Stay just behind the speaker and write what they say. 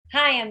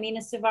Hi, I'm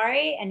Mena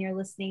Suvari, and you're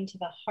listening to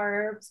the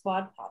Horror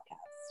Squad podcast.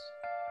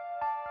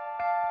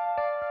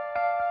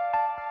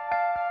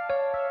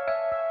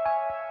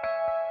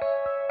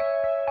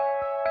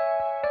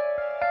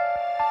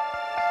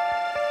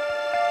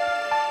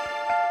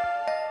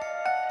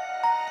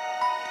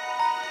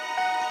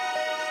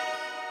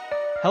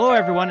 Hello,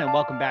 everyone, and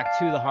welcome back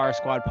to the Horror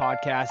Squad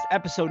podcast,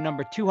 episode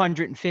number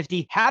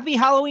 250. Happy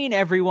Halloween,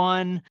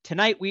 everyone.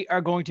 Tonight, we are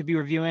going to be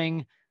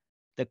reviewing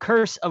The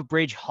Curse of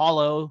Bridge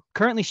Hollow,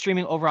 currently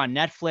streaming over on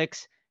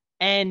Netflix,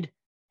 and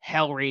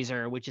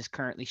Hellraiser, which is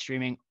currently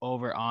streaming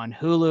over on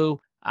Hulu.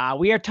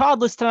 We are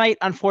Toddless tonight.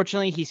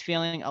 Unfortunately, he's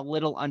feeling a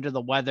little under the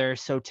weather,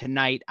 so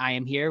tonight I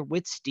am here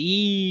with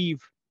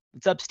Steve.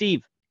 What's up,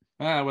 Steve?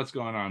 What's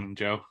going on,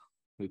 Joe?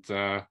 It's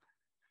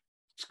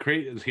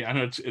crazy. I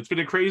know it's been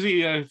a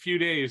crazy few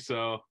days.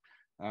 So,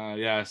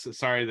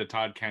 sorry that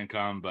Todd can't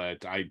come,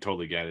 but I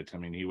totally get it. I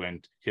mean, he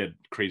had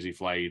crazy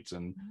flights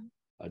and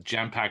a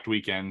jam-packed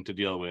weekend to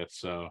deal with.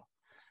 So,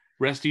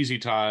 rest easy,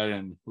 Todd,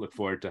 and look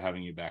forward to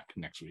having you back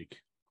next week.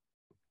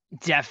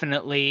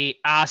 Definitely.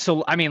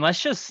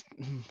 Let's just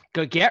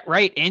go get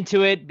right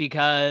into it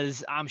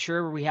because I'm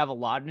sure we have a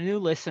lot of new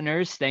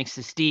listeners, thanks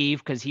to Steve,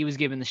 because he was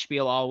giving the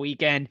spiel all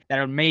weekend that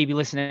are maybe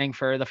listening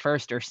for the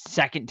first or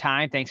second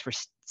time. Thanks for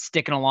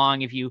sticking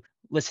along if you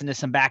listen to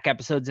some back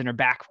episodes and are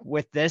back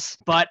with this.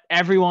 But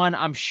everyone,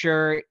 I'm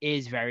sure,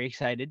 is very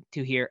excited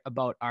to hear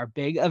about our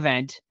big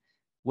event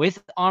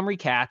with Omri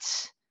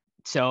Katz.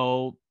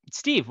 So,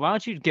 Steve, why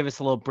don't you give us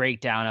a little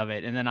breakdown of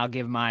it, and then I'll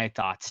give my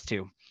thoughts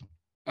too.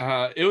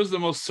 It was the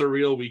most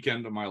surreal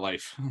weekend of my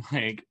life.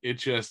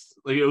 It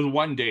was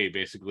one day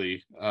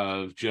basically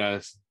of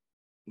just,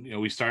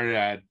 we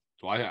started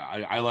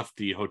I left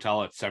the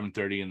hotel at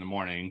 7:30 in the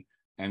morning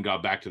and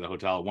got back to the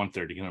hotel at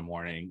 1:30 in the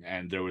morning,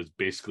 and there was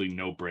basically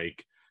no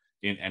break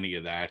in any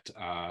of that.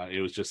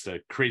 It was just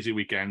a crazy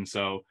weekend.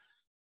 So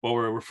what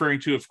we're referring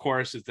to, of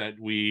course, is that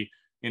we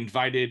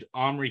invited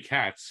Omri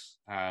Katz,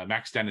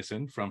 Max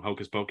Dennison from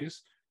Hocus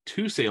Pocus,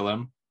 to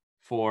Salem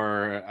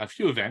for a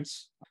few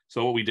events.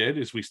 So what we did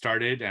is we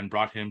started and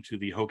brought him to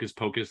the Hocus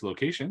Pocus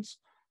locations,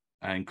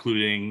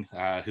 including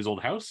his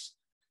old house,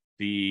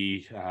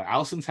 the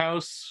Allison's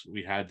house.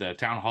 We had the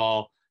town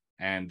hall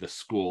and the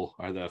school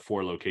are the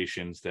four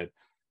locations that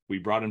we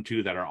brought him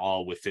to that are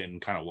all within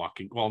kind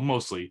of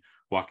mostly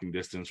walking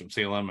distance from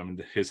Salem. I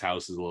mean, his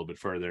house is a little bit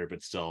further,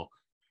 but still,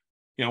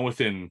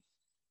 within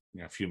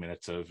a few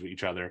minutes of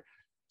each other.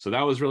 So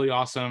that was really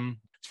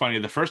awesome. It's funny,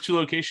 the first two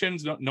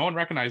locations, no one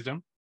recognized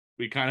him.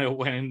 We kind of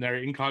went in there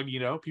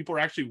incognito. People were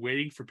actually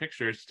waiting for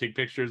pictures to take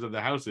pictures of the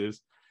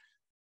houses,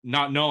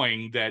 not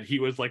knowing that he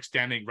was like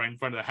standing right in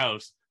front of the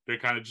house. They're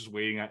kind of just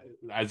waiting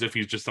as if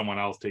he's just someone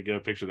else taking a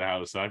picture of the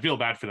house. So I feel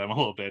bad for them a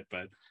little bit,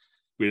 but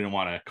we didn't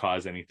want to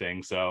cause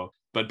anything. So,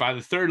 but by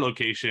the third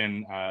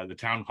location, the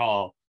town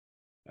hall,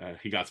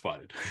 he got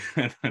spotted.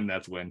 And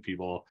that's when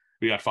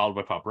we got followed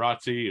by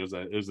paparazzi.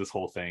 It was this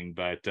whole thing,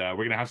 but we're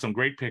going to have some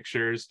great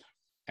pictures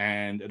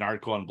and an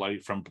article on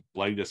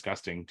Bloody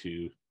Disgusting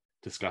to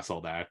discuss all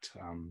that.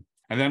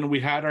 And then we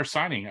had our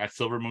signing at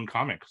Silver Moon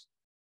Comics,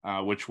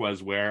 which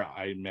was where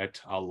I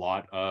met a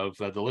lot of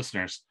the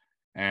listeners.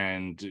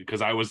 And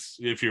because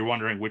if you're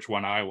wondering which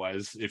one I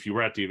was, if you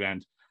were at the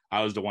event,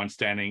 I was the one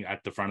standing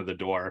at the front of the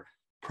door,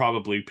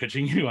 probably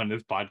pitching you on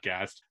this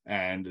podcast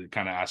and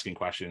kind of asking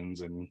questions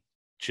and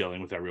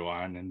chilling with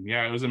everyone. And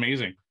yeah, it was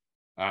amazing.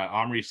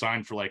 Omri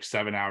signed for like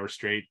 7 hours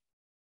straight,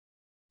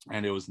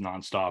 and it was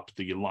nonstop.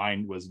 The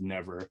line was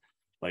never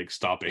like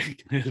stopping.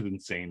 It was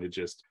insane. It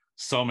just,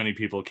 so many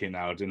people came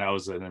out, and that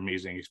was an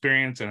amazing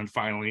experience. And then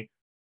finally,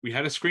 we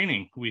had a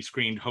screening. We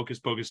screened Hocus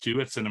Pocus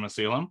 2 at Cinema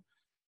Salem.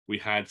 We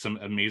had some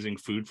amazing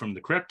food from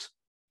the crypt,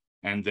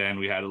 and then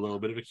we had a little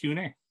bit of a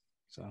Q&A.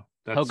 So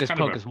that's Hocus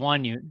Pocus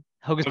 1, you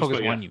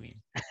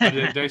mean?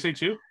 Did I say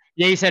 2?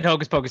 Yeah, you said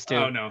Hocus Pocus 2.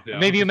 Oh, no. Yeah.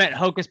 Maybe you meant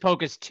Hocus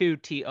Pocus 2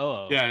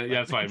 TOO. Yeah,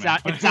 that's what I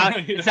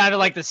meant. It sounded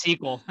like the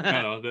sequel.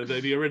 No,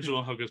 the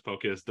original Hocus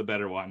Pocus, the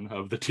better one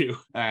of the two.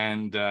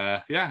 And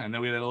and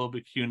then we had a little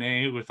bit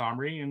Q&A with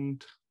Omri,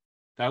 and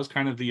that was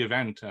kind of the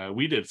event.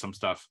 We did some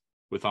stuff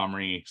with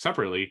Omri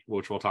separately,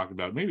 which we'll talk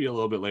about maybe a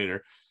little bit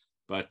later.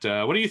 But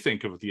what do you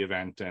think of the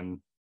event and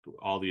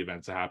all the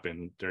events that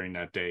happened during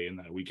that day and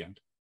that weekend?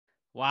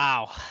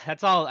 Wow.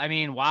 That's all. I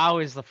mean, wow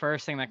is the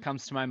first thing that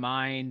comes to my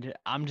mind.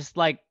 I'm just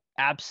like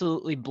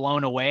absolutely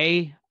blown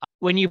away.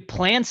 When you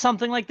plan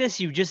something like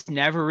this, you just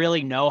never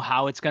really know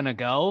how it's going to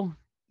go.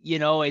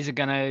 Is it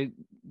going to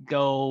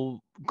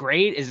go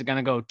great? Is it going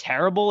to go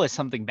terrible? Is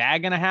something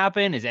bad going to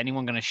happen? Is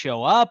anyone going to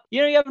show up?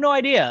 You have no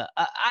idea.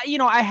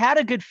 I had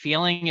a good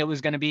feeling it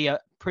was going to be a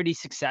pretty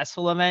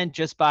successful event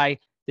just by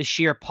the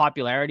sheer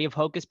popularity of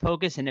Hocus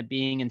Pocus and it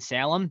being in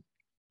Salem.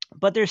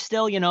 But there's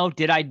still,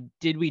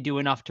 did we do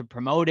enough to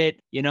promote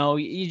it?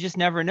 You just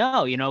never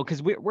know,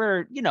 because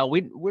we're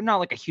not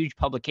like a huge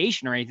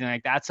publication or anything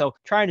like that. So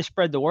trying to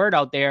spread the word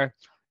out there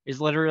is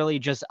literally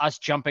just us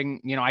jumping.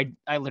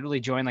 I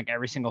literally joined like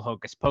every single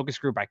Hocus Pocus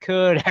group I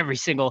could, every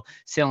single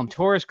Salem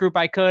tourist group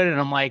I could. And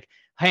I'm like,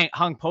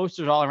 hung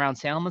posters all around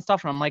Salem and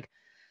stuff. And I'm like,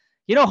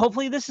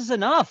 hopefully this is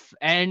enough.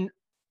 And,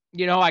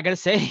 I got to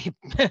say,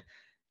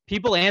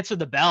 people answered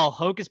the bell.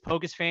 Hocus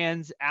Pocus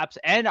fans, apps,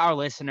 and our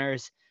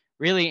listeners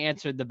really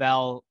answered the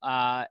bell.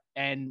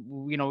 And,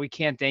 we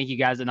can't thank you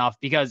guys enough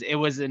because it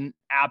was an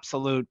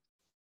absolute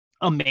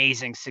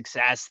amazing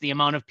success. The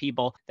amount of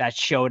people that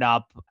showed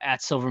up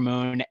at Silver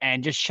Moon,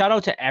 and just shout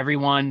out to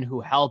everyone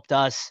who helped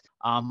us.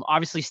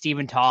 Obviously Steve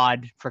and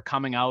Todd for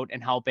coming out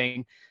and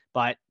helping,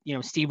 but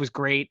Steve was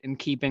great in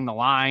keeping the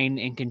line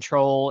in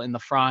control in the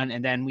front.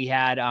 And then we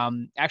had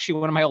actually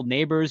one of my old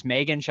neighbors,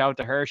 Megan, shout out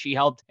to her. She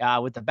helped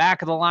with the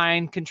back of the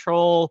line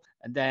control.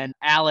 And then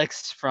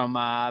Alex from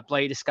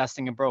Bloody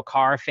Disgusting and Broke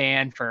Car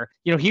fan for,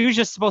 he was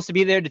just supposed to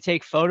be there to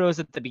take photos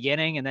at the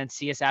beginning and then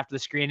see us after the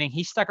screening.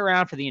 He stuck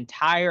around for the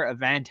entire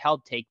event,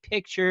 helped take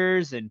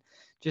pictures, and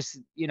just,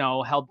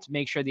 helped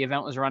make sure the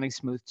event was running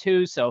smooth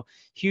too. So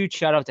huge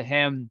shout out to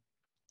him.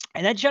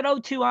 And then shout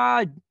out to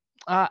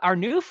our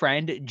new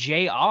friend,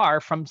 JR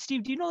from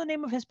Steve. Do you know the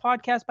name of his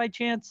podcast by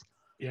chance?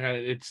 Yeah,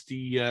 it's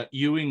the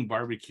Ewing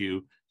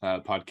Barbecue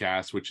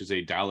podcast, which is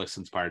a Dallas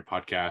inspired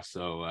podcast.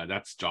 So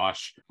that's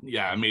Josh.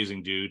 Yeah,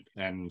 amazing dude.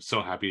 And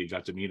so happy you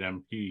got to meet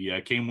him. He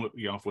came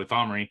with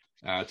Omri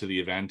to the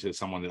event as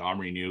someone that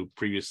Omri knew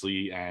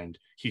previously, and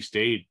he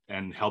stayed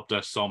and helped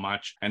us so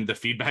much. And the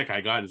feedback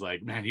I got is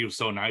like, man, he was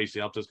so nice. He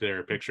helped us get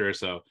a picture.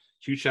 So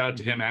huge shout out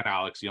to him and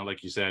Alex.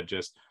 Like you said,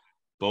 just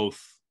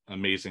both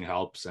amazing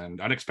helps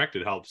and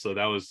unexpected help. So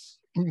that was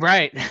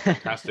right.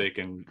 Fantastic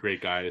and great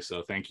guys.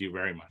 So thank you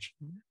very much.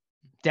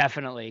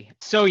 Definitely.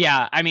 So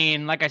yeah, I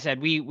mean, like I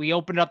said, we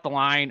opened up the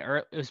line,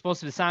 or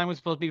the sign was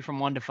supposed to be from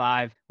 1 to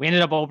 5. We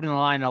ended up opening the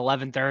line at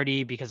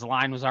 11:30 because the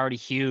line was already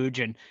huge,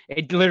 and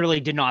it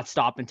literally did not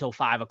stop until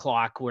 5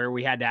 o'clock, where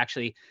we had to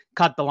actually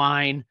cut the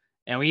line.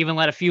 And we even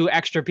let a few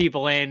extra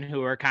people in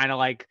who were kind of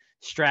like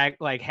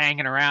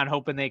hanging around,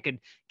 hoping they could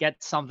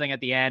get something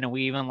at the end. And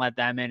we even let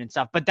them in and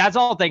stuff. But that's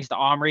all thanks to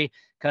Omri,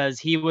 because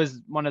he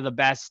was one of the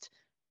best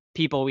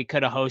people we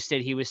could have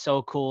hosted. He was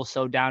so cool,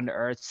 so down to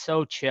earth,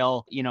 so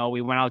chill. We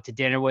went out to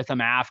dinner with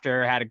him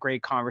after, had a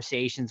great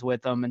conversations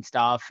with him and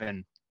stuff.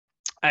 And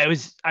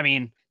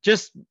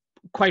just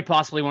quite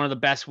possibly one of the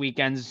best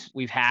weekends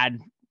we've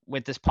had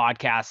with this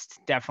podcast.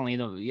 Definitely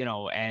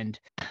and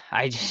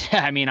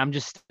I'm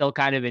just still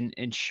kind of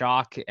in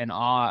shock and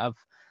awe of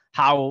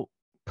how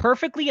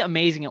perfectly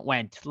amazing it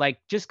went. Like,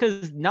 just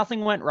because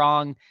nothing went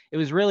wrong, it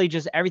was really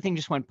just everything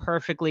just went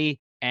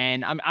perfectly.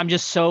 And I'm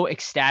just so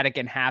ecstatic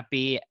and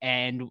happy.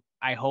 And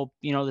I hope,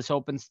 this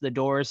opens the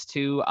doors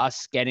to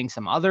us getting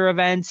some other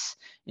events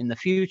in the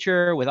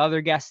future with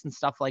other guests and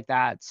stuff like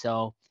that.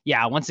 So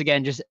yeah, once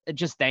again,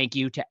 just thank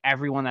you to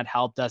everyone that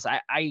helped us.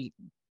 I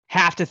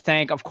have to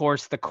thank, of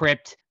course, the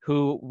Crypt,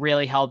 who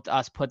really helped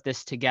us put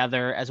this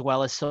together, as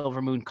well as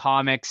Silver Moon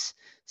Comics,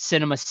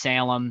 Cinema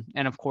Salem,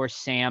 and of course,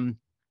 Sam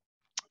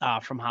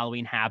from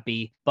Halloween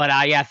Happy. But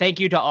yeah,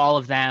 thank you to all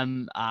of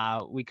them.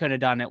 We couldn't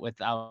have done it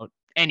without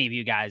any of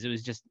you guys. It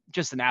was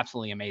just an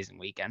absolutely amazing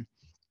weekend.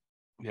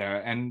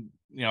 Yeah, and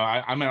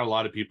I met a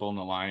lot of people in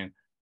the line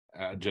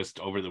just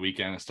over the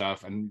weekend and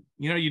stuff. And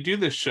you do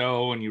this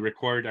show and you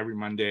record every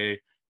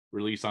Monday,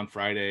 release on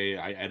Friday.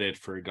 I edit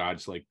for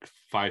God's like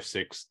 5,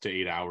 6 to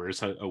 8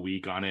 hours a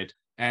week on it,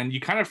 and you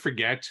kind of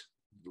forget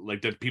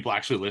like that people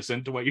actually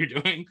listen to what you're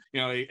doing.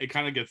 It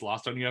kind of gets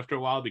lost on you after a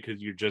while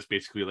because you're just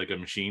basically like a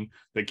machine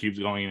that keeps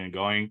going and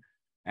going.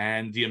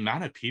 And the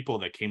amount of people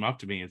that came up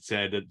to me and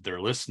said that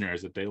they're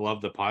listeners, that they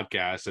love the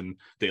podcast and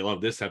they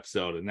love this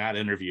episode and that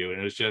interview.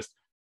 And it was just,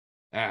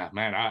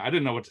 man, I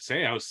didn't know what to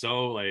say. I was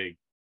so like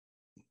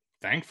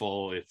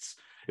thankful. It's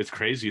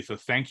crazy. So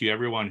thank you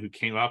everyone who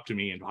came up to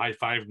me and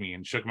high-fived me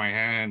and shook my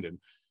hand.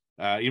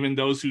 And even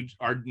those who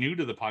are new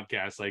to the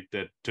podcast, like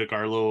that took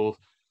our little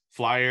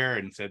flyer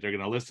and said they're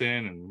going to listen.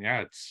 And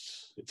yeah,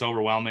 it's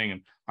overwhelming.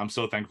 And I'm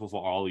so thankful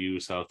for all of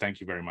you. So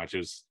thank you very much. It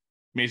was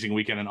amazing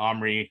weekend. And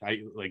Omri,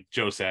 like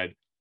Joe said,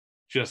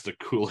 just the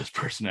coolest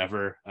person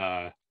ever.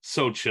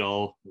 So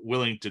chill,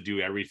 willing to do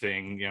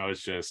everything.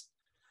 It's just,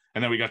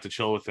 and then we got to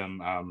chill with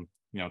him, kind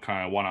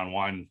of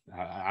one-on-one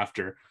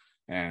after,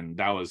 and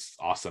that was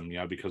awesome.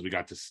 Because we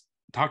got to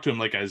talk to him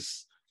like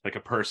as like a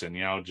person,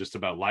 just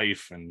about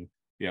life, and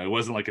it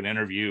wasn't like an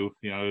interview.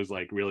 It was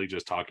like really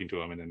just talking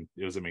to him, and then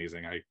it was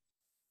amazing.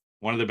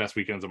 One of the best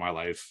weekends of my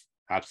life,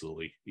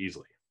 absolutely,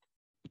 easily.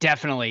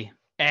 Definitely.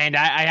 And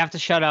I have to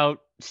shout out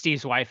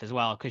Steve's wife as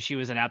well, because she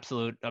was an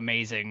absolute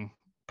amazing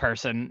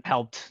person,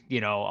 helped,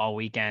 all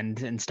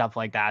weekend and stuff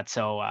like that.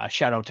 So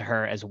shout out to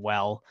her as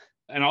well.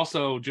 And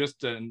also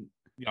just, kind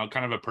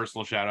of a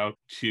personal shout out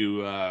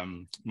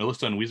to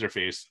Melissa and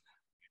Weezerface,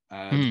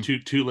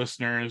 two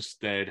listeners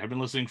that have been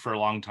listening for a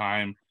long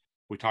time.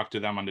 We talked to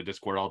them on the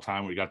Discord all the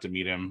time. We got to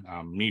meet him.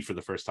 Me for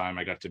the first time,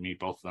 I got to meet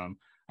both of them.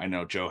 I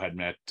know Joe had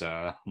met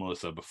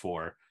Melissa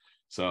before.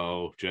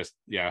 So just,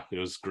 yeah, it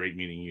was great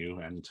meeting you,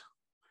 and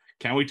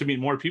can't wait to meet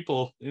more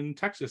people in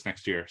Texas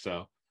next year.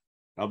 So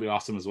that'll be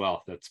awesome as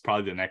well. That's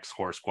probably the next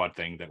Horror Squad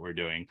thing that we're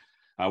doing.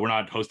 We're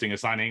not hosting a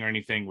signing or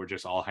anything. We're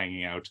just all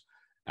hanging out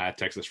at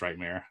Texas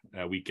Frightmare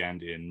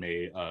weekend in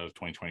May of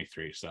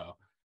 2023. So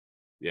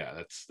yeah,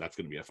 that's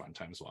going to be a fun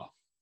time as well.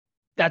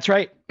 That's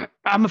right.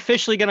 I'm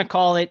officially going to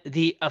call it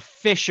the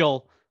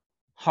official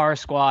Horror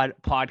Squad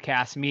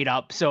podcast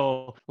meetup.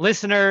 So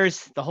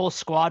listeners, the whole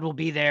squad will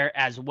be there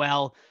as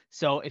well.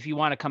 So if you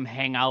want to come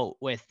hang out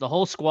with the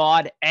whole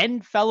squad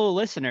and fellow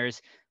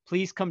listeners,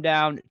 please come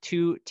down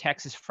to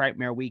Texas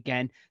Frightmare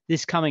Weekend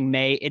this coming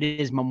May. It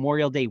is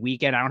Memorial Day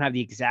weekend. I don't have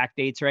the exact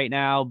dates right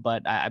now,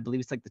 but I believe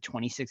it's like the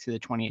 26th to the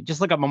 28th. Just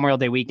look up Memorial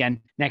Day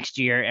weekend next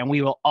year, and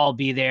we will all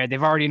be there.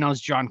 They've already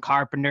announced John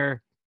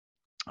Carpenter,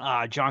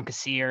 John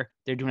Cassier.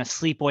 They're doing a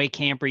sleepaway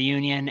camp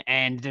reunion,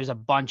 and there's a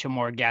bunch of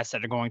more guests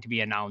that are going to be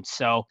announced.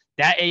 So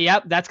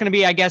that's going to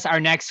be, I guess, our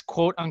next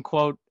quote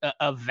unquote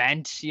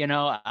event.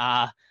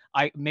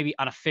 Maybe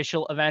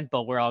unofficial event,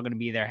 but we're all going to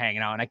be there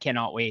hanging out, and I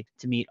cannot wait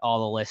to meet all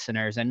the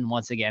listeners and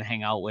once again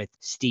hang out with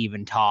Steve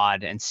and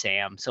Todd and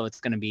Sam. So it's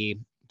going to be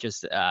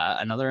just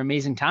another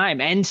amazing time.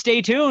 And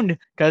stay tuned,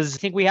 because I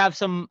think we have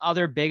some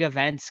other big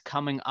events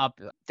coming up.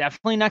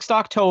 Definitely next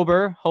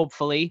October,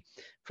 hopefully.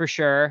 For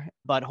sure,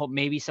 but hope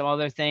maybe some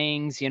other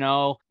things,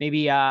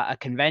 maybe a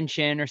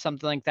convention or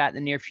something like that in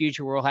the near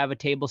future where we'll have a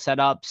table set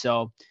up.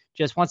 So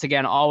just once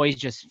again, always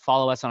just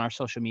follow us on our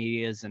social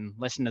medias and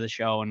listen to the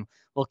show, and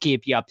we'll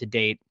keep you up to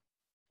date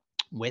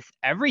with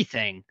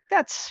everything.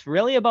 That's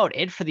really about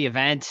it for the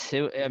event.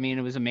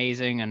 It was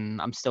amazing,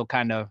 and I'm still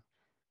kind of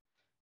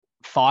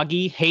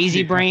foggy,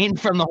 hazy brain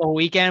from the whole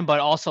weekend, but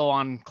also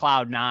on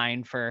cloud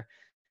 9 for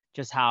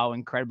just how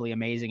incredibly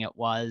amazing it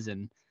was.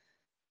 And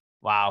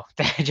wow.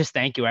 Just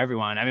thank you,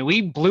 everyone. I mean,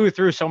 we blew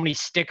through so many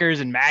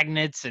stickers and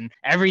magnets and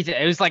everything.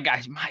 It was like,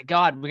 my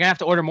God, we're going to have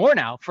to order more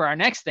now for our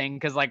next thing,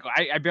 because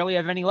I barely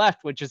have any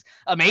left, which is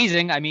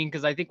amazing. I mean,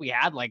 because I think we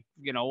had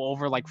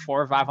over 400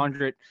 or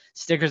 500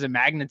 stickers and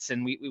magnets,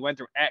 and we went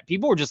through.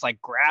 People were just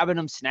grabbing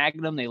them,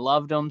 snagging them. They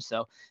loved them.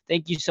 So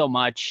thank you so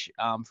much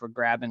for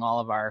grabbing all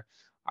of our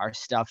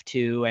stuff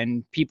too,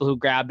 and people who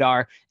grabbed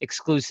our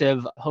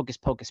exclusive Hocus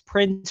Pocus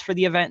prints for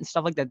the event and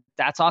stuff like that.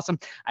 That's awesome.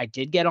 I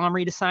did get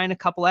Omri to sign a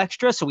couple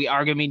extra, so we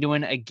are going to be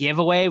doing a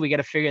giveaway. We got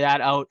to figure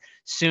that out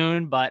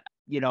soon, but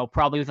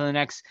probably within the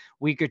next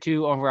week or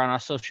two over on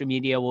our social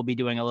media, we'll be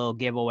doing a little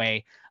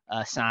giveaway,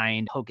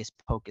 signed Hocus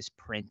Pocus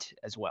print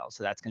as well.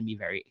 So that's going to be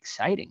very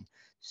exciting.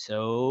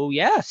 So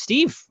yeah,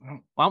 Steve,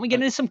 why don't we get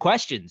into some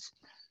questions?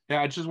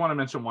 Yeah, I just want to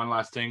mention one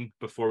last thing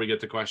before we get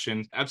to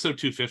questions. Episode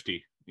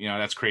 250.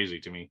 That's crazy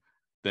to me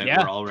that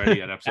we're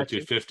already at episode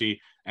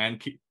 250.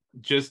 And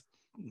just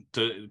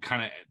to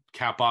kind of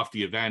cap off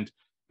the event,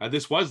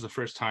 this was the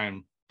first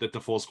time that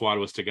the full squad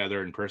was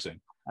together in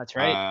person. That's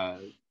right.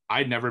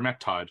 I'd never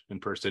met Todd in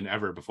person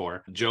ever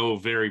before. Joe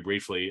very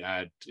briefly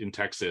in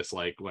Texas,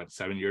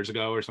 7 years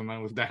ago or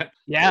something like that.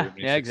 Yeah,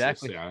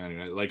 exactly. Yeah,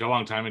 anyway, a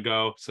long time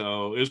ago.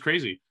 So it was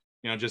crazy,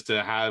 just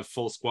to have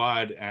full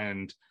squad.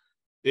 And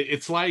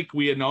it's like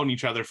we had known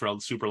each other for a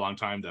super long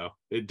time, though.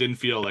 It didn't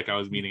feel like I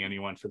was meeting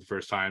anyone for the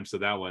first time. So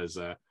that was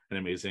an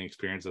amazing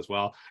experience as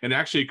well. And it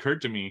actually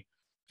occurred to me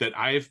that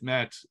I've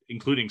met,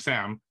 including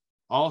Sam,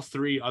 all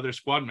 3 other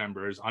squad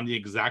members on the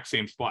exact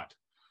same spot.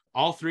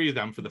 All 3 of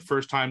them, for the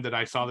first time that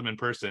I saw them in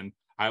person,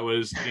 I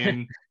was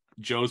in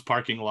Joe's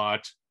parking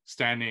lot,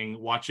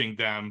 standing, watching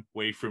them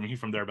wave for me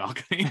from their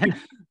balcony.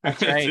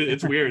 That's right.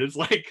 It's weird. It's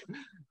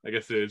I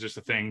guess it's just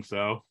a thing.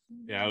 So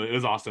yeah, it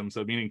was awesome.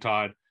 So meeting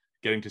Todd,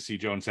 getting to see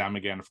Joe and Sam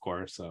again, of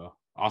course.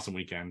 Awesome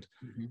weekend.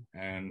 Mm-hmm.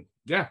 And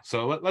yeah,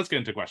 so let's get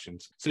into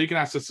questions. So you can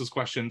ask us those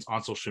questions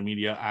on social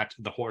media at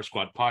the Horror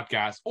Squad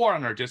Podcast or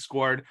on our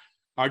Discord.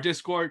 Our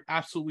Discord,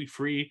 absolutely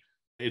free.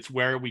 It's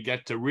where we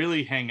get to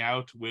really hang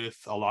out with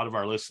a lot of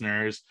our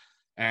listeners.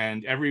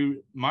 And every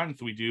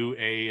month we do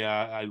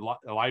a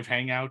live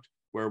hangout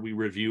where we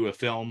review a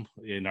film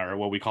in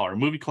what we call our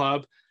movie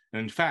club.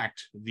 And in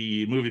fact,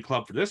 the movie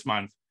club for this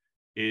month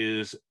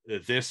is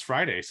this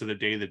Friday. So the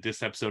day that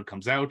this episode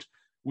comes out,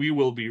 we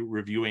will be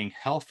reviewing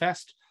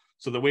Hellfest.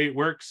 So the way it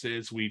works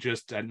is we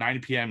just at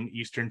 9 p.m.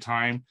 Eastern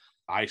time,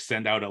 I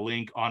send out a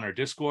link on our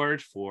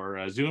Discord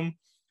for Zoom,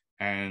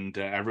 and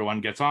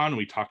everyone gets on.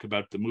 We talk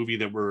about the movie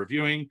that we're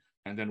reviewing,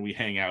 and then we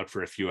hang out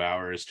for a few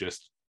hours,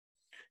 just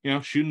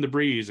shooting the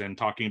breeze and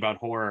talking about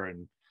horror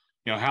and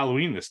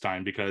Halloween this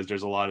time, because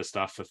there's a lot of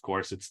stuff. Of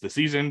course, it's the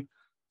season.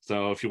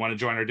 So if you want to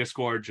join our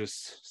Discord,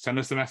 just send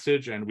us a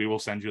message and we will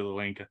send you the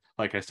link.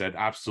 Like I said,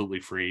 absolutely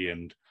free,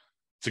 and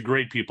it's a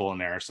great people in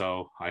there.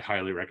 So I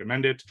highly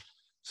recommend it.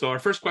 So our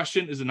first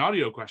question is an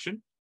audio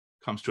question.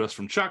 Comes to us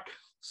from Chuck.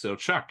 So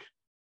Chuck,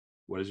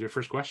 what is your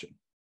first question?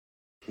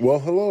 Well,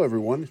 hello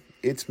everyone.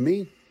 It's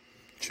me,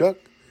 Chuck,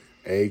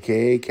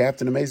 aka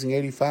Captain Amazing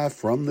 85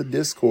 from the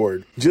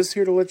Discord. Just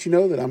here to let you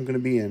know that I'm going to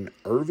be in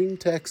Irving,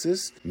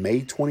 Texas,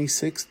 May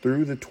 26th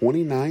through the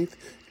 29th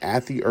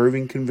at the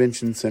Irving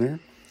Convention Center.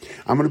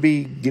 I'm going to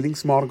be getting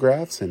some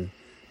autographs and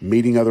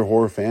meeting other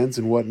horror fans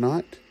and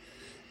whatnot.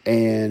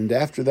 And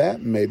after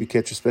that, maybe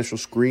catch a special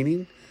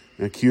screening,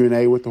 a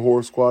Q&A with the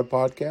Horror Squad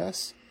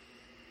podcast.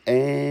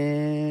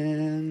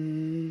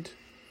 And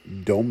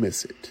don't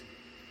miss it.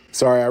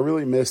 Sorry, I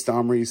really missed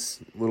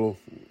Omri's little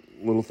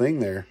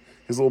thing there.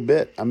 His little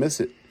bit. I miss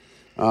it.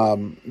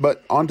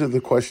 But on to the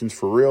questions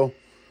for real.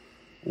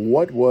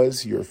 what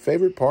was your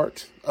favorite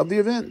part of the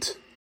event?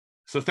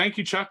 So thank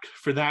you, Chuck,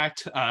 for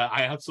that.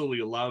 I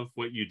absolutely love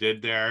what you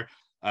did there,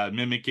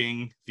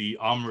 mimicking the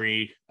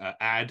Omri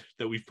ad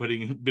that we've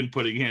been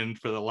putting in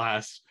for the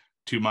last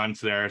 2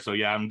 months there. So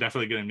yeah, I'm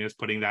definitely going to miss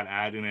putting that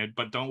ad in it.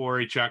 But don't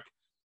worry, Chuck.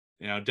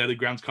 Deadly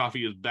Grounds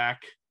Coffee is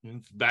back.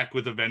 It's back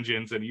with a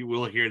vengeance, and you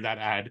will hear that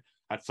ad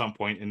at some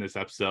point in this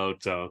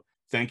episode. So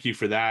thank you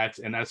for that.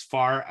 And as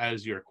far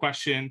as your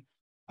question,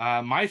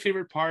 my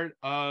favorite part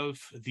of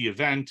the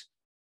event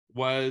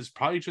was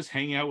probably just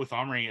hanging out with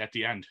Omri at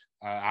the end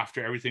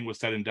after everything was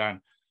said and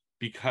done,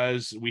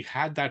 because we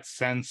had that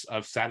sense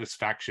of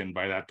satisfaction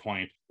by that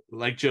point.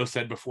 Like Joe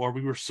said before,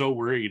 we were so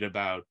worried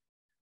about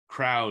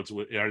crowds.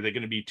 Are they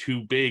going to be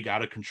too big,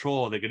 out of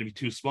control? Are they going to be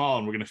too small?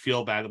 And we're going to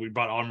feel bad that we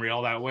brought Omri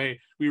all that way.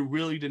 We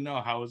really didn't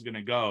know how it was going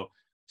to go.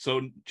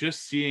 So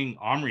just seeing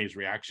Omri's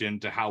reaction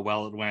to how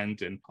well it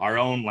went, and our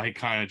own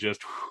kind of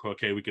just,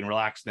 okay, we can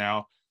relax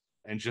now,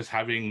 and just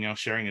having,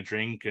 sharing a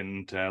drink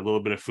and a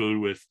little bit of food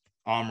with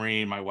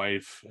Omri, my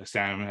wife,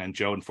 Sam, and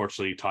Joe.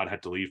 Unfortunately, Todd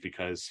had to leave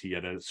because he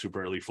had a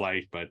super early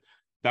flight, but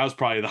that was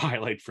probably the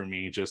highlight for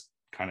me, just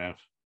kind of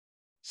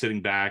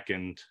sitting back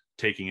and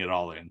taking it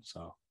all in.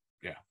 So,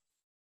 yeah.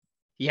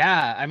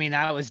 Yeah, I mean,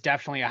 that was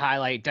definitely a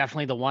highlight.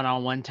 Definitely the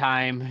one-on-one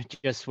time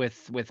just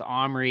with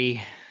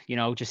Omri,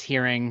 just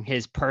hearing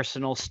his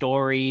personal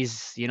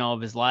stories,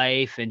 of his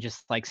life, and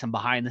just like some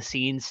behind the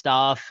scenes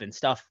stuff and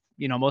stuff,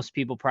 most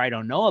people probably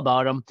don't know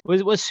about him.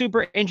 Was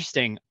super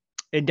interesting.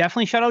 And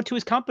definitely shout out to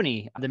his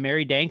company, the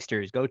Merry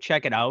Danksters. Go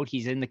check it out.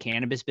 He's in the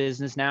cannabis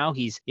business now.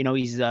 He's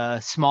a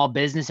small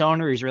business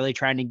owner. He's really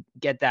trying to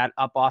get that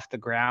up off the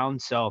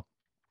ground. So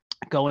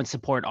go and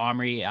support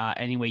Omri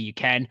any way you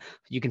can.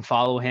 You can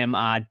follow him,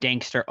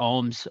 Dankster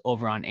Ohms,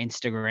 over on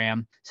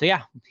Instagram. So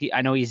yeah,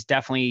 I know he's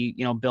definitely,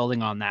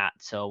 building on that.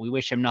 So we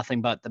wish him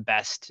nothing but the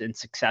best and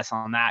success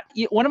on that.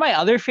 One of my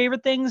other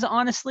favorite things,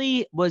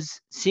 honestly, was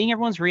seeing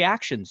everyone's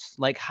reactions,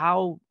 like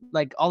how,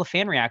 all the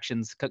fan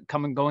reactions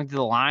going through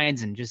the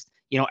lines, and just,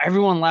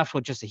 everyone left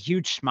with just a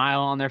huge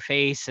smile on their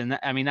face. And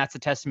I mean, that's a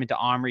testament to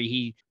Omri.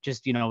 He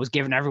just, was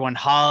giving everyone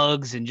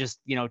hugs and just,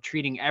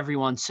 treating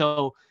everyone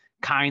so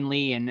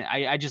kindly. And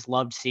I just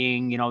loved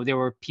seeing, there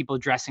were people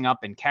dressing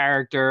up in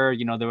character,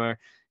 there were,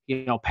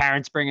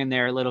 parents bringing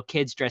their little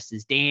kids dressed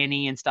as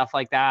Danny and stuff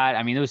like that.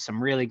 I mean, there was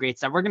some really great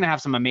stuff. We're going to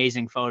have some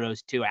amazing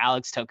photos too.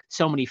 Alex took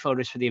so many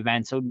photos for the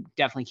event. So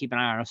definitely keep an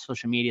eye on our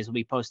social medias. We'll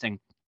be posting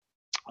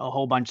a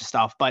whole bunch of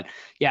stuff, but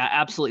yeah,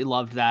 absolutely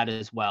loved that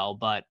as well.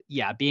 But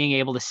yeah, being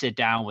able to sit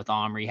down with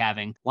Omri,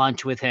 having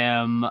lunch with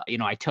him,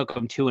 I took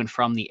him to and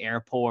from the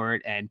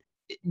airport, and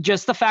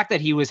just the fact that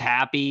he was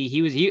happy,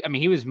 he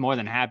was more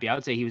than happy. I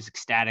would say he was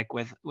ecstatic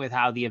with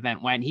how the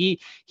event went. He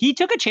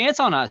took a chance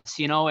on us,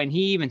 and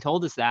he even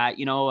told us that,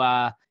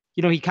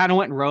 he kind of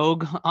went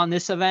rogue on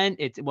this event.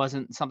 It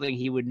wasn't something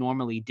he would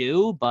normally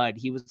do, but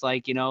he was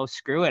like,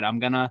 screw it. I'm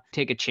going to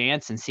take a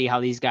chance and see how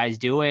these guys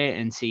do it,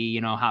 and see,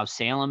 how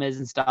Salem is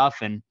and stuff.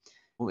 And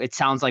it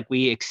sounds like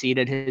we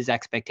exceeded his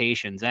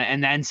expectations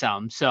and then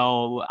some.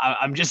 So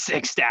I'm just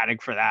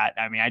ecstatic for that.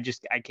 I mean,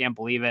 I can't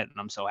believe it. And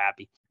I'm so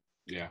happy.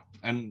 Yeah.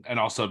 And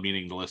also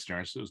meeting the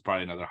listeners, it was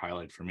probably another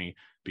highlight for me,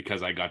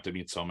 because I got to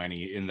meet so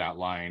many in that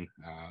line.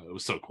 It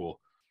was so cool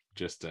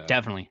just to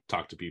definitely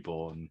talk to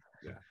people, and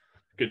yeah,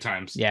 good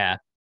times. Yeah.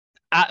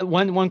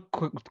 One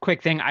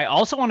quick thing. I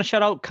also want to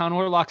shout out Count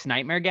Orlok's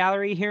Nightmare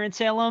Gallery here in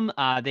Salem.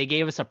 They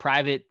gave us a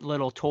private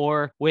little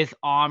tour with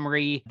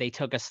Omri. They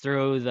took us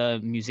through the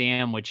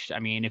museum, which, I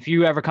mean, if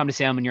you ever come to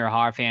Salem and you're a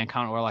horror fan,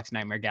 Count Orlok's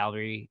Nightmare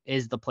Gallery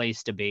is the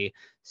place to be.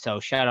 So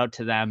shout out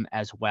to them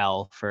as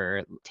well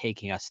for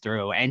taking us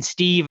through. And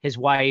Steve, his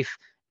wife,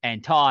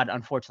 and Todd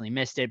unfortunately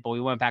missed it, but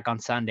we went back on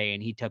Sunday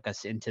and he took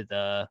us into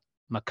the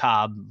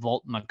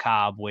Vault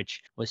Macabre,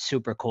 which was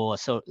super cool.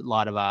 So a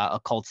lot of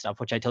occult stuff,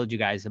 which I told you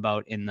guys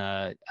about in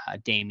the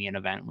Damien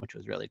event, which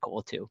was really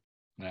cool too.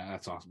 Yeah,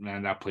 that's awesome,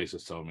 man. That place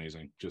is so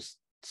amazing, just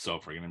so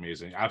freaking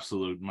amazing.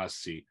 Absolute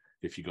must see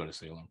if you go to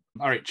Salem.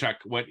 All right, Chuck,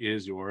 what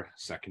is your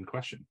second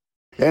question?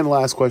 And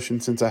last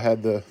question, since I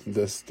had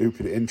the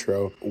stupid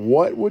intro,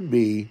 what would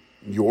be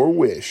your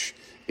wish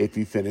if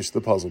you finished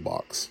the puzzle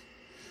box?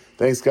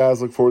 Thanks,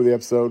 guys. Look forward to the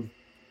episode.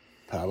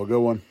 Have a good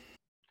one.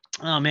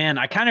 Oh man,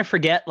 I kind of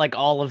forget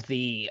all of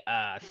the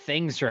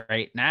things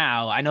right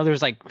now. I know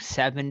there's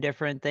 7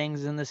 different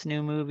things in this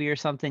new movie or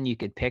something you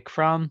could pick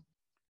from.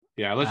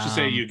 Yeah, let's just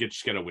say you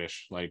just get a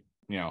wish,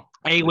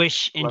 a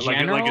wish in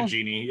general, like a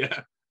genie.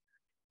 Yeah.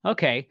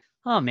 Okay.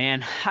 Oh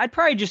man, I'd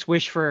probably just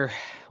wish for.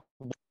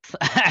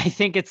 I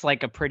think it's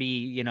a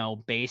pretty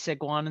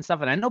basic one and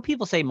stuff. And I know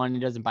people say money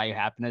doesn't buy you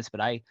happiness,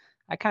 but I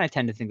kind of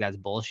tend to think that's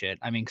bullshit.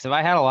 I mean, because if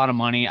I had a lot of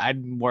money,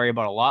 I'd worry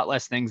about a lot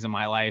less things in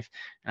my life,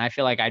 and I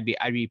feel like I'd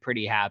be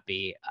pretty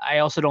happy. I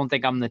also don't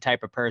think I'm the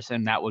type of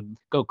person that would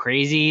go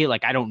crazy.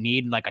 I don't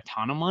need a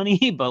ton of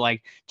money, but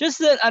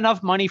just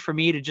enough money for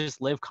me to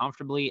just live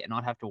comfortably and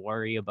not have to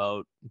worry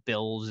about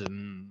bills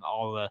and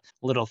all the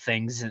little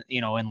things,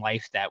 in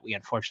life that we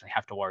unfortunately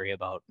have to worry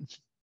about.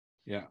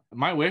 Yeah,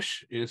 my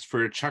wish is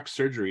for Chuck's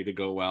surgery to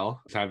go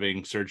well. He's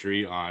having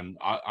surgery on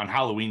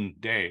Halloween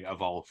day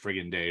of all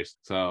friggin' days.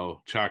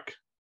 So Chuck,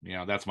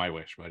 that's my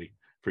wish, buddy,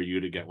 for you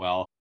to get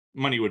well.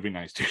 Money would be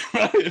nice too.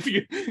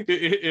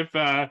 If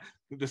the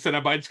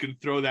Cenobites could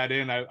throw that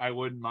in, I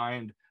wouldn't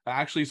mind.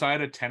 Actually, so I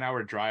had a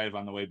 10-hour drive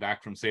on the way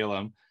back from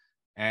Salem,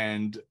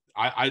 and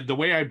I the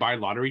way I buy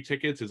lottery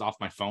tickets is off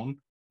my phone,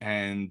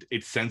 and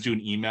it sends you an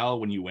email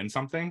when you win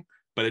something,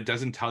 but it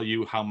doesn't tell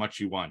you how much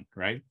you won,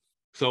 right?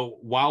 So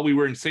while we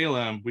were in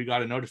Salem, we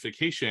got a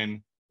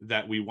notification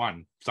that we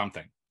won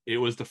something. It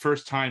was the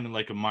first time in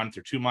like a month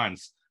or 2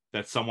 months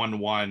that someone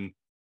won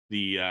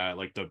the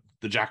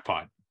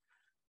jackpot.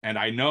 And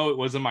I know it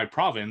wasn't my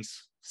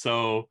province,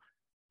 so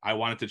I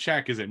wanted to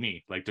check, is it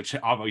me? Like,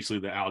 obviously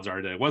the odds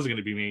are that it wasn't going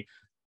to be me,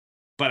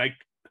 but I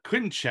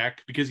couldn't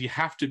check because you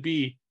have to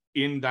be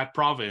in that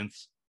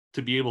province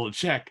to be able to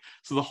check.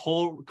 So the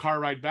whole car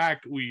ride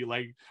back,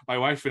 my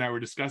wife and I were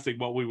discussing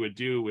what we would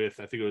do with,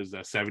 I think it was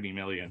 70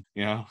 million,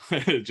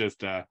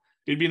 just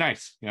it'd be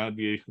nice. There'd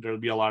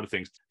be a lot of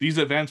things. These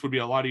events would be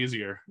a lot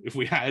easier if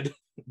we had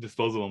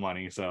disposable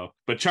money. So,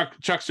 but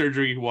Chuck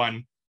surgery,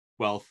 1,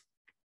 wealth,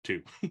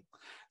 2.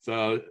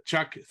 So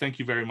Chuck, thank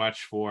you very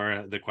much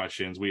for the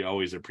questions. We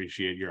always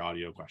appreciate your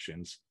audio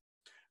questions.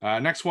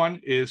 Next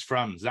one is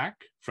from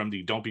Zach from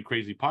the Don't Be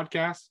Crazy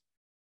podcast.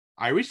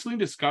 I recently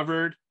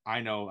discovered,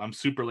 I know I'm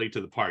super late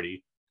to the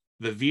party,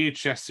 the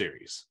VHS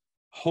series.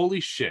 Holy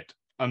shit,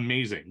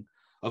 amazing.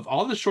 Of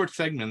all the short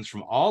segments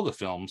from all the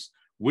films,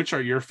 which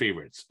are your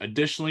favorites?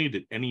 Additionally,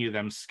 did any of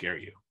them scare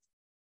you?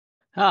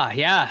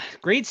 Yeah,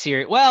 great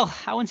series. Well,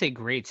 I wouldn't say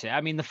great series. I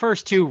mean, the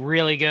first 2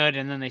 really good,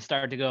 and then they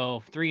start to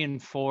go 3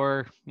 and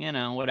 4,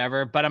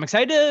 whatever. But I'm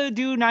excited to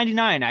do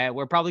 99.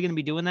 We're probably going to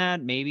be doing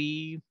that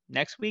maybe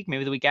next week,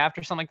 maybe the week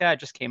after, something like that. It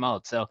just came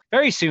out, so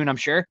very soon, I'm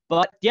sure.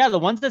 But yeah, the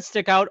ones that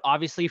stick out,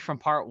 obviously, from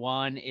part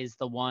 1 is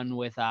the one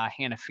with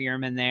Hannah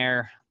Fierman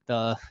there,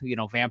 the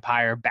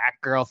vampire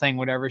Batgirl thing,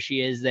 whatever she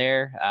is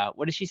there.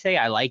 What does she say?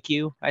 I like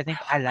you. I think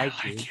I like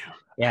you.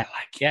 Yeah, I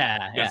like you.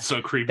 yeah. That's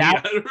so creepy.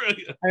 That,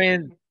 I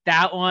mean,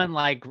 that one,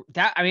 like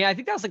that. I mean, I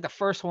think that was like the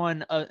first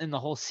one in the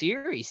whole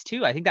series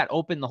too. I think that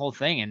opened the whole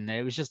thing, and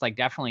it was just like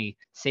definitely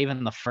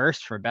saving the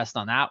first for best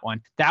on that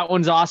one. That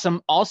one's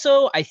awesome.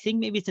 Also, I think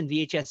maybe it's in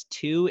VHS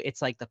 2.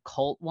 It's like the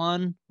cult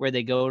one where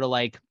they go to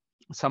like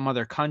some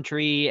other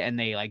country and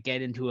they like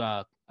get into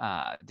a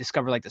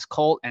discover like this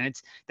cult, and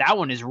that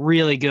one is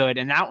really good,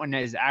 and that one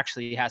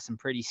actually has some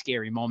pretty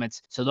scary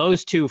moments. So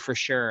those 2 for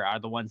sure are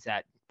the ones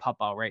that pop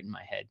out right in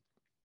my head.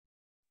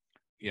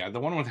 Yeah,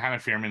 the one with Hannah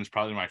Fierman is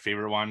probably my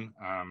favorite one.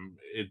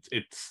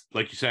 It's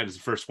like you said, it's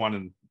the first one,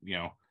 and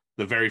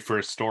the very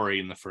first story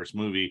in the first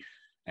movie,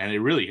 and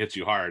it really hits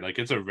you hard. Like,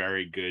 it's a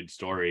very good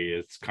story.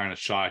 It's kind of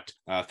shot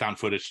found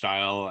footage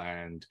style,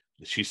 and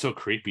she's so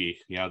creepy.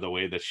 The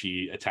way that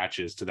she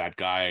attaches to that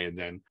guy and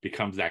then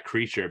becomes that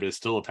creature, but is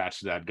still attached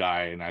to that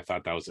guy. And I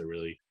thought that was a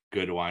really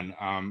good one.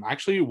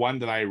 Actually, one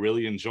that I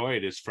really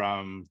enjoyed is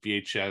from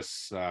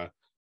VHS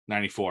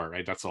 94.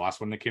 Right, that's the last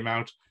one that came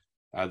out.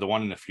 The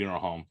one in the funeral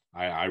home,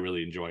 I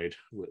really enjoyed.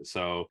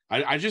 So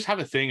I just have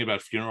a thing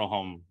about funeral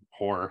home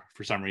horror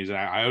for some reason.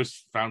 I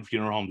always found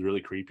funeral homes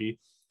really creepy.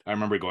 I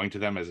remember going to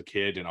them as a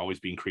kid and always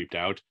being creeped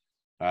out.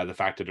 The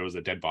fact that there was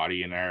a dead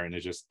body in there, and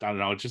it just, I don't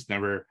know, it just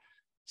never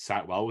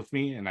sat well with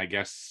me. And I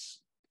guess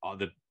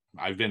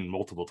I've been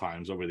multiple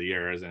times over the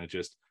years, and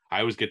I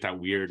always get that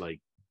weird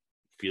like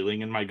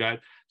feeling in my gut.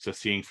 So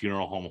seeing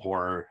funeral home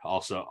horror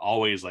also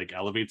always like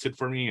elevates it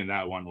for me. And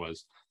that one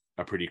was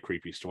a pretty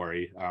creepy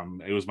story.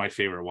 It was my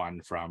favorite one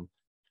from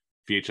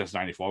VHS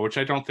 94, which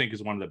I don't think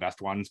is one of the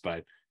best ones,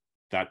 but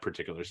that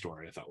particular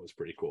story I thought was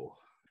pretty cool.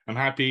 I'm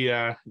happy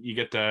you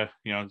get to,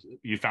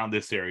 you found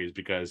this series,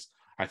 because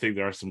I think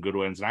there are some good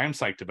ones, and I am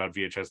psyched about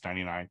VHS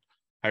 99.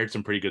 I heard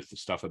some pretty good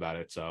stuff about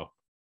it, so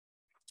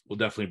we'll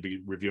definitely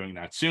be reviewing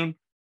that soon.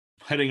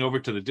 Heading over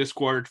to the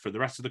Discord for the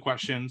rest of the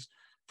questions.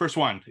 First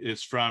one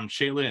is from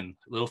Shaylin,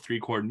 Little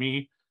 3-Chord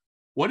Me.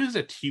 What is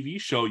a TV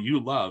show you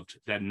loved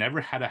that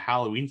never had a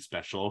Halloween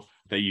special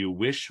that you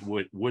wish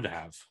would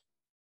have?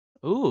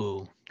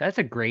 Ooh, that's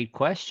a great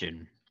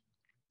question.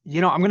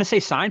 I'm going to say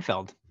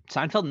Seinfeld.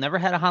 Seinfeld never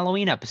had a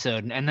Halloween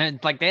episode, and then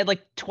like they had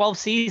like 12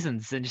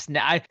 seasons, and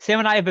Sam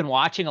and I have been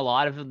watching a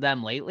lot of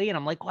them lately, and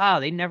I'm like,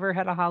 wow, they never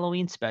had a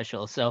Halloween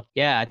special. So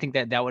yeah, I think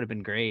that would have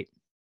been great.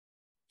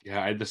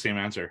 Yeah, I had the same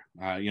answer.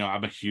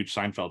 I'm a huge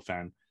Seinfeld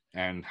fan.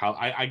 And how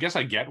I guess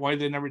I get why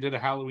they never did a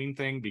Halloween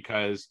thing,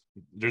 because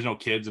there's no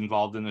kids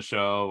involved in the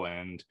show,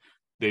 and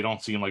they don't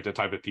seem like the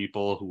type of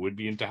people who would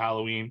be into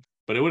Halloween.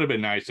 But it would have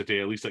been nice if they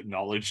at least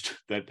acknowledged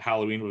that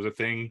Halloween was a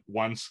thing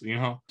once.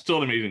 Still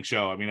an amazing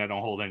show. I mean, I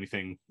don't hold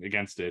anything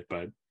against it,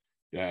 but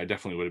yeah, it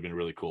definitely would have been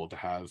really cool to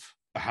have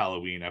a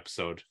Halloween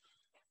episode.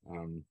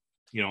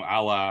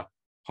 A la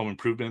Home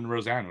Improvement and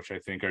Roseanne, which I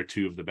think are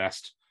 2 of the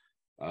best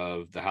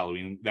of the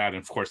Halloween. That,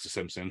 and of course, The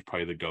Simpsons,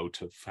 probably the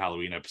GOAT of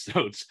Halloween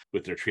episodes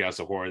with their Treehouse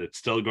of Horror that's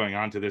still going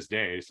on to this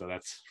day. So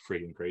that's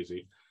freaking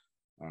crazy.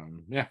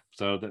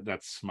 So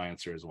that's my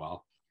answer as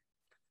well.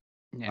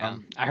 Yeah,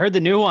 I heard the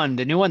new one.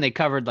 The new one they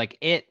covered like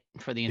it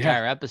for the Yeah.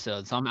 entire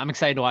episode, so I'm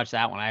excited to watch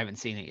that one. I haven't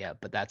seen it yet,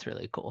 but that's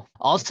really cool.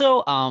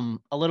 Also,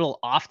 a little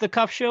off the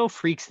cuff show,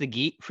 Freaks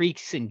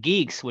and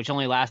Geeks, which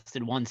only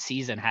lasted one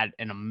season, had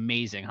an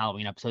amazing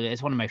Halloween episode.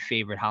 It's one of my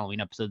favorite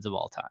Halloween episodes of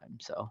all time.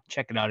 So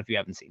check it out if you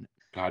haven't seen it.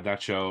 God,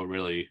 that show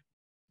really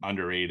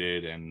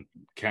underrated and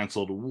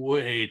canceled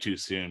way too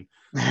soon.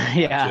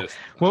 Yeah.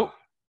 Well,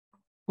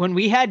 when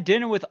we had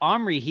dinner with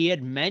Omri, he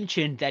had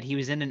mentioned that he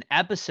was in an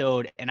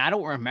episode, and I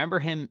don't remember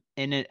him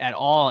in it at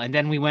all. And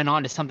then we went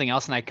on to something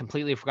else, and I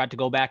completely forgot to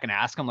go back and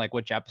ask him like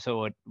which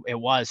episode it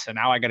was. So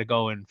now I got to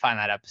go and find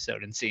that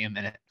episode and see him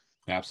in it.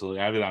 Absolutely,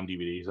 I have it on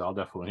DVD, so I'll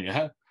definitely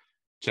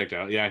check it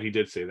out. Yeah, he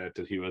did say that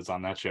he was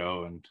on that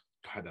show, and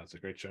God, that was a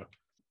great show.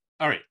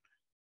 All right,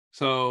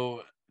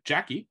 so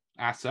Jackie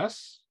asks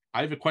us,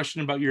 I have a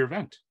question about your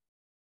event.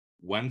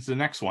 When's the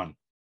next one?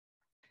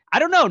 I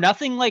don't know.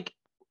 Nothing like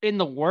in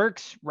the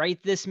works right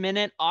this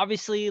minute.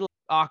 Obviously,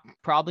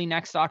 probably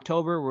next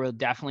October, we'll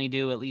definitely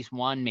do at least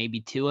one, maybe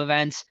two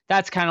events.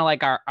 That's kind of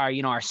like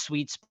our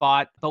sweet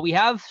spot. But we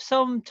have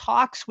some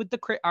talks with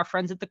our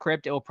friends at the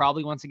Crypt. It will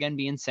probably once again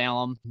be in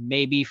Salem,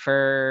 maybe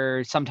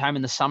for sometime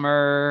in the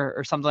summer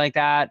or something like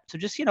that. So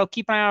just,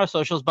 keep an eye on our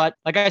socials. But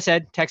like I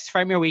said, Texas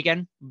Frightmare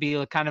Weekend will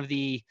be kind of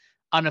the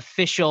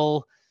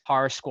unofficial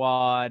Horror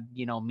Squad,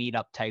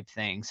 meetup type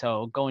thing.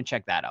 So go and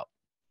check that out.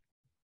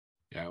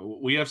 Yeah,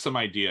 we have some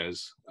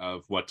ideas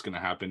of what's going to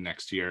happen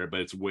next year, but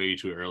it's way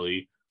too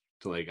early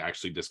to like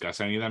actually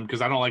discuss any of them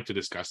because I don't like to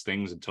discuss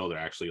things until they're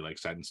actually like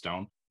set in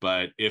stone.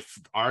 But if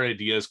our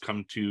ideas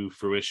come to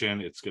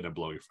fruition, it's going to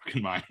blow your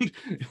fucking mind.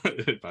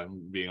 If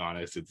I'm being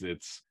honest,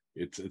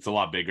 it's a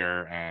lot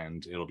bigger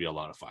and it'll be a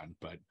lot of fun.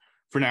 But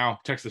for now,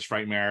 Texas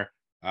Frightmare,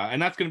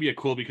 and that's going to be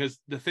cool because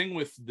the thing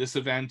with this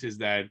event is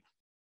that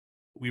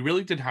we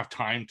really didn't have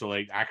time to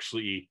like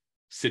actually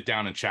sit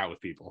down and chat with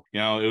people.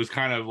 It was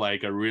kind of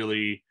like a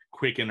really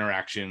quick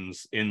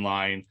interactions in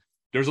line.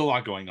 There's a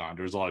lot going on.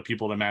 There's a lot of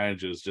people to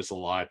manage. It's just a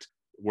lot.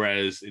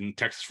 Whereas in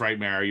Texas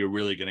Frightmare, you're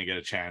really going to get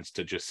a chance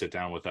to just sit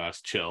down with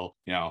us, chill,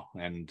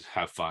 and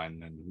have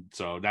fun. And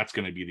so that's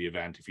going to be the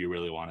event if you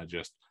really want to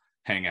just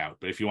hang out.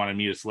 But if you want to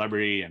meet a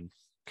celebrity and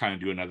kind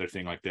of do another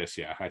thing like this,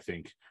 yeah, I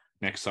think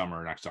next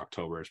summer, next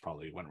October is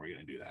probably when we're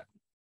going to do that.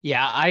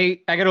 Yeah, I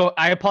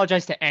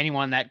apologize to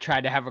anyone that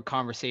tried to have a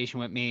conversation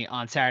with me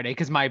on Saturday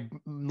because my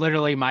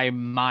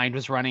mind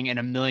was running in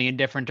a million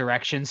different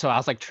directions. So I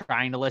was like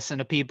trying to listen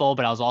to people,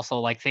 but I was also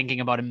like thinking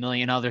about a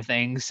million other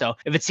things. So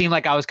if it seemed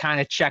like I was kind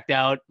of checked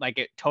out, like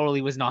it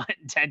totally was not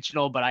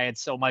intentional, but I had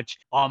so much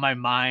on my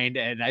mind.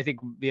 And I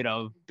think,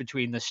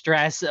 between the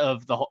stress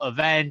of the whole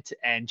event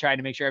and trying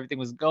to make sure everything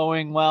was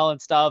going well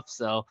and stuff.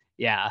 So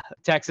yeah,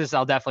 Texas,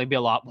 I'll definitely be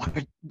a lot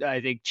more,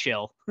 I think,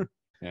 chill.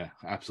 Yeah,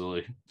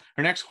 absolutely.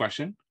 Our next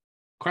question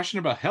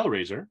about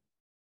Hellraiser.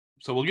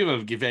 So we'll give a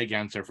vague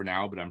answer for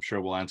now, but I'm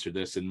sure we'll answer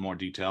this in more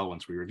detail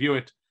once we review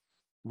it.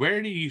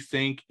 Where do you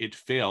think it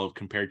failed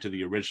compared to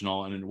the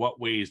original, and in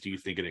what ways do you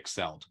think it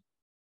excelled?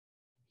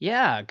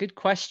 Yeah, good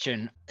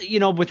question.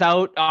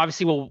 Without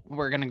obviously,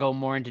 we're going to go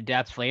more into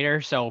depth later.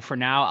 So for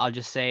now, I'll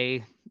just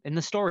say in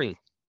the story.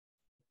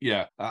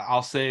 Yeah,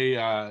 I'll say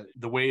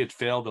the way it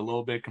failed a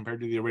little bit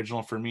compared to the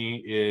original for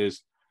me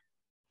is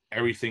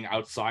everything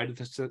outside of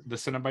the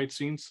Cenobite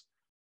scenes.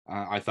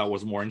 I thought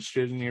was more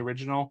interested in the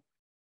original,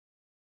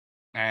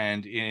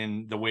 and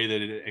in the way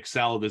that it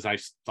excelled is I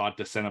thought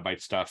the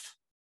Cenobite stuff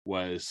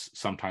was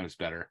sometimes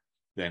better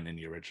than in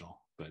the original.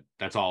 But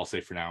that's all I'll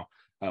say for now.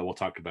 We'll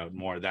talk about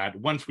more of that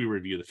once we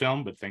review the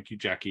film. But thank you,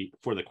 Jackie,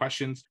 for the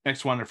questions.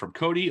 Next one are from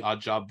Cody,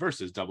 Oddjob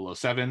versus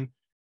 007.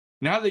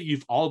 Now that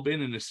you've all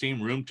been in the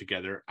same room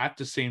together at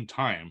the same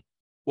time,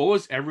 what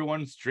was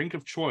everyone's drink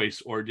of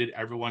choice, or did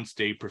everyone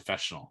stay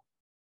professional?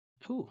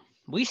 Ooh,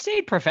 we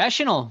stayed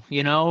professional,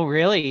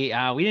 really.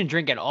 We didn't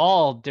drink at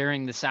all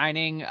during the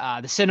signing.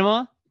 The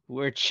cinema,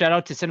 shout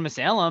out to Cinema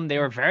Salem. They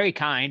were very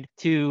kind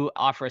to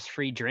offer us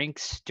free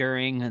drinks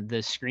during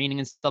the screening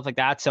and stuff like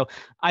that. So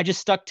I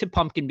just stuck to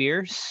pumpkin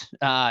beers,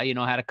 had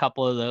a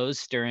couple of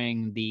those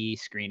during the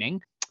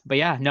screening. But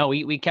yeah, no,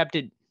 we kept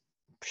it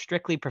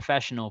strictly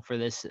professional for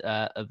this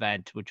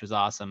event, which was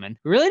awesome. And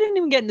we really didn't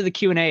even get into the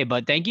Q&A,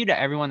 but thank you to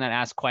everyone that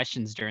asked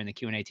questions during the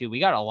Q&A too. We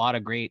got a lot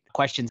of great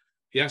questions.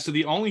 Yeah, so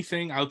the only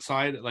thing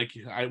outside,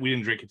 we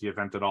didn't drink at the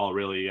event at all,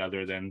 really,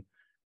 other than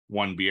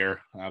one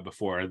beer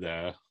before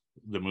the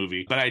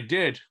movie. But I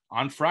did,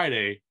 on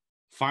Friday,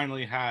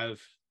 finally have,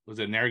 was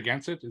it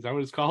Narragansett? Is that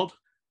what it's called?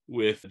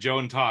 With Joe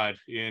and Todd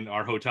in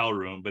our hotel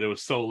room. But it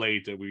was so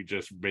late that we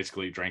just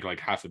basically drank like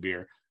half a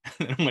beer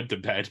and went to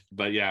bed.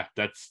 But yeah,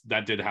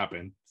 that did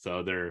happen.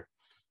 So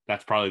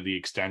that's probably the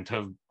extent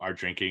of our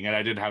drinking. And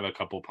I did have a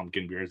couple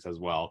pumpkin beers as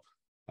well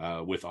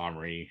with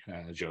Omri,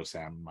 Joe,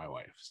 Sam, and my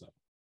wife. So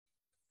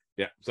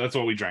yeah, so that's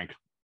what we drank.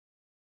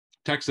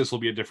 Texas will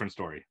be a different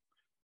story,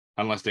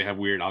 unless they have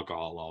weird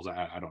alcohol laws.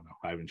 I don't know.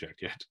 I haven't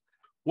checked yet.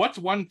 What's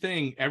one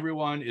thing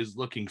everyone is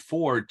looking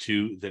forward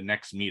to the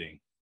next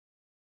meeting?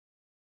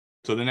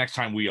 So the next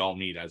time we all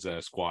meet as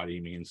a squad, he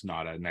means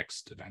not a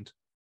next event.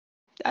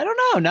 I don't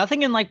know,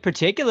 nothing in like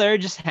particular,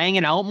 just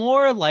hanging out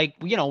more. Like,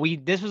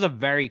 this was a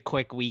very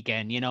quick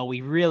weekend.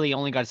 We really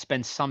only got to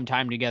spend some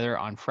time together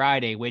on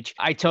Friday, which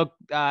I took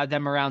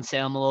them around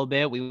Salem a little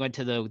bit. We went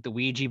to the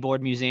Ouija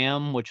board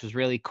museum, which was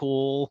really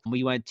cool.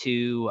 We went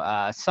to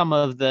some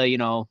of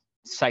the,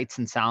 sights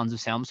and sounds of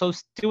Salem. So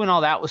doing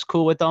all that was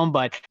cool with them.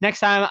 But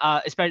next time,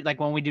 especially like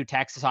when we do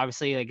Texas,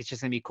 obviously, like it's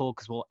just gonna be cool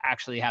because we'll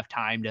actually have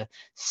time to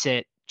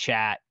sit,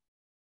 chat,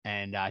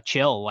 and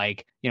chill.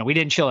 Like, we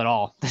didn't chill at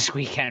all this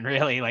weekend,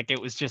 really. Like,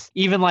 it was just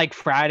even like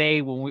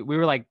Friday when we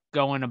were like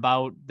going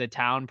about the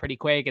town pretty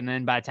quick, and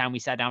then by the time we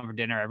sat down for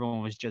dinner,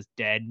 everyone was just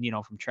dead,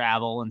 from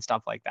travel and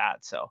stuff like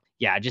that. So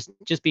yeah, just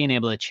being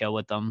able to chill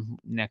with them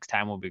next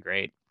time will be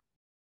great.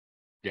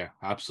 Yeah,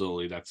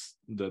 absolutely. That's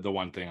the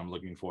one thing I'm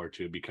looking forward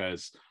to,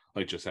 because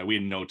like just said, we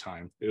had no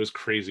time. It was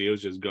crazy. It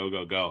was just go,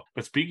 go, go.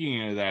 But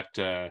speaking of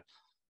that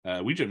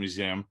Ouija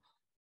museum,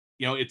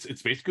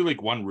 it's basically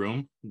like one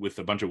room with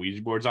a bunch of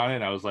Ouija boards on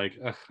it. I was like,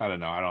 I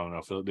don't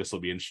know if this will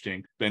be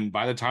interesting. Then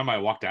by the time I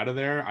walked out of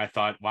there, I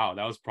thought, wow,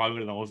 that was probably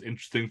one of the most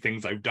interesting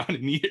things I've done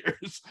in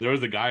years. There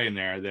was a guy in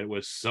there that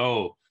was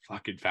so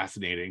fucking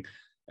fascinating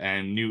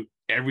and knew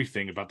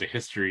everything about the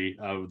history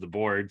of the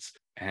boards.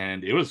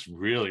 And it was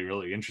really,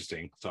 really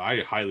interesting. So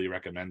I highly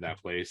recommend that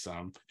place.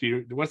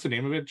 What's the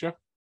name of it, Jeff?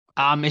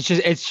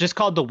 It's just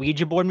called the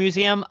Ouija board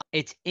museum.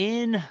 It's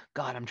in,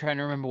 God, I'm trying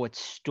to remember what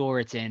store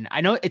it's in.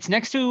 I know it's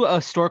next to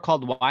a store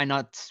called Why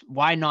Not's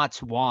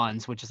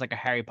Wands, which is like a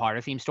Harry Potter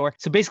themed store.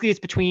 So basically it's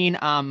between,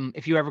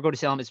 if you ever go to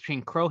Salem, it's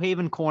between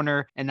Crowhaven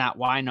Corner and that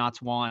Why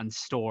Not's Wands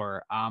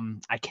store.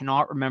 I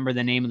cannot remember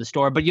the name of the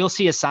store, but you'll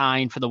see a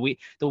sign for the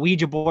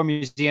Ouija board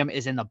museum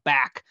is in the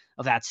back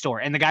of that store.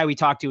 And the guy we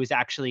talked to is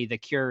actually the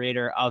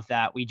curator of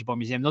that Ouija board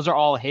museum. Those are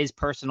all his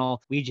personal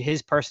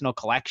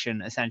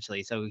collection,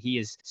 essentially. So he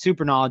is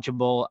super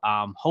knowledgeable.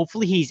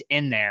 Hopefully he's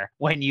in there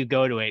when you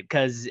go to it,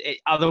 because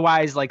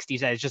otherwise, like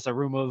Steve said, it's just a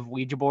room of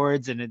Ouija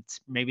boards and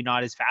it's maybe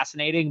not as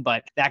fascinating,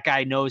 but that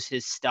guy knows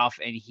his stuff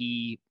and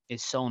he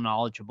is so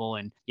knowledgeable.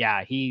 And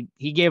yeah, he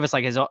gave us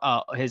like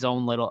our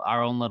own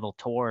little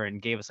tour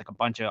and gave us like a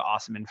bunch of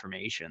awesome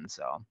information.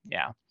 So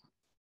yeah.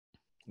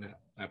 Yeah,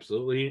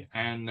 absolutely.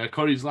 And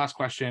Cody's last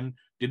question: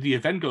 did the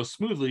event go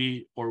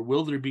smoothly, or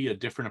will there be a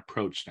different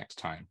approach next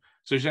time?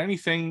 So is there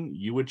anything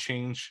you would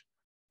change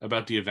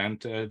about the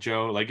event,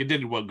 Joe? Like, it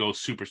didn't go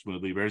super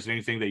smoothly, but is there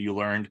anything that you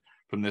learned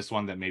from this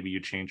one that maybe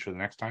you change for the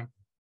next time?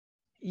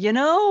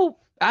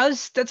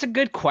 That's a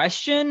good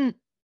question.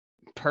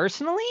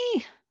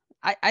 Personally,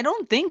 I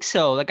don't think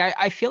so. Like,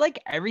 I feel like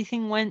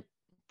everything went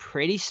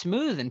pretty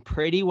smooth and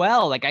pretty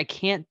well. Like, I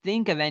can't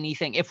think of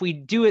anything. If we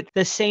do it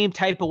the same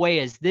type of way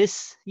as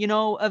this,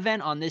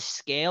 event on this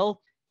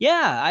scale,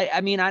 yeah,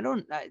 I mean,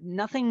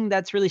 nothing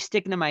that's really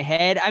sticking in my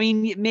head. I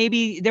mean,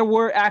 maybe there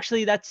were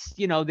actually,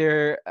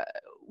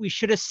 we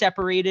should have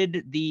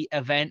separated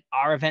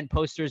our event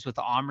posters with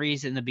the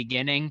Omris in the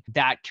beginning.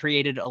 That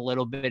created a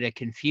little bit of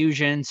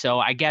confusion. So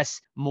I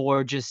guess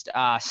more just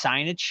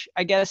signage,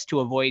 I guess, to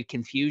avoid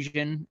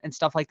confusion and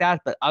stuff like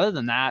that. But other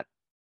than that,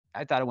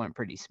 I thought it went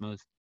pretty smooth.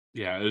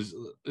 Yeah,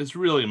 it's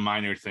really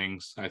minor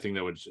things. I think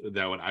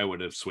I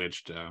would have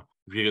switched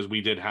because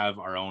we did have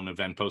our own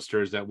event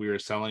posters that we were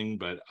selling,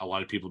 but a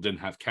lot of people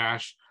didn't have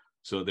cash,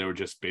 so they were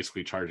just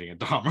basically charging a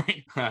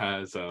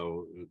Domri.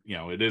 So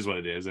it is what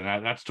it is, and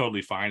that's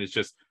totally fine. It's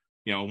just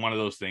one of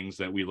those things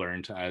that we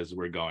learned as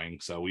we're going.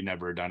 So we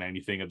never done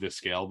anything of this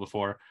scale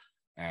before,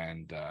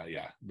 and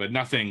but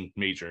nothing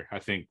major. I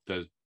think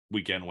the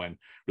weekend went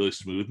really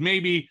smooth.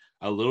 Maybe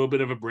a little bit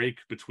of a break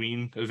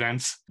between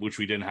events, which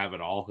we didn't have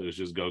at all. It was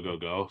just go, go,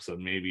 go. So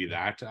maybe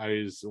that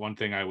is one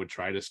thing I would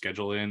try to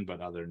schedule in.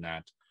 But other than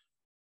that,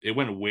 it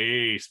went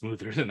way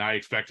smoother than I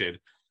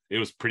expected. It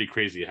was pretty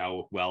crazy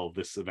how well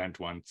this event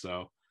went.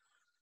 So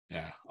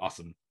yeah,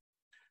 awesome.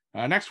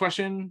 Next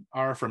question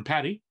are from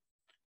Patty.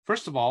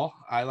 First of all,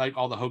 I like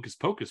all the Hocus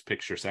Pocus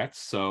picture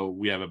sets. So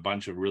we have a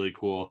bunch of really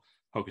cool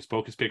Hocus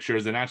Pocus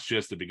pictures, and that's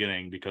just the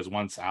beginning, because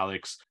once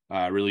Alex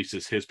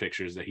releases his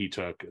pictures that he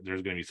took,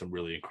 there's going to be some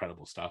really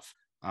incredible stuff.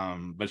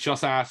 But she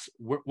also asks,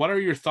 what are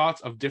your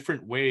thoughts of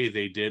different way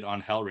they did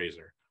on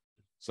Hellraiser?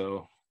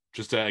 So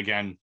just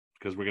again,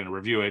 because we're going to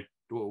review it,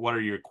 what are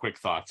your quick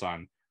thoughts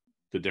on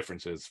the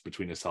differences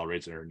between this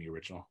Hellraiser and the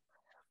original?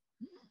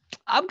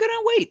 I'm going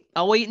to wait.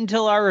 I'll wait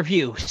until our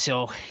review.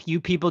 So you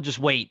people just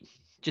wait.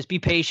 Just be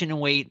patient and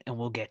wait, and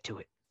we'll get to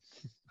it.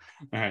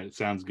 All right,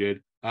 sounds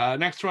good.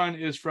 Next one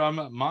is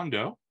from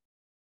Mondo.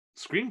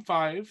 Scream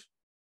 5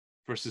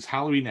 versus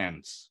Halloween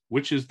Ends.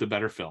 Which is the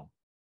better film?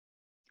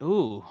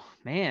 Ooh,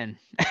 man.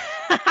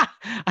 I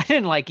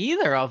didn't like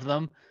either of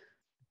them.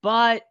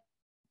 But,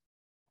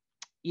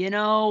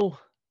 oh,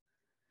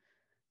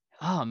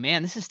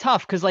 man, this is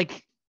tough. Because,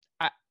 like,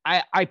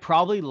 I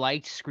probably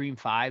liked Scream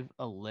 5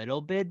 a little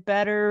bit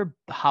better.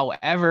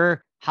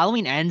 However,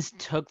 Halloween Ends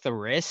took the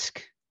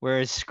risk,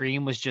 whereas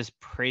Scream was just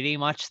pretty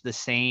much the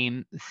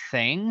same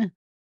thing.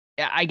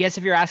 I guess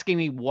if you're asking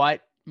me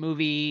what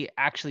movie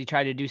actually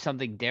tried to do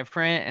something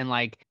different and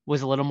like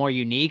was a little more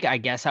unique, I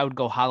guess I would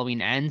go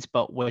Halloween Ends.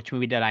 But which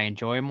movie did I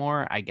enjoy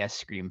more? I guess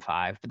Scream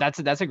 5. But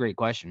that's a great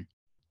question.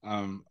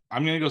 I'm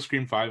gonna go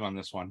Scream 5 on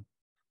this one.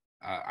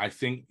 I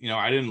think,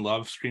 I didn't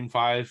love Scream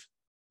 5,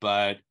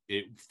 but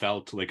it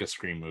felt like a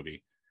Scream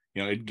movie.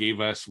 It gave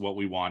us what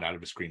we want out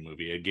of a Scream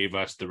movie. It gave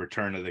us the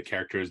return of the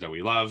characters that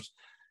we loved.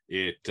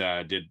 It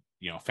did,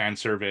 fan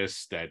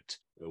service that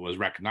was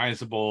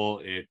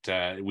recognizable.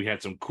 We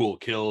had some cool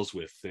kills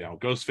with,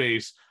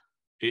 Ghostface.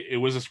 It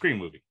was a Scream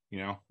movie,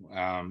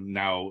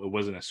 Now, it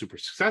wasn't a super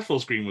successful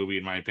Scream movie,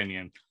 in my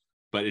opinion,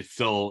 but it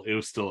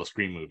was still a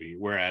Scream movie.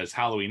 Whereas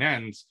Halloween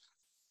Ends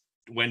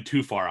went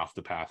too far off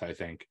the path, I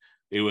think.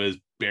 It was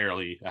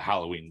barely a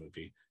Halloween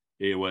movie.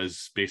 It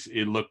was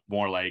basically, it looked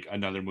more like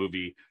another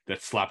movie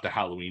that slapped a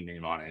Halloween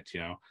name on it,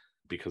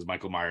 because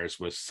Michael Myers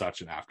was such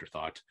an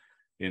afterthought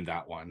in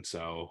that one.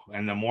 So,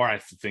 and the more I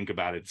think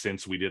about it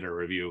since we did a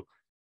review,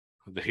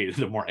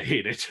 the more I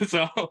hate it.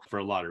 So, for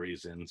a lot of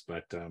reasons,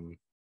 but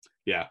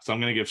yeah. So I'm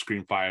gonna give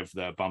Scream 5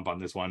 the bump on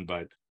this one,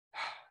 but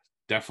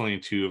definitely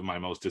two of my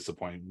most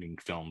disappointing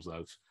films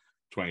of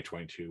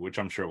 2022, which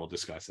I'm sure we'll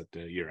discuss at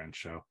the year-end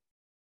show.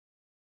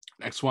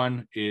 Next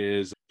one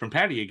is from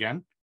Patty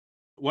again.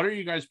 What are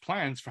you guys'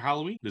 plans for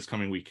Halloween this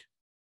coming week?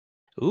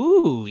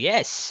 Ooh,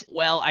 yes.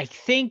 Well, I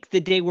think the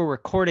day we're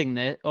recording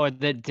this, or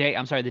the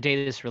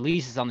day this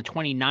releases on the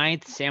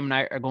 29th, Sam and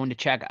I are going to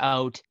check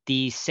out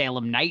the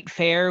Salem Night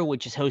Fair,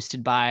 which is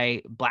hosted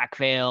by Black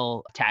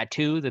Veil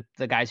Tattoo,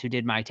 the guys who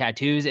did my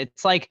tattoos.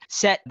 It's like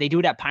they do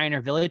it at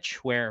Pioneer Village,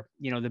 where,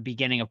 the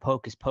beginning of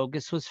Pocus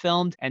Pocus was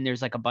filmed. And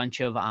there's like a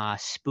bunch of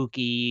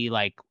spooky,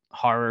 like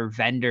horror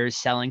vendors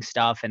selling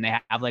stuff, and they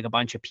have like a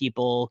bunch of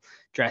people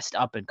dressed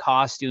up in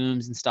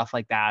costumes and stuff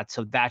like that.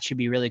 So that should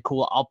be really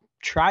cool. I'll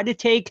try to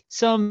take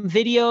some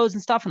videos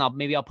and stuff, and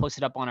I'll post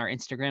it up on our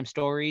Instagram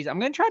stories. I'm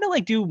going to try to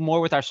like do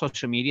more with our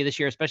social media this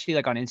year, especially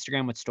like on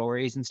Instagram with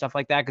stories and stuff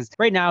like that. Cause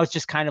right now it's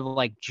just kind of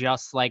like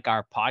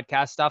our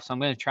podcast stuff. So I'm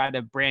going to try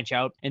to branch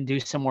out and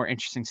do some more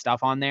interesting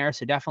stuff on there.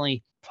 So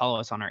definitely follow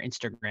us on our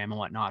Instagram and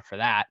whatnot for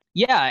that.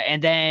 Yeah.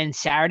 And then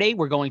Saturday,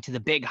 we're going to the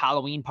big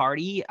Halloween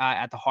party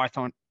at the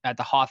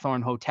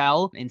Hawthorne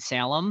Hotel in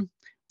Salem.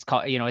 It's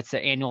called, it's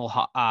the annual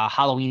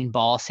Halloween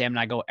ball. Sam and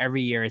I go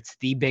every year. It's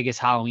the biggest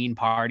Halloween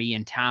party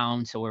in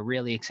town. So we're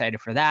really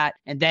excited for that.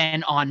 And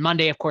then on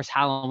Monday, of course,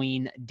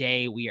 Halloween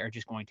day, we are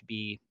just going to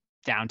be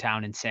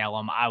downtown in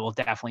Salem. I will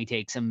definitely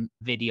take some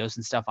videos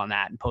and stuff on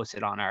that and post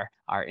it on our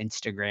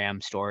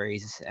Instagram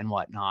stories and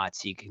whatnot.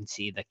 So you can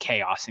see the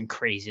chaos and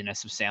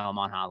craziness of Salem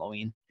on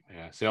Halloween.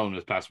 Yeah, Salem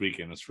this past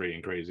weekend was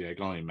freaking crazy. I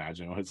can only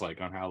imagine what it's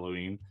like on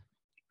Halloween.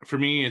 For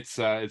me, it's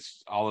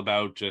all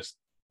about just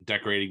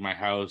decorating my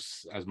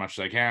house as much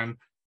as I can,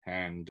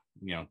 and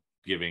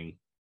giving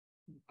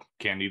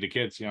candy to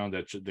kids,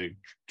 the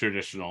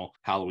traditional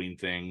Halloween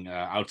thing.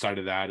 Outside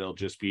of that, it'll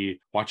just be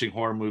watching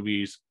horror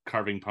movies,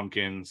 carving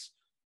pumpkins,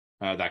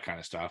 that kind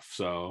of stuff.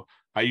 So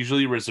I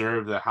usually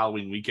reserve the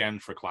Halloween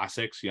weekend for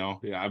classics.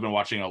 I've been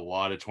watching a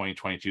lot of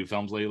 2022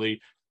 films lately,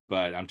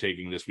 but I'm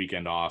taking this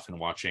weekend off and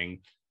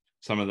watching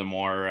some of the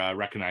more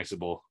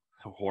recognizable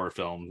horror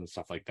films and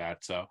stuff like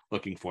that. So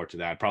looking forward to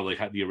that. Probably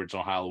had the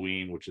original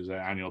Halloween, which is an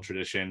annual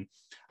tradition.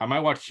 I might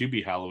watch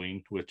Hubie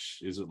Halloween, which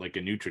is like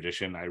a new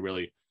tradition. I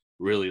really,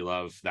 really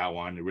love that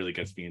one. It really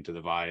gets me into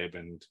the vibe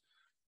and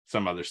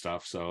some other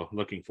stuff. So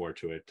looking forward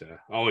to it.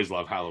 Always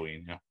love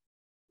Halloween. Yeah.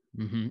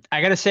 Mm-hmm.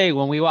 I gotta say,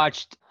 when we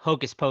watched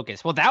Hocus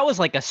Pocus, well, that was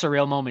like a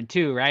surreal moment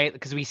too, right?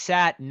 Because we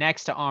sat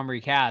next to Omri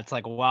Katz,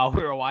 like while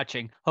we were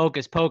watching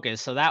Hocus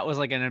Pocus, so that was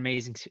like an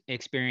amazing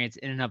experience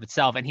in and of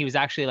itself. And he was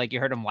actually like, you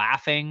heard him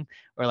laughing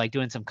or like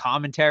doing some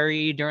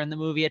commentary during the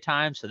movie at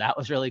times, so that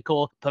was really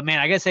cool. But man,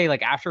 I gotta say,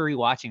 like after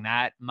rewatching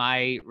that,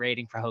 my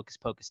rating for Hocus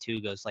Pocus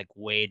 2 goes like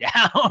way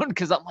down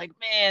because I'm like,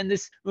 man,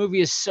 this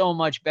movie is so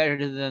much better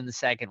than the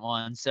second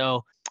one.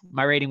 So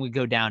my rating would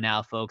go down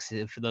now, folks,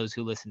 for those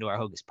who listen to our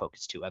Hocus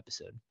Pocus 2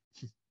 episode.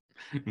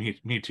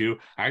 Me too.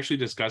 I actually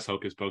discussed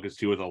Hocus Pocus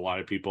 2 with a lot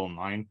of people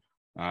online.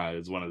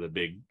 It's one of the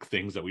big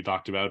things that we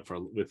talked about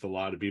with a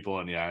lot of people.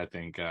 And yeah, I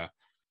think it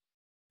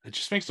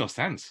just makes no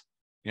sense.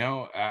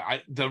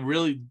 Right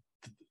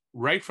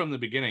from the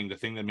beginning, the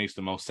thing that makes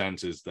the most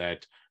sense is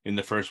that in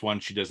the first one,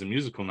 she does a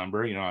musical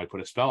number, I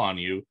put a spell on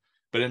you,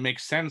 but it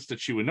makes sense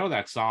that she would know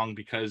that song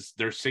because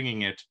they're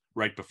singing it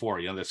right before,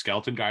 the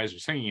skeleton guys are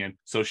singing it.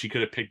 So she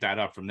could have picked that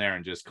up from there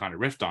and just kind of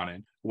riffed on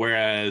it.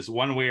 Whereas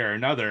one way or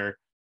another,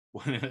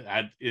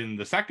 in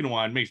the second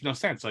one, makes no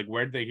sense. Like,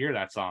 where did they hear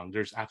that song?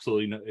 There's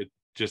absolutely no, it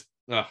just,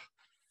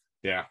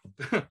 yeah.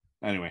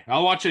 Anyway,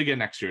 I'll watch it again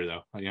next year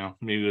though,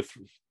 maybe with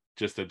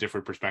just a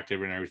different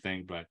perspective and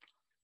everything, but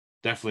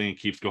definitely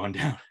keeps going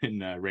down in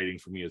rating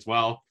for me as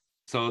well.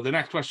 So the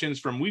next question is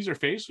from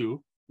Weezerface,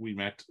 who we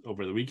met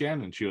over the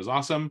weekend, and she was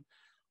awesome.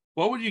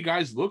 What would you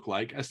guys look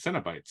like as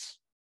Cenobites?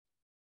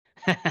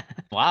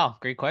 Wow,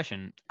 great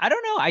question. I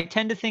don't know. I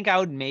tend to think I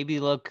would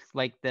maybe look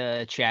like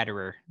the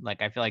Chatterer.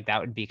 Like, I feel like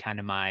that would be kind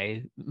of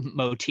my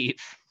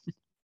motif.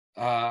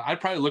 I'd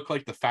probably look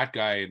like the fat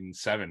guy in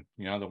Seven,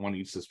 the one who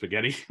eats the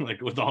spaghetti,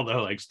 like with all the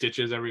like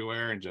stitches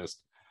everywhere, and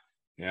just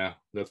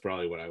that's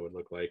probably what I would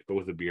look like, but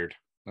with a beard.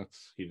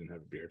 He didn't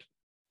have a beard.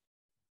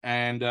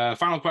 And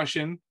final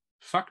question: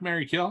 fuck,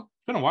 marry, kill.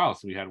 It's been a while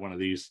since we had one of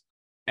these.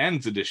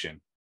 Ends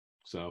edition.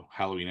 So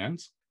Halloween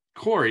ends.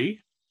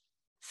 Corey,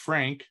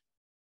 Frank,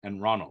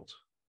 and Ronald.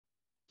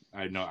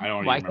 I don't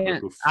even remember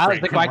who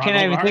Frank and why can't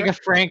I Ronald even think are. of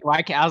Frank?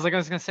 I was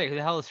gonna say, who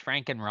the hell is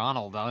Frank and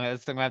Ronald? I'm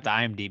gonna have to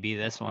IMDb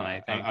this one.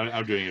 I think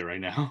I'm doing it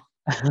right now.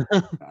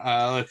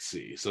 Let's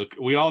see. So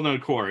we all know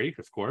Corey,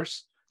 of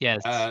course.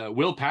 Yes.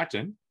 Will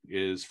Patton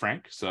is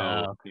Frank,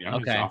 so he's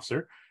an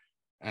officer.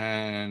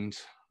 And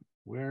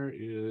where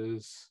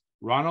is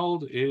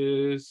Ronald?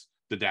 Is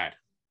the dad.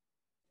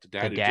 The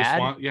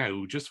dad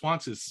who just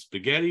wants his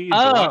spaghetti and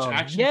to watch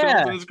action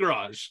films in his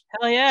garage.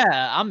 Hell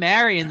yeah. I'm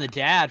marrying the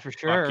dad for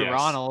sure. Yes.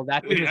 Ronald.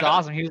 That dude was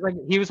awesome.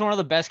 He was one of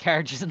the best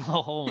characters in the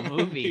whole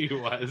movie. He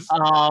was.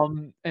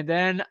 And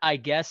then I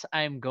guess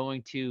I'm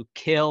going to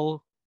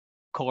kill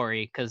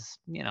Corey because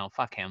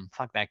fuck him.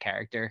 Fuck that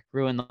character.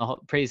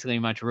 Basically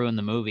much ruin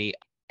the movie.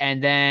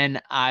 And then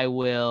I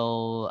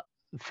will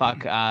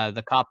fuck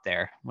the cop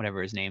there,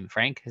 whatever his name.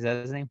 Frank, is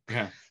that his name?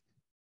 Yeah.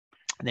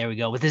 There we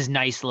go, with his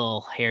nice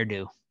little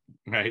hairdo.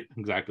 Right,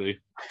 exactly.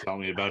 Tell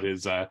me about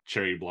his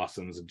cherry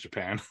blossoms in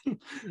Japan.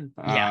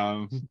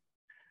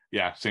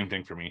 Same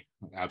thing for me.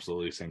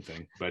 Absolutely same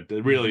thing. But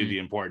really the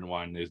important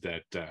one is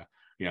that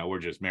we're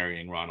just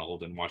marrying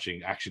Ronald and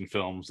watching action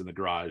films in the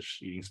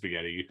garage, eating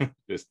spaghetti,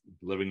 just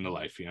living the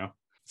life,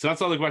 So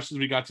that's all the questions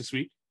we got this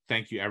week.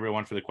 Thank you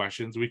everyone for the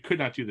questions. We could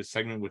not do this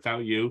segment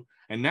without you.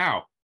 And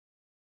now,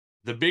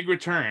 the big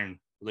return,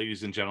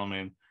 ladies and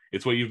gentlemen.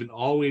 It's what you've been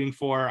all waiting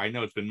for. I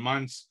know it's been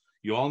months.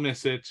 You all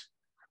miss it.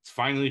 It's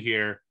finally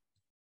here.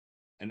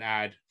 An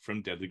ad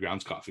from Deadly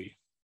Grounds Coffee.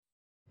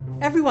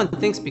 Everyone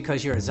thinks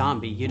because you're a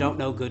zombie, you don't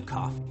know good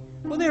coffee.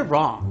 Well, they're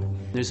wrong.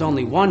 There's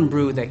only one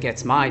brew that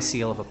gets my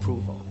seal of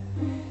approval.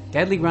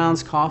 Deadly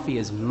Grounds Coffee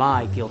is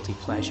my guilty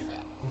pleasure.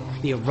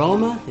 The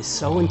aroma is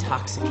so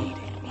intoxicating.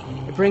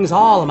 It brings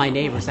all of my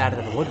neighbors out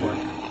of the woodwork.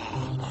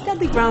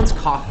 Deadly Grounds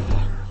Coffee.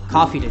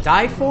 Coffee to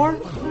die for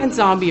and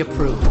zombie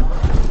approved.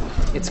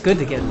 It's good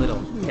to get a little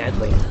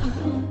deadly.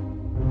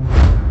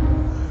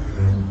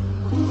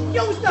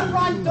 Use the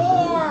front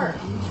door!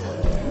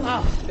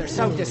 Oh, they're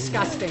so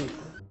disgusting.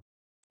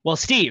 Well,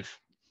 Steve,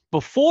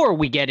 before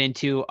we get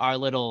into our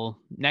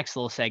next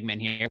little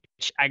segment here,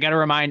 which I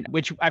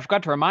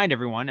forgot to remind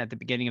everyone at the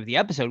beginning of the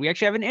episode, we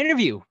actually have an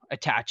interview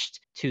attached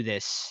to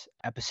this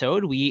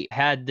episode. We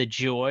had the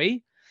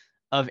joy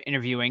of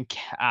interviewing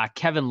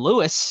Kevin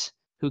Lewis,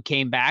 who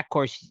came back. Of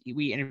course,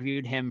 we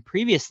interviewed him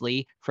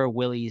previously for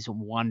Willy's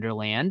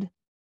Wonderland.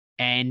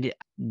 And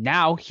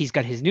now he's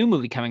got his new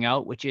movie coming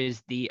out, which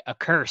is The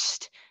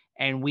Accursed.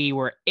 And we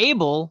were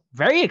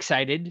very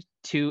excited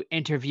to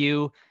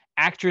interview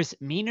actress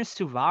Mena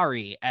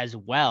Suvari as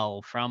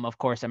well, from, of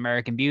course,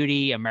 American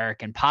Beauty,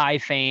 American Pie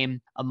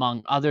fame,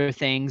 among other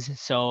things.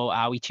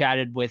 So we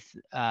chatted with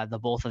the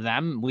both of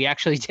them. We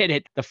actually did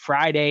it the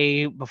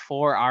Friday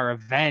before our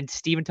event.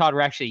 Steve and Todd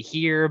were actually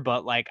here,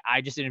 but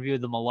I just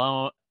interviewed them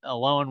alone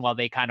while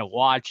they kind of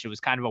watched. It was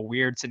kind of a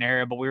weird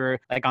scenario, but we were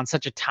on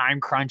such a time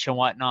crunch and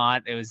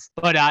whatnot. It was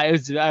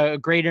a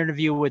great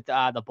interview with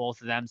the both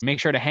of them. So make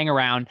sure to hang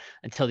around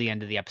until the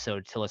end of the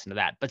episode to listen to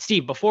that. But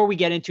Steve, before we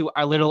get into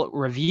our little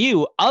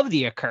review of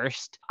The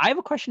Accursed, I have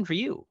a question for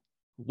you.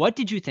 What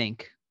did you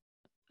think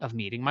of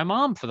meeting my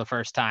mom for the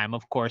first time?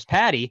 Of course,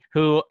 Patty,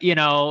 who,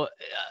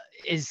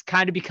 is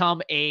kind of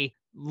become a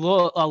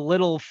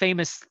little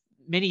famous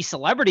mini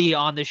celebrity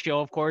on the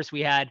show. Of course,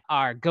 we had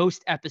our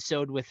ghost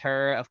episode with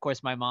her. Of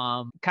course, my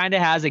mom kind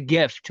of has a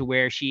gift to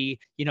where she,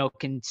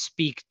 can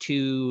speak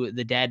to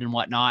the dead and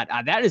whatnot.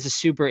 That is a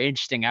super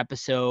interesting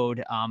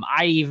episode.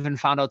 I even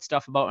found out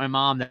stuff about my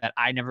mom that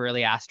I never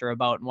really asked her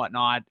about and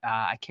whatnot.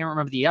 I can't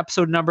remember the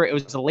episode number. It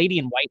was a Lady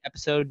in White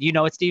episode. Do you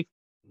know it, Steve?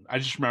 I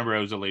just remember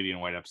it was a Lady in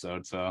White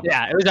episode. So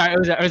yeah, it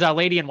was our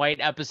Lady in White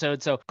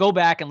episode. So go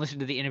back and listen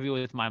to the interview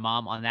with my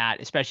mom on that,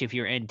 especially if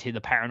you're into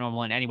the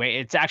paranormal. And anyway,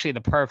 it's actually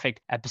the perfect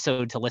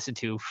episode to listen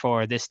to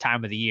for this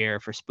time of the year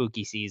for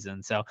spooky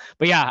season. So,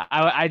 but yeah,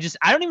 I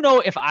don't even know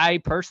if I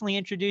personally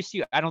introduced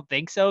you. I don't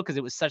think so, because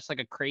it was such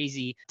a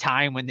crazy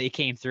time when they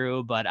came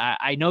through. But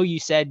I know you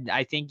said,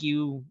 I think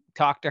you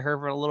talked to her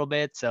for a little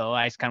bit. So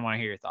I just kind of want to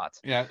hear your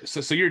thoughts. Yeah.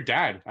 So your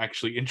dad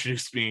actually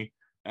introduced me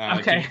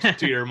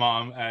to your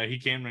mom. He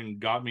came and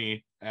got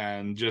me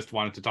and just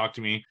wanted to talk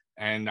to me,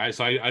 and I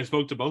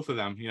spoke to both of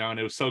them, and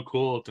it was so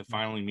cool to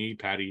finally meet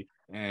Patty.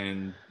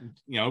 And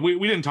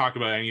we didn't talk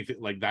about anything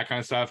like that kind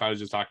of stuff. I was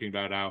just talking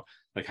about how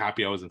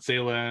happy I was in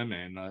Salem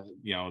and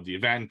the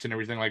event and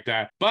everything like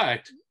that.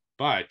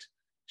 But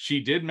she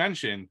did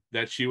mention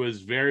that she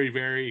was very,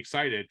 very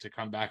excited to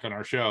come back on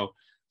our show.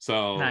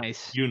 So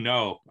nice.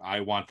 I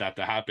want that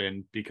to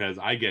happen, because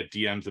I get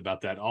DMs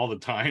about that all the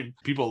time.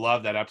 People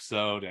love that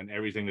episode and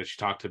everything that she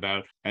talked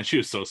about. And she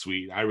was so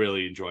sweet. I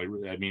really enjoyed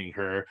meeting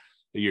her,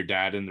 your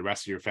dad, and the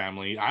rest of your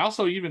family. I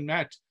also even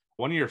met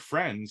one of your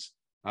friends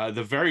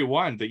the very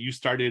one that you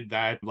started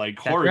that like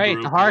That's horror right,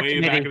 group the horror way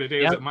committee. back in the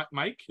day. Yep. Is it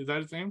Mike? Is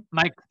that his name?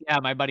 Mike, yeah,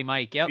 my buddy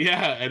Mike. Yep.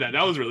 Yeah, and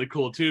that was really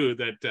cool too.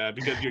 That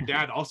because your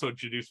dad also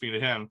introduced me to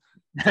him.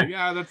 So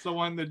yeah, that's the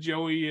one that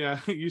Joey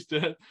used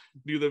to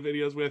do the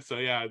videos with. So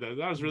yeah,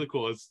 that was really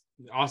cool. It's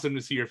awesome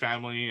to see your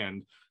family,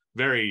 and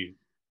very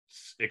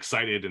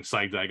excited and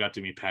psyched that I got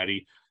to meet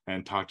Patty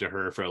and talk to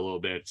her for a little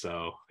bit.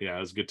 So yeah, it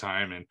was a good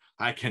time, and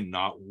I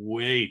cannot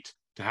wait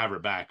to have her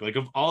back. Like,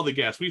 of all the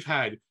guests we've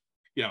had,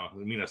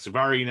 Mena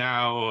Suvari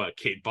now,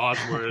 Kate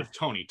Bosworth,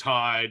 Tony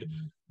Todd,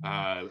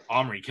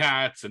 Omri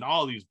Katz, and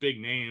all these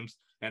big names.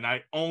 And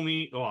I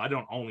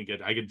don't only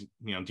get, I get,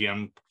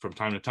 DM from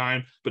time to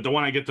time, but the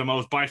one I get the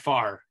most by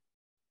far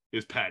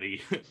is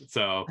Patty.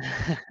 So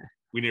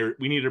we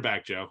need her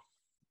back, Joe.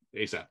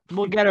 ASAP.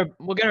 We'll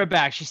get her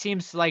back. She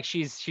seems like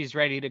she's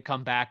ready to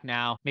come back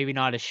now. Maybe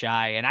not as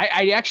shy. And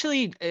I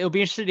actually, it'll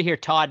be interesting to hear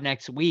Todd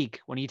next week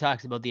when he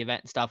talks about the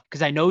event and stuff,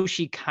 because I know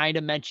she kind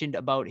of mentioned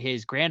about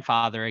his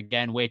grandfather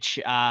again,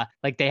 which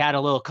like they had a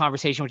little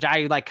conversation, which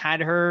I like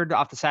kind of heard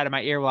off the side of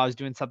my ear while I was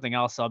doing something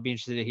else. So I'll be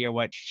interested to hear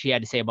what she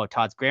had to say about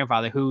Todd's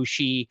grandfather, who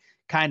she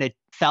kind of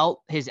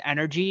felt his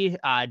energy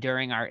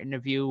during our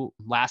interview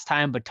last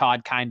time, but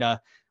Todd kind of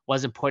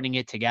wasn't putting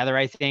it together,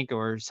 I think,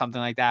 or something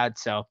like that.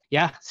 So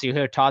yeah, so you'll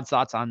hear Todd's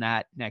thoughts on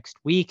that next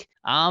week.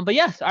 But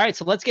yeah, all right,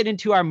 so let's get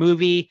into our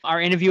movie. Our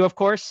interview, of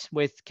course,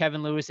 with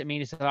Kevin Lewis and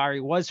Mena Suvari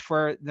was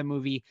for the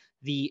movie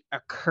The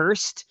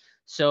Accursed.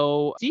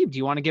 So Steve, do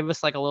you want to give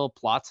us like a little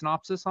plot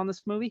synopsis on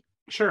this movie?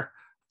 Sure.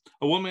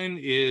 A woman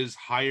is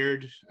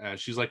hired,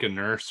 she's like a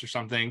nurse or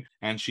something,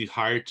 and she's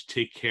hired to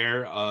take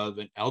care of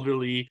an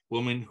elderly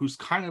woman who's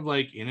kind of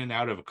like in and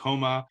out of a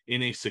coma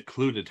in a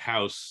secluded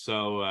house.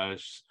 So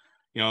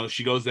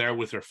she goes there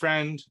with her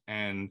friend,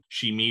 and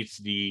she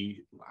meets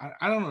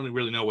I don't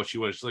really know what she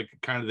was. She's like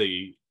kind of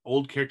the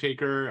old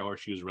caretaker, or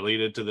she was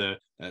related to the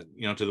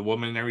to the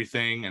woman and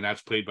everything, and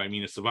that's played by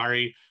Mena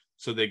Suvari.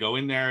 So they go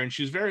in there, and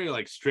she's very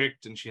like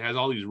strict, and she has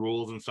all these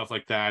rules and stuff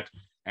like that.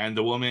 And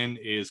the woman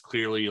is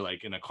clearly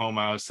like in a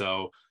coma,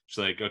 so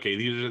she's like, okay,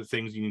 these are the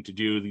things you need to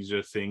do. These are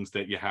the things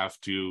that you have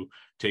to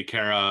take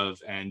care of,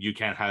 and you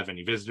can't have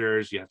any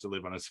visitors. You have to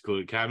live on a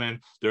secluded cabin.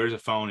 There is a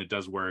phone, it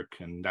does work,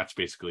 and that's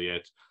basically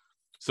it.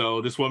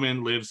 So this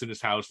woman lives in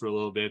this house for a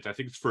little bit. I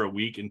think it's for a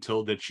week,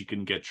 until that she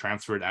can get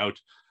transferred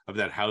out of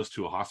that house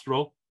to a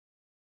hospital.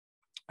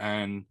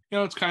 And,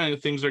 it's kind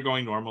of, things are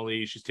going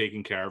normally. She's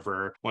taking care of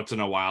her. Once in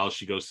a while,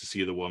 she goes to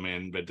see the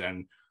woman, but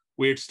then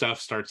weird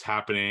stuff starts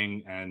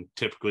happening. And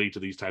typically to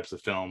these types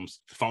of films,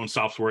 the phone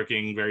stops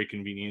working very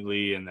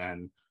conveniently, and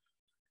then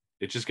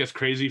it just gets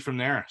crazy from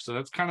there. So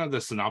that's kind of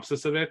the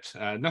synopsis of it.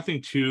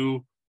 Nothing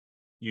too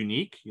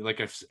unique.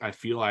 Like I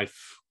feel I've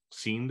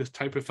seen this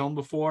type of film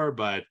before,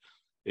 but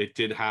it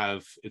did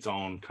have its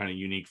own kind of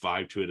unique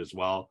vibe to it as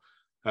well.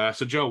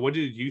 So Joe, what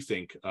did you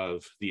think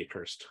of The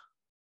Accursed?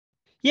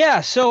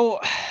 Yeah, so,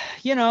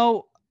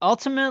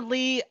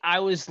 ultimately I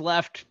was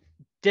left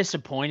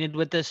disappointed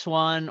with this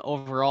one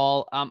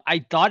overall.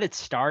 I thought it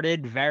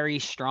started very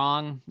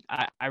strong.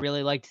 I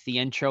really liked the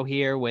intro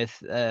here with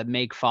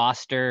Meg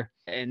Foster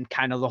and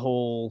kind of the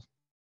whole,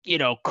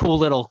 cool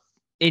little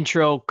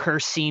intro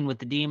curse scene with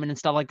the demon and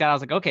stuff like that. I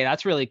was like, okay,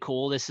 that's really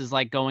cool. This is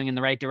like going in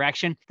the right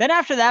direction. Then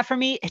after that, for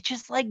me, it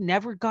just like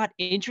never got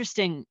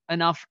interesting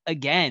enough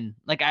again.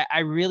 Like I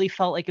really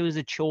felt like it was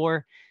a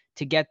chore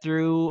to get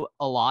through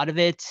a lot of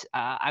it.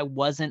 I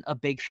wasn't a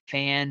big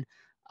fan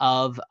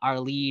of our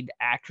lead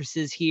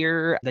actresses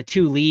here. The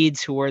two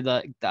leads, who were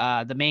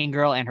the main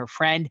girl and her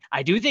friend.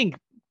 I do think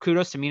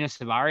kudos to Mena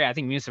Suvari. I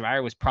think Mena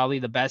Suvari was probably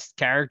the best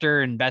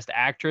character and best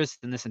actress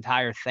in this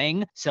entire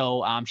thing.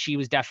 So she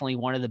was definitely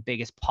one of the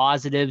biggest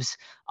positives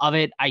of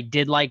it. I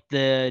did like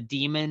the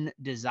demon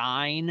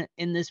design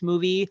in this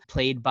movie,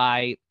 played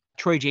by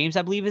Troy James,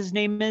 I believe his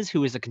name is,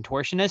 who is a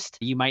contortionist.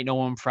 You might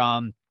know him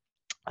from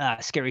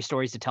Scary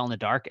Stories to Tell in the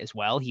Dark as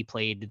well. He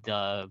played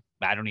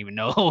I don't even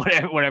know,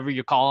 whatever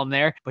you call him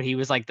there, but he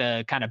was like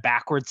the kind of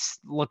backwards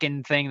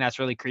looking thing that's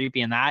really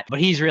creepy in that. But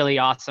he's really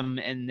awesome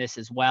in this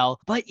as well.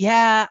 But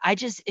yeah, I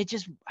just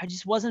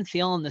wasn't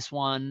feeling this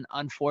one,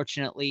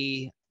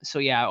 unfortunately. So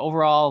yeah,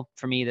 overall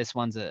for me, this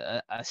one's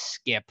a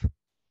skip.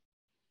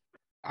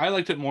 I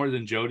liked it more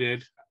than Joe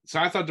did. So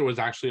I thought there was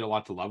actually a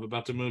lot to love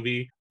about the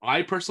movie.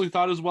 I personally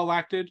thought it was well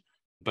acted,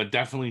 but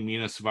definitely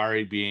Mena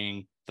Suvari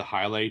being the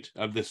highlight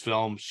of this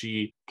film.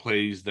 She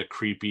plays the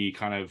creepy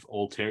kind of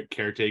old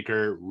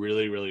caretaker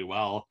really, really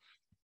well.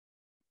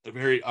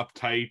 Very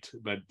uptight,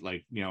 but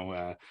like,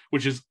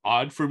 which is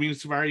odd for Mena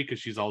Suvari because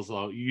she's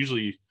also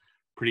usually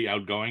pretty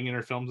outgoing in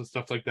her films and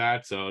stuff like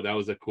that. So that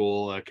was a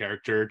cool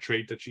character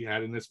trait that she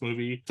had in this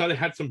movie. Thought it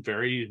had some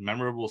very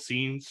memorable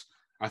scenes.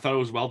 I thought it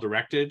was well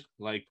directed,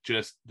 like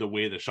just the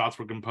way the shots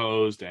were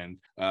composed and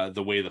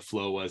the way the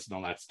flow was and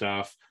all that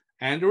stuff.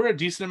 And there were a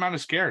decent amount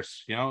of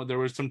scares. There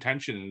was some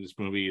tension in this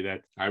movie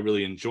that I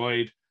really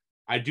enjoyed.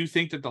 I do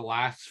think that the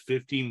last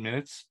 15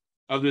 minutes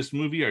of this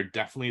movie are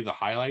definitely the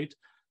highlight.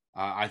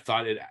 I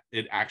thought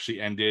it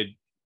actually ended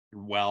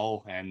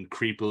well and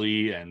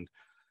creepily, and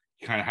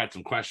kind of had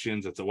some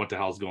questions as to what the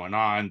hell's going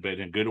on, but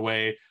in a good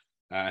way.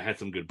 It had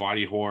some good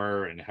body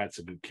horror and it had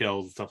some good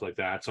kills and stuff like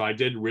that. So I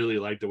did really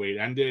like the way it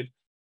ended.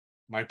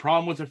 My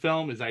problem with the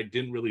film is I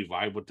didn't really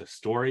vibe with the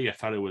story. I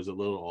thought it was a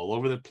little all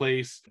over the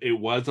place. It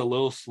was a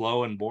little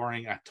slow and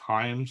boring at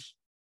times.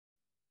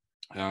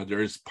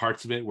 There's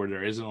parts of it where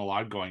there isn't a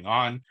lot going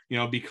on,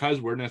 because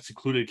we're in a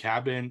secluded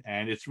cabin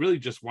and it's really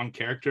just one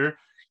character,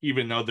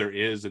 even though there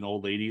is an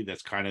old lady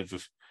that's kind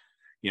of,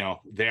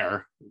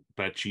 there,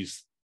 but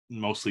she's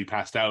mostly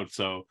passed out.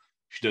 So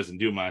she doesn't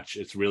do much.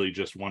 It's really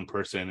just one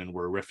person and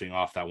we're riffing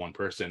off that one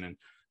person. And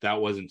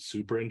that wasn't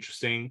super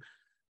interesting.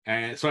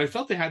 And so I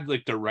felt they had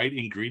like the right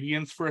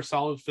ingredients for a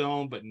solid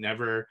film, but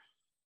never,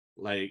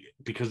 like,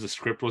 because the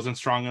script wasn't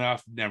strong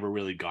enough, never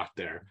really got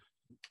there.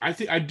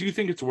 I do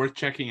think it's worth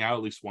checking out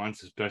at least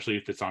once, especially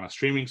if it's on a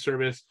streaming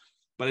service,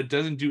 but it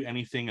doesn't do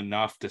anything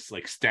enough to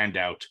like stand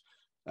out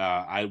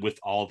with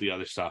all the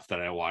other stuff that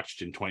I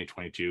watched in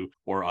 2022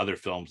 or other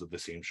films of the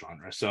same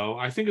genre. So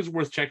I think it's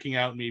worth checking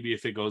out maybe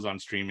if it goes on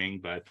streaming,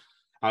 but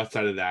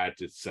outside of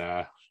that, it's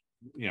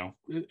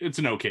it's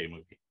an okay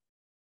movie.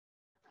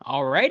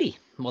 Alrighty.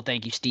 Well,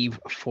 thank you, Steve,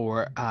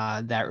 for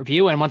that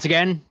review. And once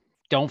again,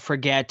 don't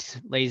forget,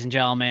 ladies and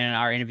gentlemen,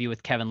 our interview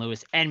with Kevin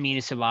Lewis and Mena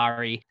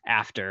Suvari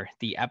after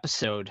the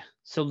episode.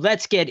 So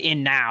let's get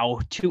in now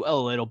to a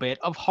little bit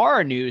of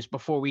horror news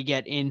before we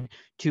get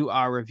into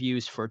our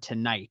reviews for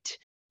tonight.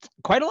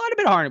 Quite a lot of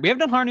bit of horror. We haven't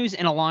done horror news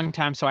in a long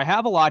time, so I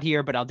have a lot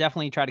here, but I'll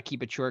definitely try to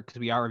keep it short because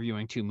we are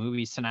reviewing 2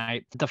 movies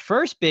tonight. The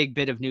first big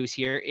bit of news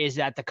here is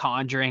that The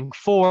Conjuring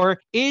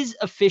 4 is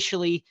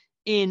officially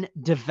in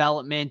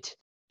development.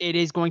 It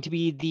is going to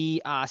be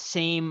the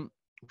same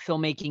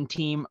filmmaking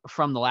team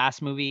from the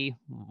last movie.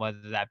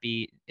 Whether that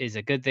is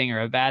a good thing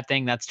or a bad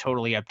thing, that's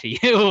totally up to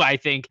you. I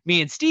think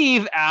me and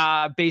Steve,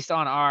 based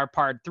on our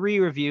part 3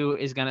 review,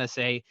 is going to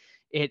say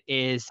it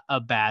is a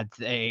bad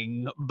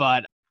thing.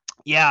 But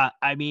yeah,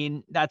 I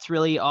mean, that's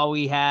really all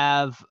we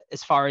have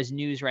as far as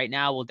news right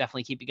now. We'll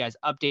definitely keep you guys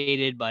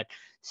updated. But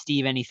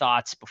Steve, any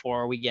thoughts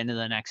before we get into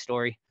the next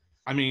story?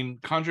 I mean,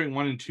 Conjuring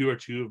 1 and 2 are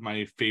 2 of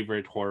my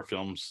favorite horror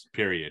films,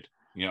 period,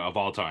 of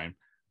all time.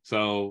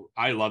 So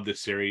I love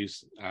this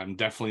series. I'm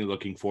definitely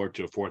looking forward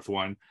to a 4th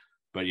one.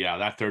 But yeah,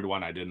 that 3rd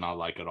one I did not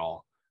like at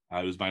all.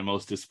 It was my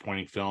most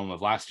disappointing film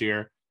of last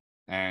year.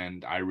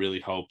 And I really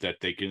hope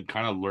that they can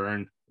kind of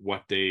learn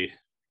what they,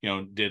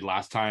 did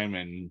last time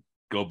and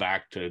go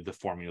back to the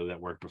formula that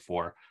worked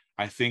before.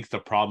 I think the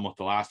problem with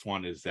the last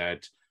one is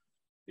that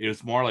it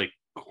was more like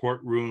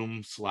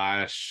courtroom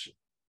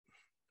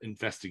 /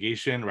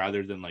 investigation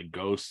rather than like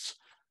ghosts.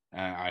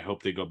 I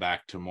hope they go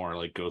back to more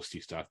like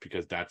ghosty stuff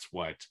because that's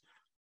what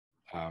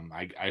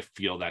I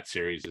feel that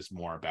series is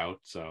more about.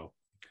 So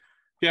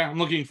yeah, I'm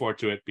looking forward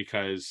to it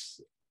because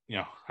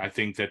I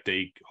think that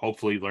they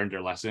hopefully learned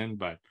their lesson,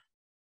 but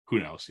who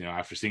knows?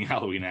 After seeing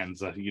Halloween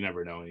Ends, you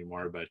never know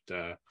anymore. But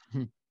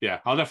yeah,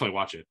 I'll definitely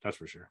watch it. That's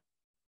for sure.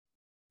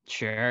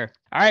 Sure.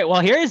 All right.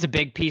 Well, here is a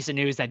big piece of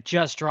news that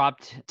just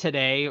dropped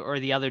today or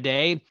the other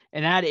day,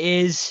 and that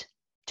is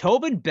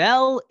Tobin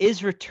Bell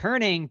is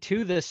returning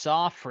to the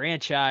Saw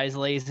franchise,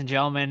 ladies and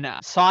gentlemen.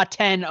 Saw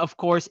 10, of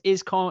course,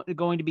 is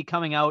going to be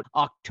coming out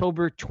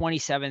October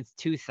 27th,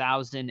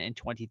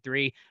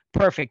 2023.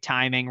 Perfect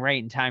timing,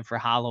 right in time for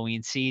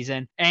Halloween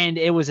season. And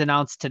it was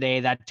announced today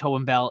that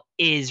Tobin Bell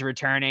is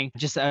returning.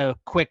 Just a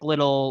quick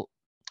little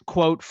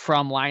quote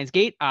from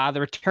Lionsgate. The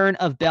return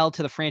of Bell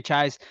to the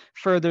franchise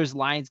furthers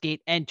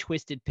Lionsgate and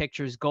Twisted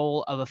Pictures'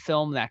 goal of a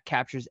film that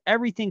captures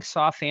everything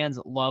Saw fans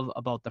love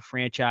about the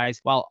franchise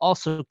while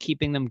also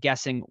keeping them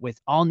guessing with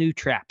all new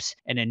traps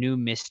and a new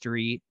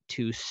mystery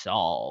to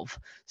solve.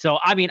 So,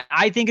 I mean,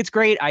 I think it's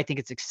great. I think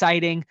it's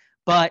exciting,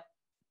 but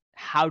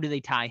how do they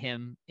tie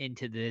him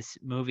into this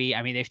movie?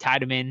 I mean, they've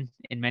tied him in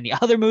many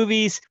other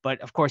movies, but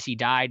of course he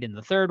died in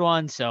the 3rd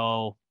one.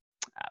 So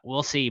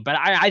we'll see. But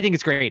I think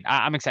it's great.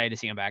 I'm excited to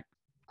see him back.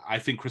 I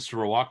think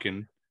Christopher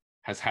Walken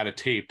has had a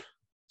tape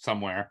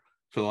somewhere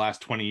for the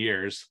last 20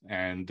 years.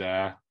 And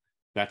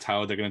that's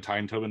how they're going to tie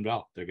in Tobin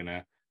Bell. They're going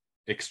to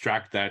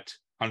extract that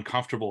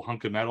uncomfortable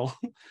hunk of metal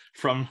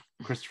from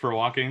Christopher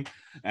Walken.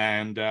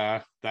 And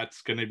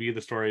that's going to be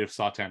the story of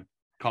Saw 10.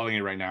 Calling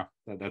it right now.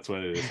 That's what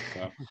it is.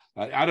 So,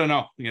 I don't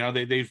know.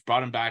 They've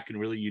brought him back in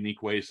really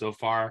unique ways so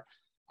far.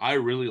 I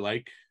really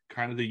like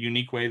kind of the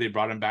unique way they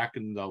brought him back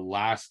in the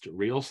last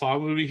real Saw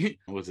movie.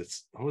 What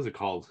was it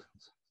called?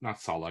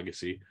 Not Saw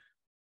Legacy.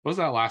 What was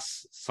that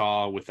last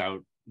Saw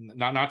without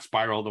not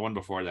Spiral, the one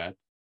before that?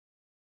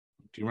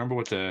 Do you remember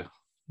what the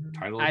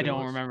title of I it don't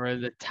was? remember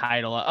the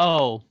title.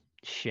 Oh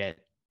shit.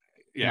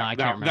 Yeah, no, I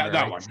can't remember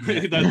that one.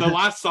 the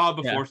last Saw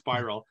before Yeah.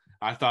 Spiral,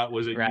 I thought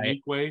was a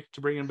unique way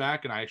to bring him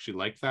back, and I actually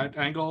liked that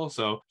angle.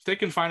 So if they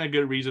can find a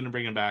good reason to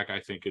bring him back,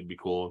 I think it'd be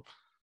cool.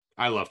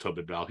 I love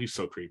Tobin Bell. He's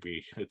so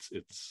creepy.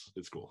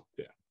 It's cool.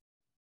 Yeah.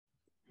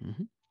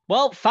 Mm-hmm.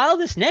 Well, file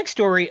this next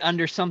story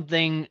under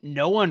something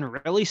no one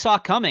really saw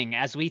coming,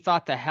 as we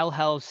thought the Hell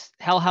House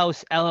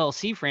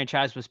LLC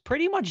franchise was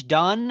pretty much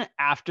done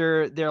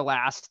after their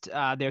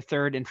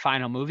 3rd and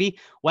final movie.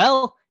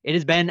 Well, it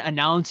has been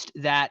announced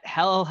that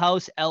Hell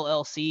House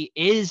LLC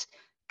is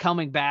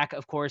coming back.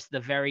 Of course, the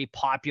very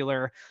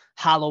popular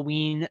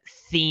Halloween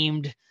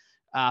themed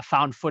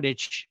found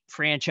footage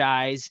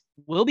franchise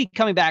will be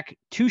coming back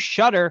to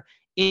Shudder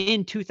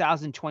in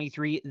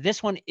 2023.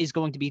 This one is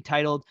going to be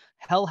titled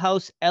Hell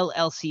House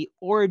LLC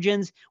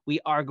Origins.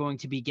 We are going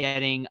to be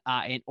getting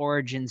an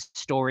origins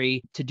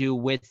story to do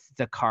with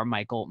the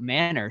Carmichael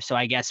Manor. So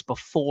I guess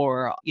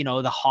before,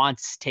 the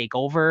haunts take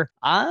over.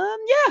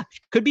 Yeah,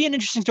 could be an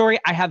interesting story.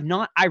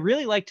 I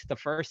really liked the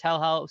first Hell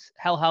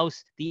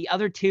House. The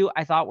other two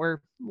I thought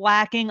were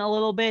lacking a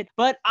little bit,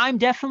 but I'm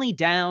definitely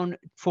down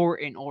for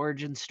an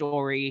origin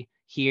story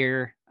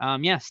here.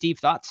 Yeah, Steve,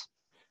 thoughts?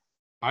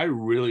 I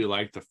really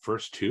liked the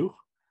first two.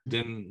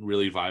 Didn't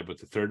really vibe with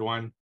the third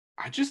one.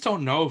 I just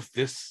don't know if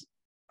this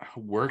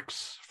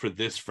works for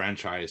this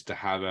franchise to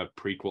have a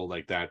prequel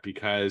like that,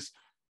 because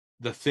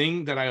the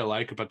thing that I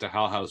like about the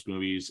Hell House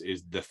movies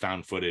is the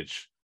found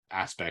footage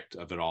aspect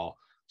of it all.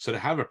 So to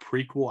have a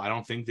prequel, I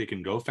don't think they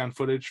can go found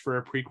footage for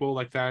a prequel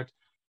like that.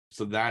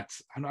 So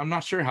I'm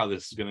not sure how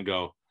this is going to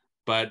go,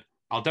 but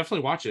I'll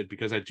definitely watch it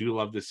because I do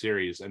love this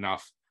series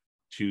enough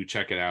to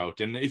check it out.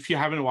 And if you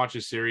haven't watched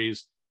the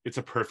series, it's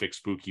a perfect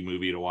spooky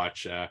movie to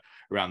watch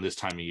around this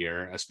time of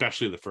year,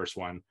 especially the first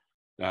one.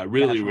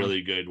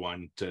 Really good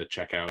one to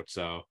check out.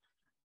 So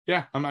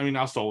yeah,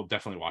 I'll still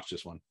definitely watch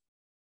this one.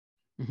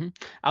 Mm-hmm.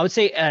 I would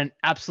say an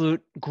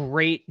absolute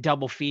great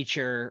double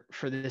feature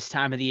for this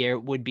time of the year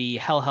would be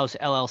Hell House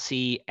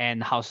LLC and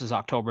The House is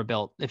October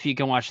Built. If you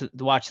can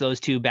watch those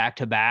two back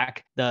to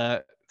back,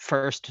 the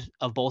first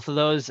of both of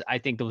those, I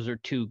think those are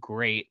two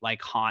great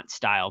haunt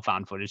style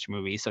found footage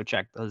movies. So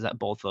check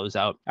both those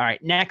out. All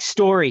right, next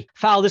story.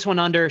 File this one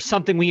under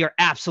something we are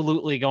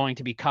absolutely going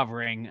to be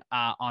covering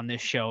on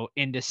this show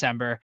in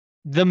December.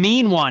 The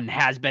Mean One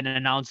has been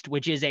announced,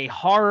 which is a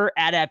horror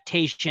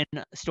adaptation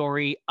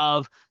story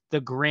of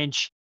The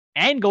Grinch,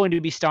 and going to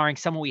be starring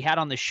someone we had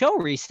on the show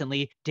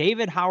recently.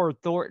 David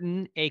Howard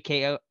Thornton,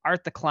 aka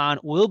Art the Clown,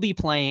 will be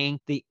playing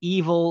the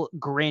evil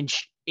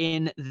Grinch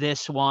in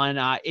this one.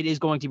 It is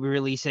going to be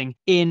releasing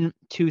in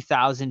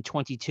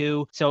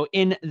 2022. So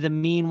in The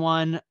Mean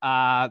One,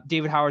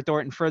 David Howard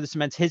Thornton further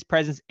cements his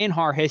presence in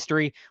horror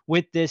history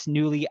with this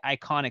newly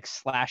iconic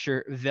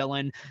slasher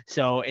villain.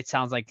 So it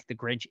sounds like the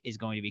Grinch is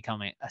going to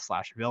become a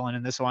slasher villain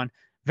in this one.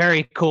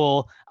 Very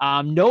cool.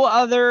 No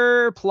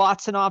other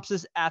plot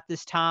synopsis at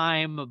this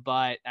time,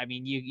 but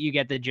you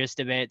get the gist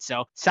of it.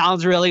 So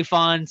sounds really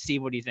fun.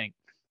 Steve, what do you think?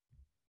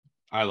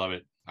 I love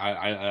it.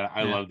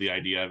 I love the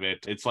idea of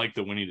it. It's like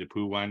the Winnie the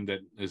Pooh one that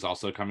is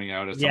also coming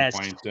out at some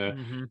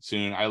point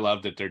soon. I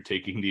love that they're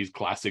taking these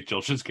classic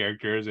children's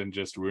characters and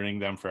just ruining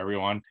them for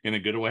everyone in a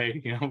good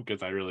way,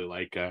 because I really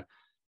like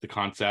the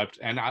concept.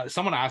 And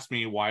someone asked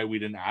me why we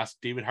didn't ask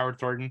David Howard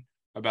Thornton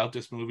about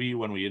this movie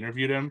when we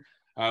interviewed him.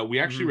 We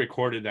actually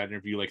recorded that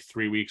interview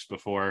 3 weeks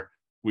before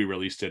we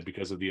released it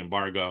because of the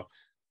embargo.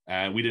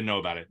 We didn't know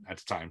about it at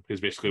the time.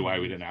 Is basically why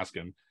we didn't ask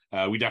him.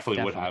 We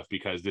definitely would have,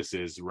 because this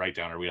is right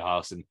down our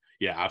wheelhouse. And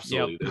yeah,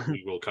 absolutely,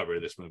 we will cover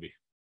this movie.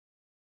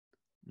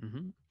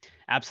 Mm-hmm.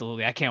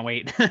 Absolutely, I can't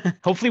wait.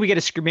 Hopefully, we get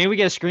a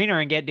screener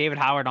and get David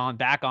Howard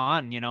back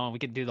on. And we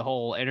can do the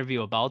whole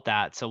interview about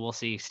that. So we'll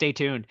see. Stay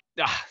tuned.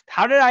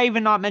 How did I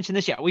even not mention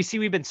this yet?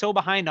 We've been so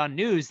behind on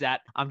news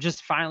that I'm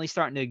just finally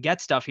starting to get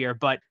stuff here.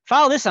 But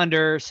file this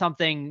under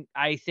something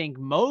I think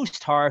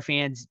most horror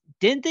fans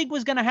didn't think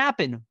was going to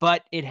happen,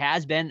 but it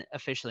has been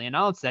officially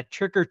announced that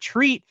Trick or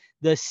Treat,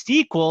 the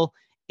sequel,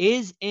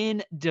 is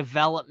in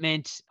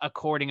development,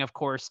 according, of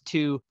course,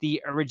 to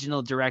the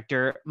original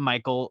director,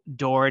 Michael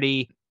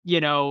Dougherty.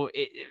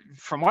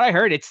 From what I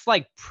heard, it's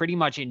pretty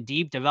much in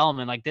deep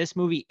development. This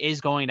movie is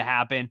going to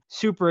happen.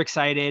 Super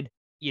excited.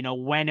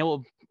 When it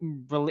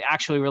will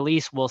actually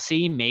release, we'll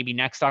see. Maybe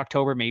next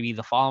October, maybe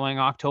the following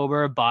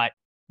October. But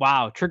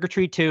wow, Trick or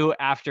Treat 2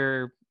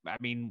 after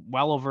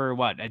well over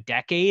a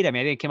decade. I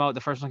think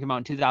the first one came out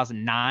in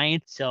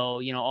 2009.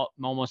 So,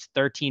 almost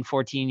 13,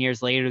 14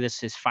 years later,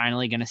 this is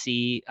finally going to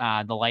see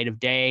the light of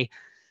day.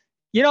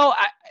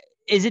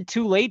 Is it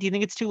too late? Do you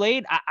think it's too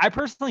late? I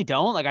personally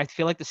don't. I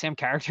feel like the Sam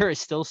character is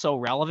still so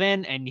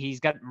relevant, and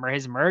his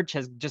merch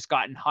has just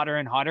gotten hotter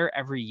and hotter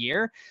every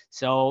year.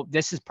 So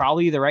this is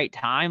probably the right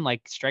time.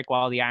 Strike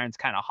while the iron's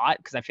kind of hot,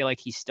 because I feel like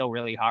he's still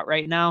really hot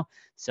right now.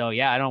 So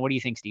yeah, I don't know. What do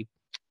you think, Steve?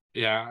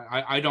 Yeah,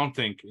 I don't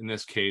think in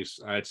this case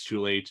it's too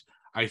late.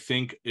 I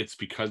think it's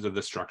because of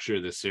the structure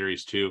of the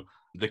series too.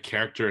 The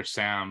character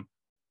Sam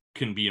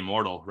can be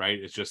immortal, right?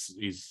 It's just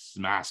he's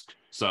masked,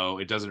 so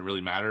it doesn't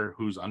really matter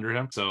who's under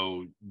him.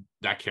 So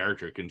that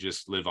character can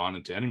just live on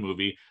into any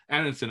movie,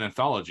 and it's an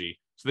anthology,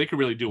 so they can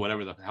really do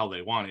whatever the hell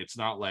they want. It's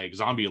not like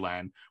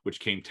Zombieland, which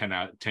came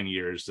 10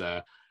 years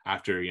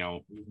after,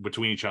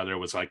 between each other,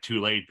 was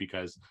too late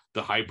because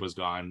the hype was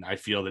gone. I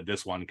feel that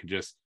this one can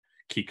just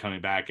keep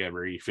coming back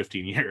every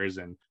 15 years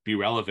and be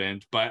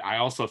relevant, but I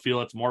also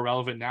feel it's more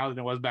relevant now than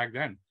it was back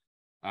then.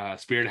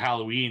 Spirit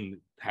Halloween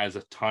has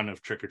a ton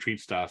of trick-or-treat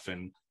stuff,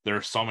 and there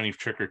are so many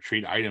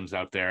trick-or-treat items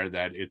out there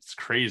that it's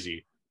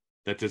crazy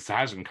that this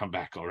hasn't come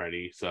back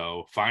already.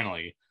 So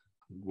finally,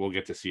 we'll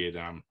get to see it.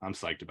 I'm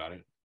psyched about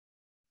it.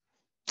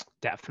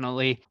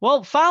 Definitely.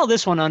 Well, file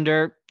this one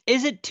under,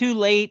 is it too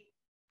late?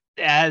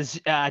 As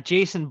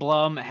Jason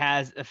Blum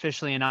has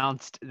officially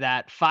announced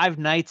that Five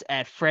Nights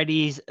at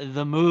Freddy's,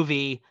 the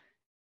movie,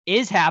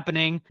 is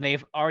happening.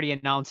 They've already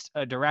announced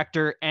a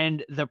director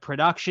and the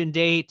production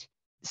date.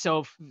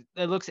 So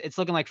it's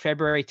looking like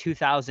February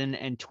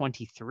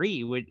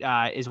 2023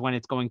 is when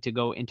it's going to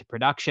go into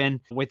production,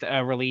 with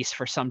a release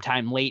for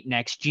sometime late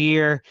next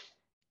year.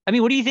 I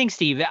mean, what do you think,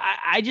 Steve?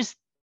 I just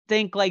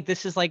think like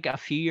this is like a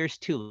few years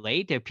too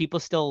late. Do people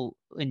still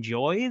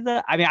enjoy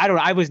I mean, I don't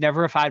know. I was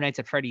never a Five Nights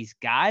at Freddy's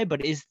guy,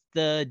 but is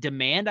the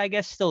demand, I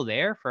guess, still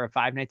there for a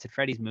Five Nights at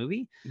Freddy's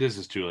movie? This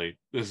is too late.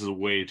 This is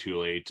way too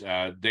late.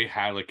 They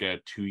had like a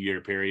 2-year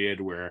period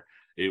where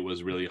it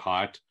was really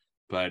hot,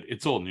 but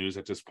it's old news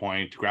at this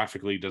point.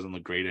 Graphically, it doesn't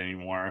look great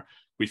anymore.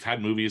 We've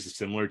had movies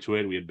similar to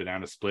it. We had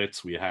Banana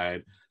Splits. We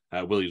had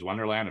Willy's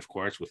Wonderland, of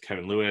course, with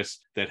Kevin Lewis,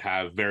 that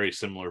have very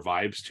similar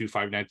vibes to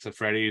Five Nights at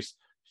Freddy's.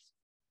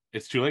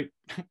 It's too late.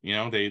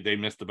 They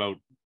missed the boat.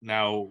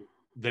 Now,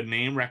 the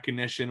name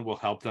recognition will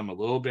help them a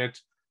little bit,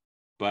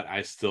 but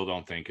I still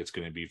don't think it's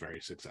going to be very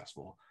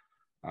successful.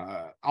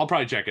 I'll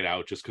probably check it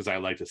out just because I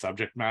like the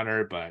subject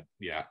matter, but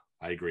yeah,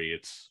 I agree.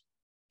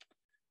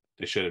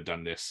 They should have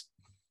done this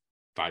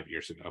 5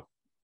 years ago.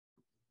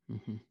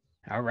 Mm-hmm.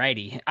 All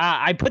righty.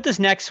 I put this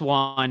next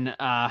one,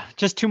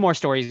 just 2 more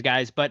stories,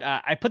 guys, but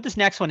I put this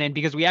next one in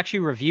because we actually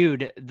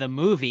reviewed the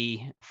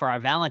movie for our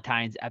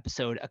Valentine's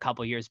episode a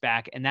couple years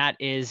back, and that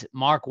is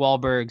Mark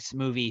Wahlberg's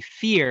movie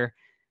Fear.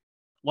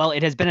 Well,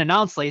 it has been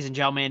announced, ladies and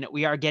gentlemen,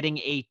 we are getting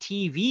a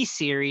TV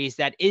series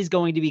that is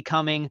going to be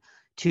coming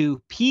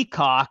to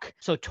Peacock.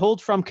 So, told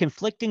from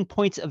conflicting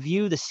points of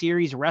view, the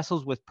series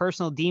wrestles with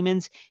personal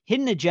demons,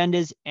 hidden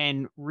agendas,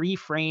 and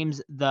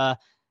reframes the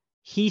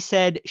he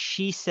said,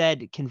 she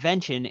said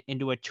convention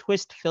into a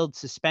twist-filled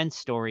suspense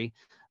story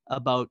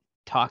about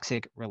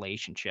toxic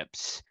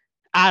relationships.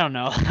 I don't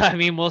know. I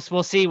mean, we'll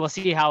see. We'll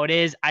see how it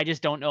is. I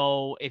just don't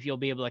know if you'll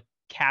be able to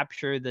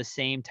capture the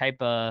same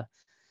type of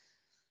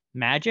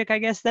magic, I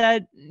guess,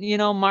 that,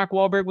 Mark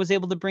Wahlberg was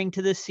able to bring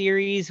to this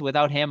series.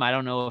 Without him, I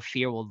don't know if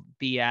Fear will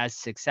be as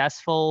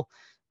successful.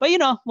 But,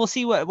 we'll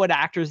see what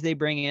actors they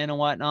bring in and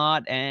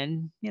whatnot.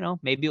 And,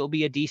 maybe it'll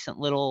be a decent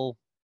little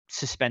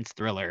suspense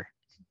thriller.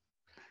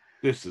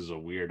 This is a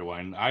weird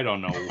one. I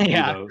don't know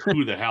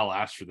who the hell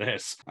asked for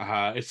this.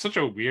 It's such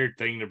a weird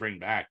thing to bring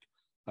back.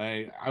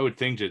 I would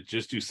think to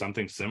just do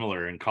something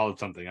similar and call it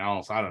something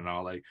else. I don't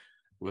know. Like,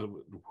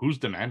 who's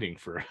demanding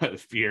for a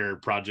Fear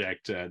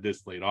project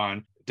this late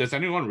on? Does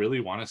anyone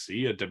really want to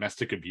see a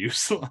domestic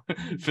abuse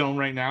film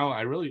right now?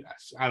 I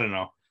don't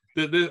know.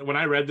 When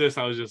I read this,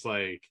 I was just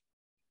like,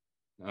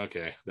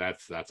 okay,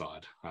 that's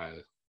odd.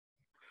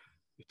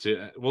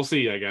 We'll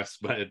see, I guess,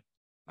 but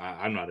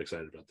I'm not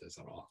excited about this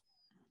at all.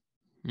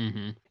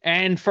 Mm-hmm.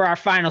 And for our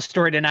final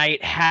story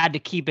tonight, had to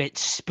keep it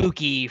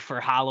spooky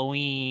for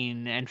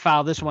Halloween and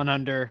file this one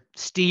under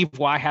Steve.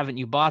 Why haven't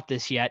you bought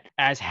this yet?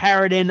 As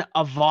Harridan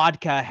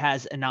Vodka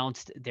has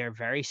announced their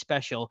very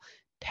special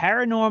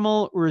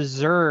Paranormal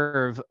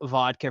Reserve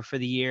vodka for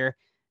the year,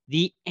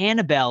 the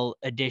Annabelle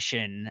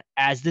edition,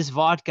 as this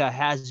vodka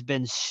has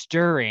been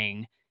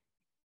stirring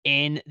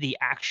in the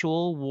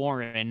actual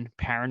Warren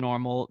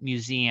Paranormal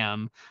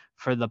Museum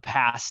for the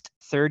past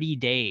 30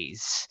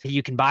 days.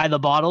 You can buy the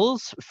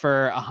bottles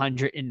for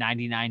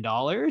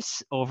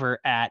 $199 over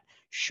at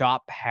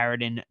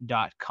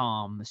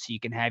shopharridan.com, so you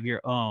can have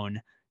your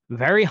own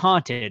very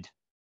haunted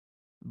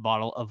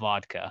bottle of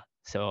vodka.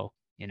 So,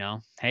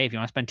 hey, if you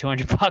want to spend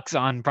 $200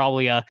 on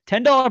probably a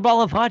 $10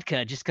 bottle of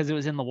vodka just because it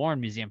was in the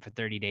Warren Museum for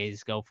 30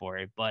 days, go for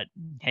it. But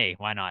hey,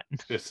 why not?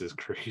 This is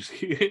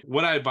crazy.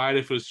 Would I buy it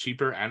if it was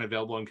cheaper and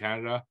available in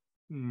Canada?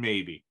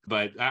 Maybe.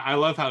 But I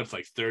love how it's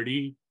like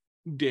 30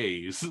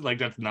 days. Like,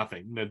 that's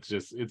nothing.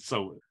 It's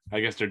so,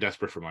 I guess they're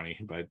desperate for money,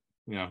 but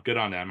good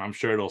on them. I'm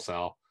sure it'll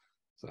sell.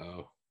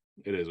 So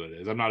it is what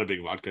it is. I'm not a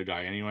big vodka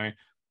guy anyway,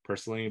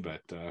 personally,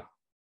 but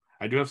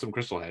I do have some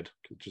Crystal Head,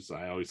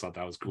 I always thought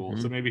that was cool.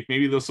 Mm-hmm. So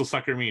maybe this will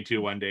sucker me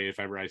too one day if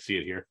ever I see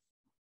it here.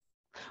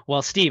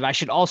 Well, Steve, I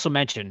should also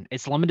mention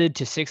it's limited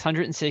to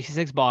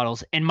 666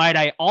 bottles. And might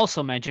I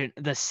also mention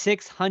the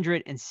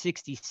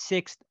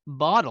 666th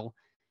bottle,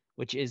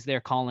 which is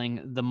they're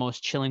calling the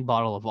most chilling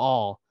bottle of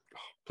all.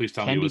 Please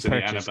tell me it was in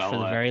the Annabelle for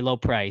the very low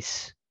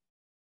price.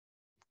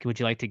 Would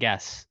you like to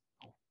guess?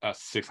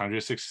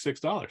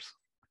 $666.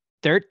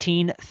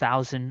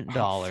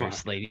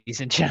 $13,000, ladies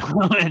and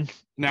gentlemen.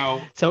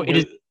 Now, so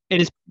it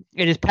is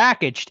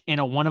packaged in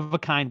a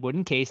one-of-a-kind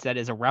wooden case that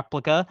is a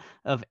replica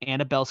of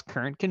Annabelle's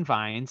current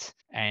confines,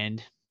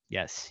 and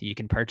yes, you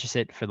can purchase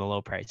it for the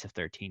low price of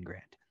 $13,000.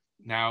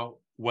 Now,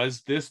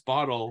 was this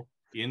bottle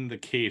in the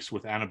case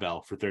with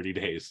Annabelle for 30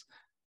 days,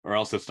 or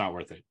else it's not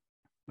worth it?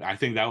 I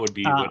think that would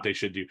be what they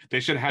should do. They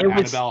should have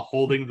Annabelle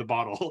holding the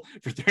bottle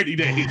for 30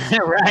 days.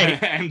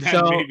 Right. And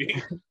then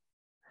maybe.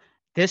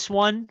 This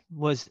one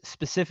was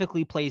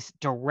specifically placed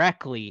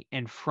directly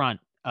in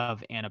front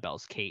of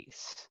Annabelle's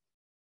case.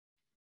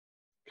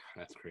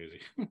 God, that's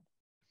crazy.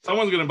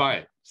 Someone's gonna buy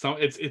it. So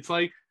it's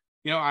like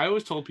I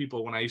always told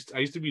people when I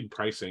used to be in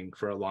pricing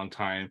for a long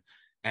time,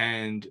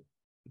 and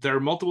there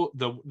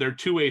are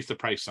two ways to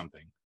price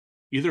something.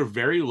 Either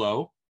very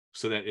low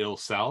so that it'll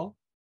sell,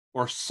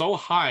 or so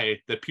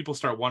high that people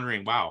start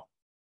wondering, wow,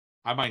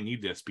 I might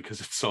need this because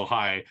it's so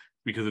high,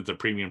 because it's a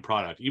premium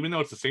product. Even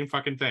though it's the same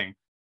fucking thing,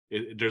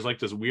 there's like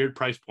this weird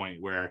price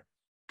point where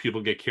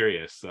people get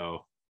curious.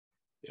 So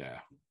yeah.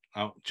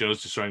 Oh,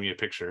 Joe's just showing me a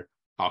picture.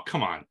 Oh,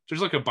 come on.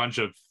 There's like a bunch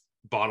of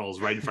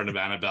bottles right in front of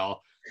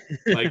Annabelle.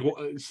 Like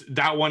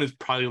that one is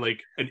probably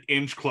like an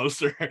inch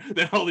closer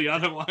than all the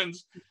other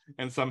ones,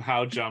 and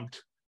somehow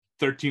jumped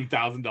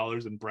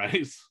 $13,000 in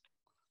price.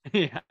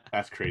 Yeah.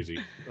 That's crazy.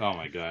 Oh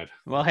my god.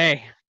 Well,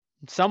 hey,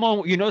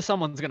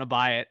 someone's gonna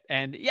buy it,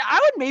 and yeah, I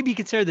would maybe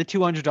consider the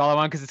 $200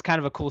 one because it's kind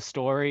of a cool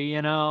story,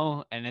 and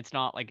it's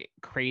not like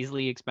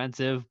crazily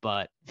expensive,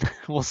 but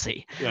we'll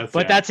see.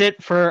 That's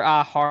it for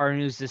horror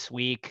news this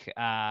week.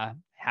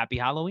 Happy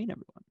Halloween,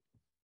 everyone.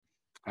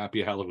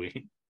 Happy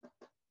Halloween.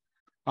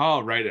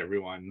 All right,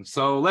 everyone.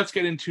 So let's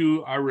get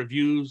into our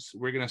reviews.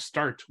 We're gonna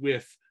start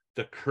with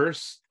The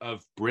Curse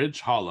of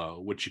Bridge Hollow,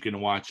 which you can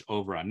watch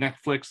over on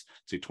Netflix.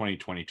 It's a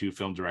 2022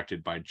 film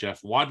directed by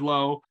Jeff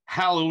Wadlow.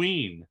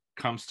 Halloween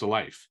comes to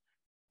life.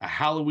 A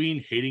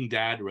Halloween-hating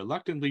dad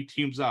reluctantly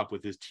teams up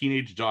with his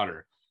teenage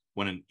daughter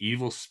when an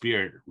evil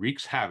spirit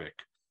wreaks havoc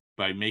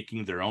by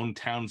making their own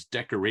town's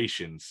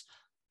decorations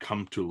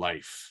come to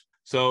life.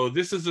 So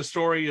this is the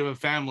story of a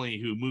family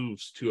who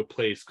moves to a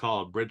place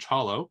called Bridge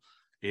Hollow.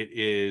 It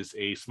is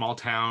a small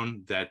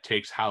town that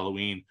takes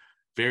Halloween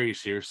very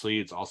seriously.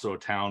 It's also a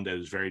town that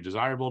is very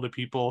desirable to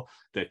people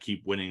that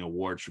keep winning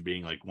awards for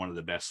being like one of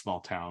the best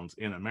small towns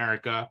in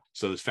America.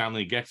 So this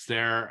family gets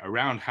there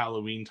around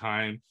Halloween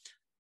time.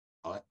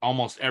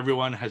 Almost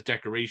everyone has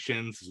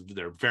decorations.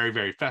 They're very,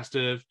 very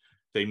festive.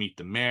 They meet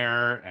the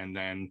mayor, and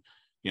then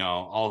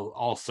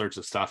all sorts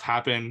of stuff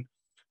happen.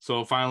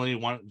 So finally,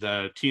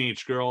 the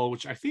teenage girl,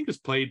 which I think is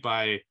played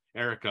by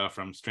Erica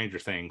from Stranger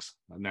Things,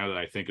 now that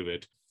I think of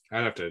it.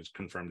 I'd have to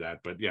confirm that,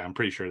 but yeah, I'm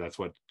pretty sure that's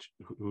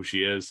who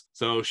she is.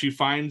 So she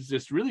finds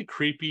this really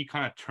creepy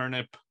kind of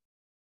turnip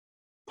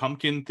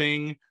pumpkin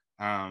thing,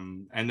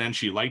 and then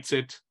she lights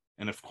it,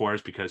 and of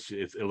course, because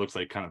it looks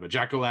like kind of a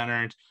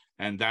jack-o'-lantern,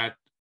 and that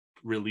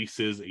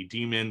releases a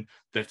demon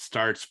that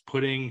starts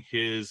putting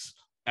his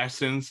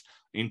essence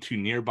into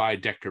nearby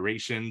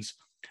decorations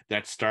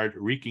that start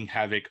wreaking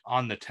havoc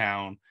on the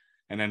town.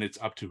 And then it's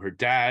up to her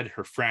dad,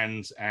 her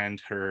friends, and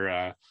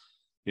her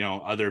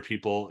other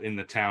people in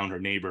the town, her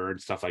neighbor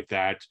and stuff like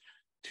that,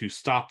 to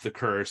stop the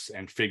curse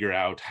and figure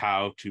out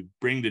how to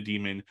bring the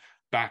demon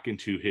back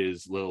into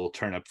his little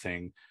turnip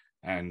thing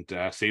and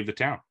save the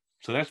town.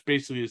 So that's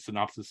basically the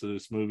synopsis of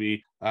this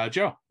movie.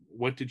 Joe,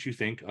 what did you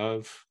think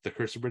of The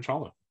Curse of Bridge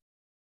Hollow?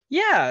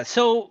 Yeah,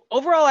 so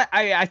overall,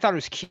 I thought it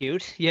was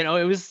cute. It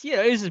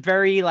was a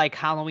very like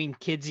Halloween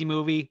kidsy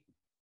movie.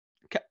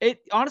 It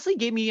honestly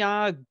gave me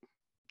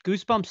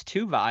Goosebumps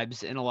 2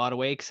 vibes in a lot of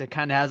ways, because it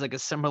kind of has like a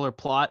similar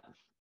plot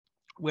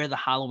where the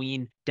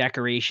Halloween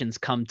decorations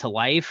come to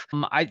life.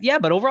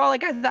 But overall,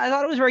 like I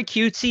thought it was very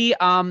cutesy.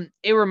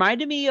 It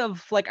reminded me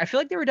of I feel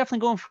like they were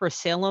definitely going for a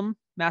Salem,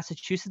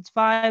 Massachusetts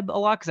vibe a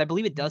lot, because I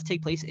believe it does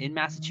take place in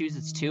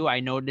Massachusetts too. I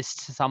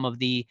noticed some of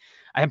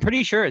I'm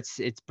pretty sure it's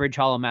Bridge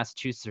Hollow,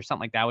 Massachusetts or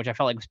something like that, which I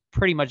felt like was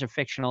pretty much a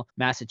fictional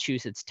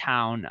Massachusetts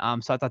town.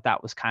 So I thought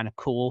that was kind of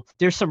cool.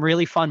 There's some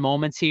really fun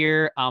moments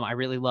here. I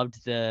really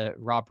loved the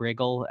Rob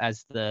Riggle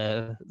as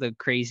the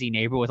crazy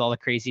neighbor with all the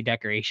crazy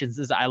decorations.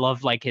 I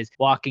love his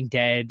Walking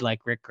Dead,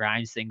 Rick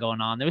Grimes thing going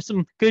on. There was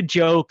some good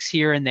jokes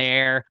here and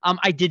there.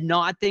 I did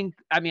not think,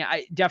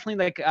 I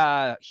definitely like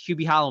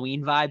Hubie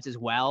Halloween vibes as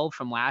well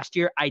from last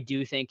year. I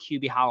do think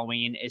Hubie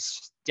Halloween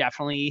is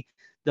definitely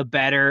the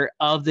better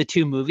of the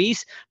two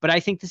movies, but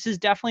I think this is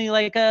definitely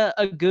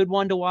a good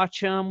one to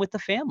watch with the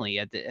family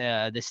at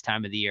this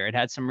time of the year. It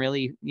had some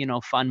really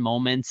fun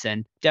moments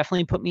and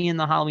definitely put me in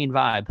the Halloween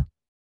vibe.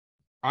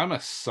 I'm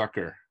a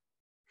sucker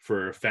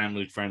for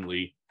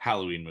family-friendly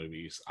Halloween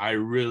movies. I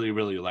really,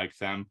 really like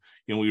them.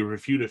 We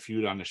reviewed a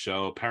few on the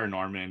show.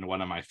 Paranorman,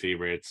 one of my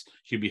favorites.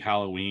 Hubie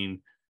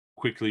Halloween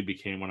quickly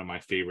became one of my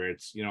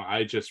favorites.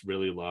 I just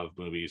really love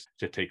movies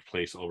to take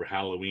place over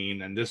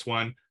Halloween, and this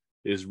one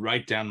is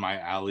right down my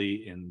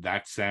alley in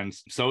that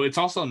sense. So it's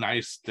also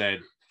nice to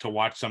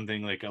watch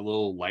something a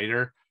little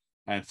lighter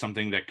and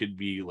something that could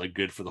be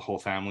good for the whole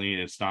family.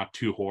 It's not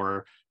too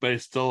horror, but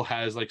it still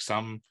has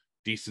some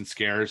decent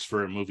scares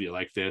for a movie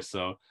like this.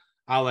 So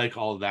I like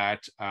all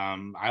that.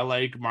 I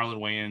like Marlon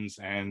Wayans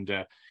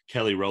and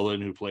Kelly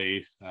Rowland, who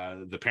play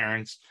the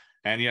parents.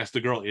 And yes,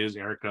 the girl is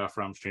Erica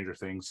from Stranger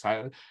Things.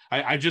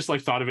 I just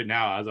thought of it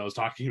now as I was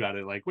talking about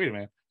it. Wait a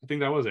minute, I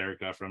think that was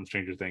Erica from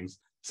Stranger Things.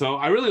 So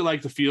I really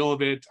like the feel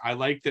of it. I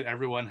like that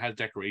everyone has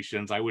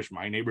decorations. I wish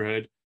my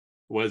neighborhood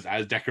was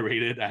as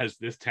decorated as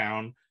this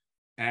town.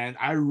 And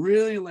I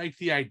really like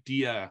the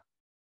idea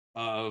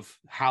of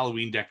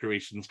Halloween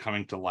decorations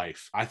coming to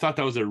life. I thought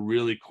that was a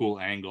really cool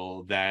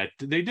angle that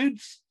they did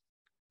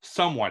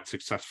somewhat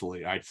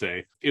successfully, I'd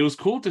say. It was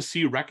cool to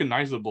see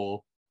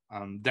recognizable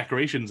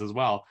decorations as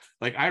well.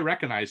 Like I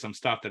recognize some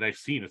stuff that I've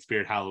seen at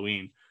Spirit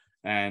Halloween,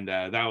 and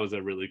that was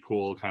a really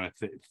cool kind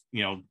of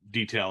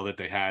detail that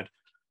they had.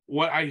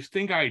 What I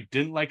think I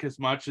didn't like as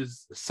much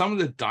is some of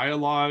the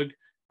dialogue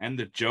and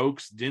the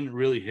jokes didn't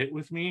really hit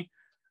with me.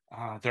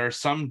 There are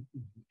some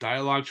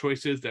dialogue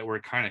choices that were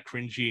kind of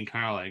cringy and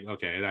kind of like,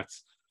 okay,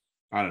 that's,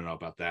 I don't know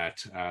about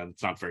that.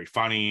 It's not very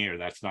funny, or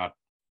that's not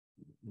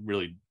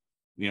really,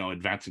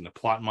 advancing the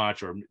plot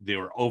much, or they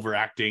were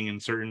overacting in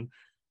certain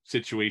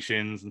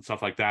situations and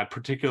stuff like that.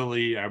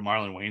 Particularly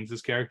Marlon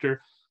Wayans'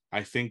 character.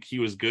 I think he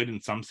was good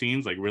in some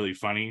scenes, like really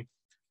funny,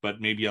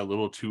 but maybe a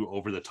little too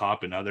over the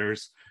top in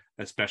others,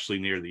 especially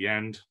near the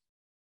end.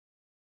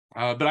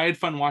 But I had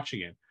fun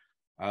watching it.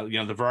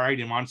 The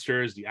variety of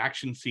monsters, the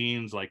action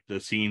scenes, like the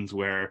scenes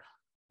where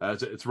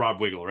it's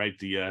Rob Wiggle, right?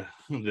 The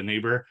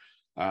neighbor,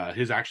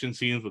 his action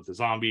scenes with the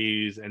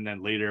zombies. And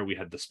then later we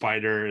had the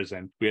spiders,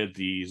 and we had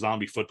the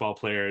zombie football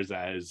players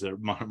as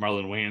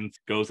Marlon Wayans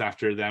goes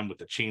after them with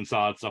the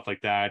chainsaw and stuff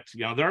like that.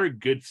 There are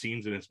good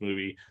scenes in this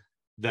movie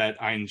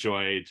that I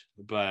enjoyed,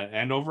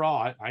 and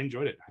overall I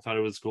enjoyed it. I thought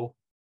it was cool.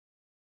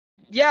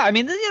 Yeah, I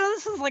mean,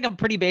 this is like a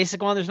pretty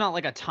basic one. There's not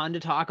like a ton to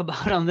talk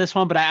about on this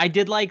one, but I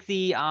did like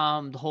the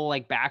whole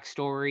like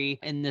backstory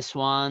in this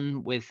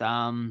one with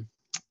what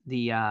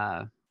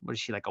is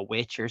she, like a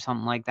witch or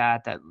something like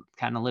that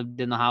kind of lived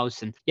in the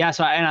house. And yeah,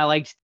 I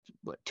liked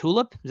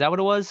Tulip, is that what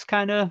it was,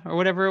 kind of, or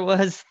whatever it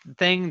was,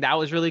 thing that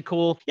was really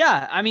cool.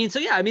 Yeah, I mean, it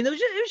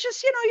was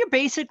just your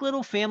basic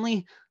little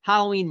family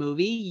Halloween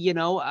movie.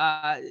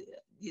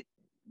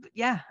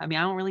 Yeah, I mean,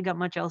 I don't really got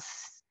much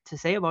else to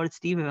say about it,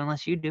 Steve,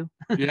 unless you do.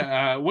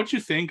 Yeah, what you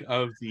think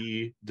of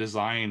the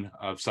design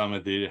of some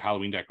of the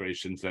Halloween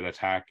decorations that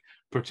attack,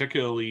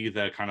 particularly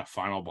the kind of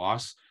final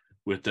boss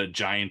with the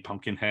giant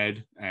pumpkin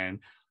head, and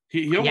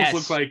he almost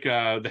looked like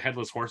the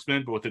Headless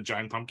Horseman, but with a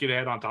giant pumpkin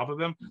head on top of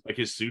him, like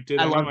his suit did.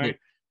 I loved it.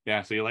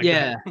 Yeah, so you like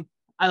that?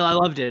 I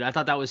loved it. I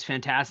thought that was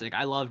fantastic.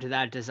 I loved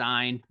that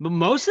design. But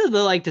most of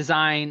the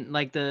design,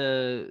 like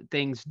the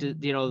things, the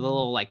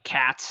little like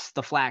cats,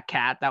 the flat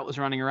cat that was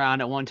running around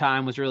at one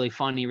time was really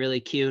funny, really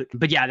cute.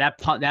 But yeah,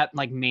 that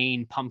like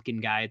main pumpkin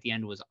guy at the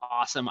end was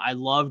awesome. I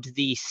loved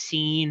the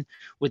scene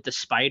with the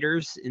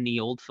spiders in the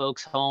old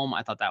folks' home.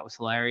 I thought that was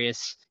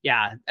hilarious.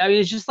 Yeah, I mean,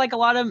 it's just like a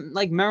lot of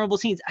like memorable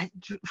scenes. I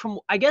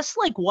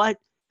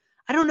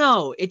don't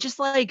know. It just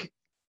like,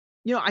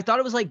 I thought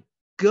it was like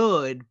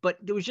good, but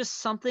there was just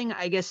something,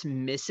 I guess,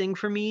 missing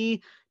for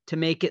me to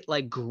make it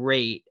like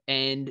great.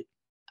 And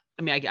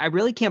I mean, I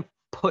really can't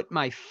put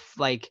my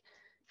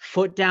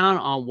foot down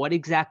on what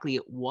exactly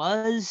it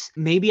was.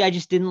 Maybe I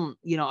just didn't,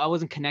 I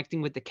wasn't connecting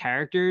with the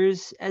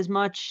characters as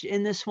much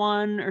in this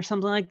one or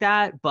something like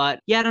that.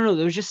 But yeah, I don't know.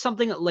 There was just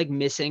something like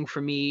missing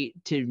for me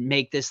to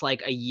make this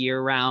like a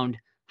year-round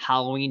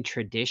Halloween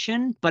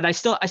tradition. But I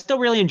still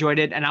really enjoyed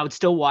it, and I would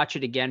still watch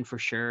it again for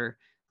sure.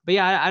 But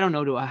yeah, I don't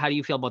know. How do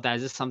you feel about that?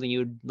 Is this something you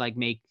would like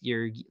make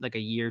your like a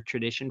year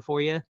tradition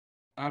for you?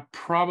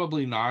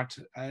 Probably not.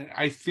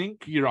 I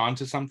think you're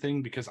onto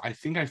something, because I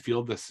think I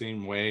feel the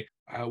same way.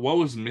 What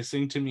was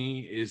missing to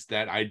me is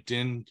that I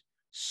didn't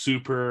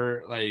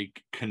super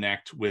like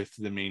connect with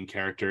the main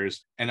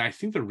characters. And I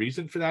think the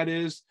reason for that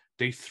is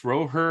they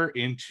throw her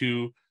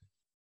into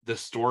the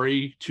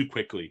story too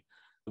quickly.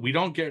 We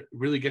don't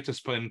really get to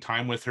spend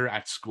time with her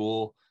at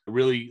school,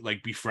 really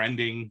like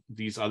befriending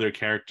these other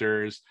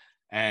characters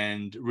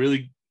and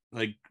really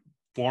like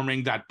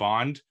forming that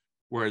bond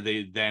where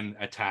they then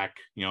attack,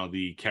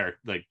 the character,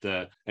 like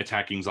the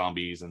attacking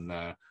zombies and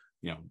the,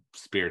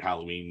 Spirit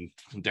Halloween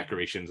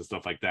decorations and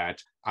stuff like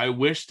that. I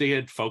wish they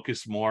had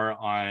focused more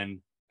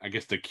on, I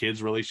guess, the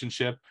kids'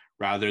 relationship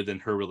rather than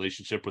her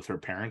relationship with her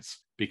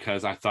parents,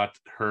 because I thought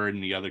her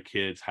and the other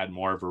kids had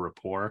more of a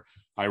rapport,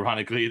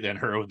 ironically, than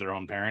her with their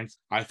own parents.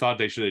 I thought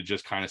they should have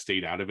just kind of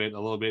stayed out of it a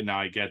little bit.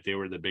 Now I get they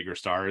were the bigger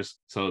stars,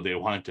 so they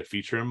wanted to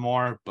feature him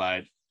more,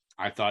 but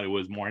I thought it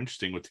was more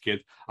interesting with the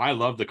kids. I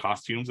love the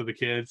costumes of the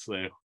kids.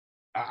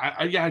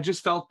 I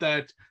just felt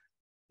that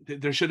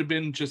there should have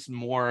been just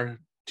more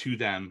to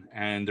them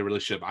and the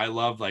relationship. I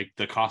love like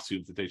the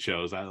costumes that they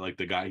chose. I like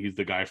the guy, he's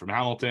the guy from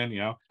Hamilton,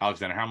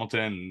 Alexander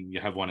Hamilton, and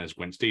you have one as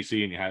Gwen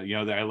Stacy, and you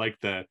have, I like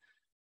the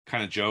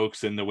kind of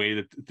jokes and the way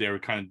that they were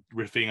kind of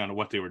riffing on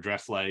what they were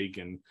dressed like.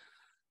 And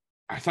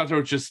I thought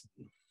there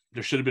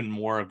should have been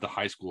more of the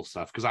high school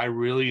stuff, because I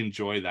really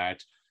enjoy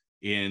that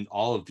in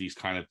all of these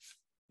kind of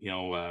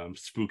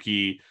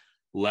spooky,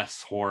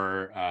 less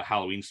horror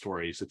Halloween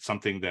stories. It's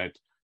something that,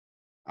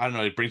 I don't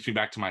know, it brings me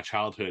back to my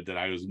childhood that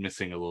I was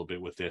missing a little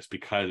bit with this,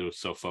 because it was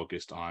so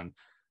focused on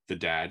the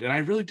dad. And I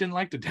really didn't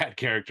like the dad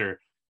character.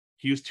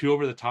 He was too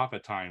over the top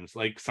at times.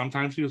 Like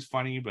sometimes he was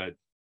funny, but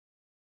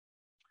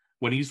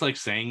when he's like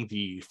saying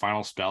the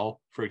final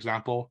spell, for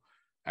example,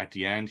 at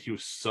the end, he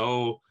was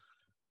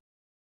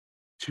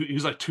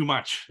like too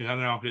much. I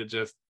don't know, it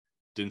just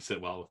didn't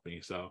sit well with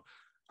me. So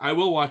I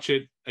will watch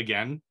it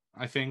again,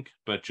 I think,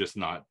 but just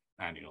not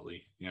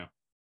annually.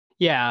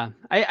 Yeah,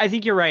 I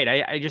think you're right.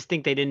 I just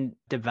think they didn't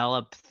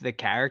develop the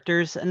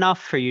characters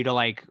enough for you to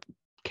like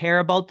care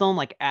about them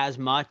like as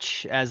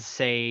much as,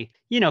 say,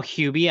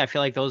 Hubie. I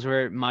feel like those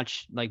were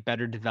much like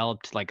better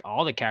developed, like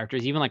all the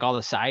characters, even like all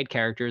the side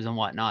characters and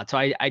whatnot. So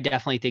I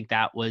definitely think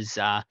that was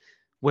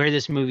where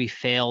this movie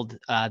failed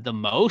the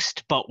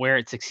most, but where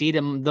it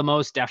succeeded the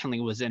most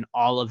definitely was in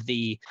all of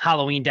the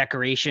Halloween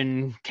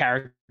decoration,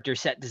 character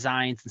set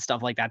designs and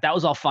stuff like that. That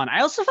was all fun.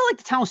 I also felt like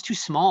the town was too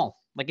small.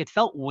 Like it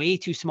felt way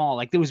too small.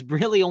 Like there was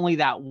really only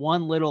that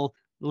one little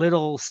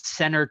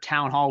center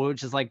town hall,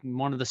 which is like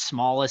one of the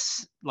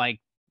smallest like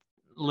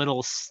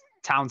little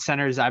town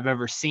centers I've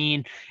ever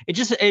seen. It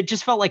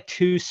just felt like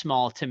too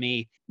small to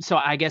me. So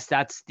I guess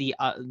that's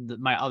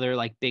my other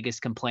like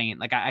biggest complaint.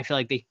 Like I feel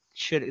like they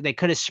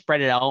could have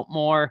spread it out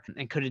more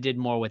and could have did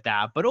more with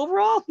that. But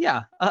overall,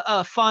 yeah,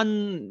 a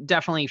fun,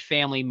 definitely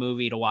family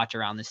movie to watch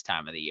around this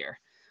time of the year.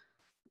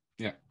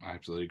 Yeah, I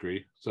absolutely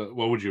agree. So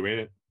what would you rate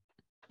it?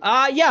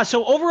 Yeah,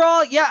 so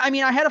overall, yeah, I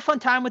mean, I had a fun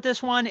time with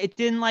this one. It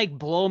didn't like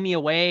blow me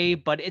away,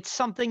 but it's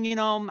something,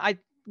 I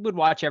would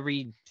watch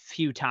every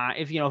few times.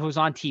 If it was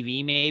on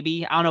TV,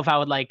 maybe. I don't know if I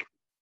would like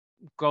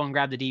go and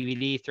grab the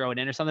DVD, throw it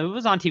in or something. If it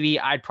was on TV,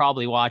 I'd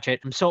probably watch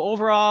it. So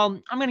overall,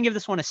 I'm gonna give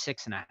this one a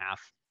 6.5.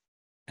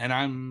 And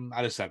I'm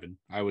at a 7,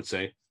 I would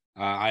say.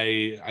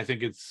 I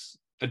think it's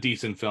a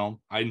decent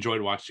film. I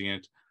enjoyed watching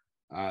it.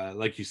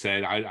 Like you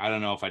said, I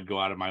don't know if I'd go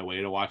out of my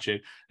way to watch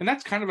it. And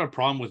that's kind of a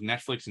problem with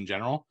Netflix in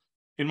general,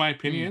 in my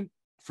opinion.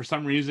 For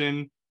some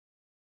reason,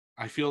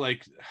 I feel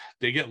like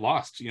they get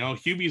lost.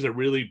 Hubie's a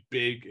really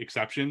big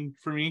exception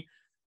for me,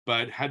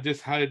 but had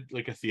this had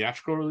like a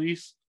theatrical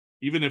release,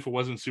 even if it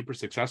wasn't super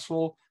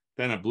successful,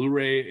 then a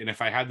Blu-ray, and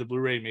if I had the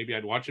Blu-ray, maybe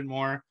I'd watch it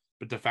more.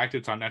 But the fact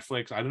it's on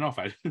Netflix, I don't know if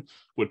I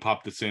would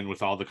pop this in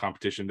with all the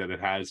competition that it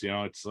has.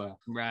 It's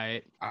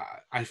right.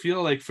 I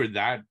feel like for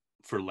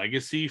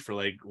legacy, for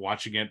like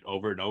watching it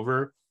over and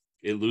over,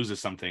 it loses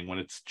something when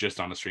it's just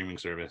on a streaming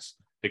service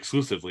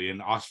exclusively.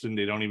 And often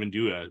they don't even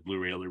do a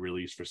Blu-ray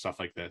release for stuff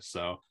like this.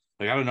 So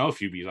like I don't know if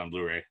Hubie's on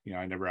Blu-ray.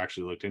 I never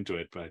actually looked into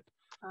it, but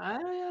I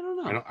don't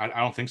know. I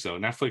don't think so.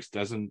 Netflix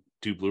doesn't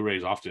do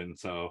Blu-rays often,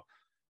 so,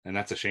 and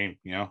that's a shame.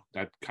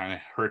 That kind of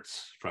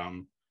hurts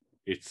from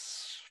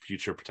its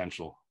future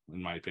potential,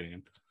 in my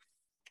opinion.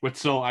 But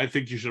still, I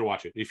think you should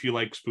watch it if you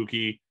like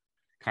spooky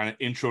kind of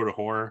intro to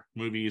horror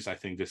movies. I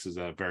think this is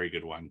a very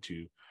good one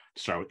to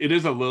start with. It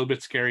is a little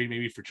bit scary,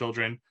 maybe for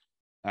children,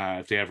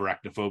 if they have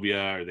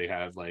arachnophobia or they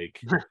have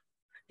like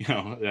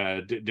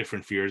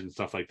different fears and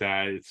stuff like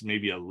that. It's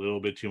maybe a little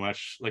bit too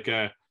much, like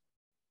a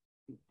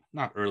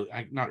not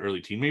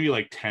early teen, maybe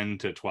like 10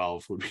 to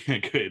 12 would be a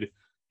good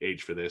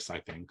age for this, I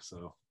think.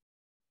 So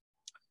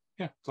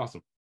yeah, it's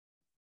awesome.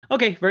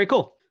 Okay, very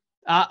cool.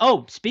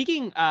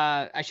 Speaking,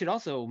 I should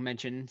also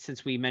mention,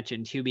 since we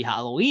mentioned Hubie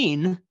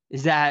Halloween,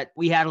 is that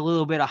we had a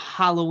little bit of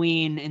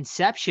Halloween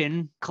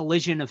Inception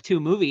collision of two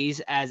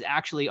movies, as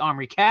actually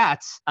Omri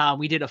Katz,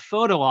 we did a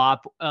photo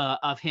op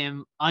of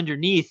him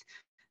underneath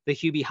the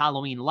Hubie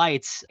Halloween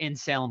lights in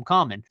Salem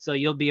Common. So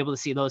you'll be able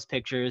to see those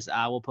pictures.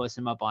 We'll post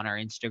them up on our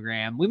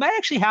Instagram. We might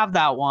actually have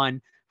that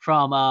one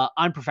from an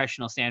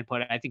unprofessional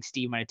standpoint. I think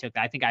Steve might have took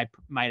that. I think I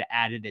might have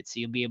added it, so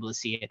you'll be able to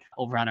see it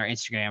over on our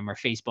Instagram or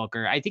Facebook,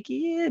 or I think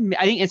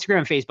Instagram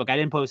and Facebook. I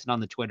didn't post it on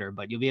the Twitter,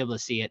 but you'll be able to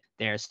see it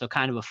there. So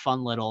kind of a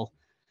fun little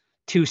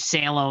two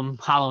Salem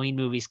Halloween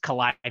movies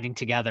colliding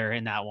together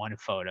in that one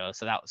photo.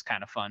 So that was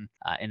kind of fun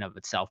in of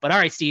itself. But all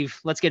right, Steve,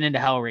 let's get into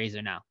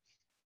Hellraiser now.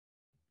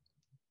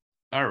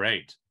 All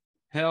right.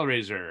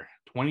 Hellraiser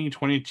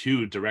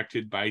 2022,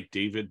 directed by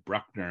David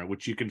Bruckner,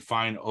 which you can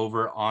find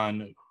over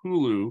on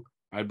Hulu,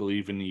 I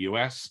believe, in the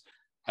US.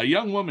 A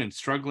young woman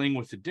struggling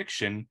with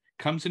addiction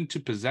comes into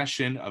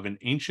possession of an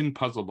ancient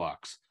puzzle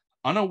box,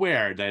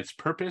 unaware that its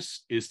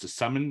purpose is to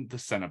summon the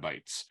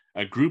Cenobites,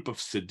 a group of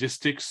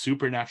sadistic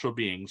supernatural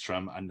beings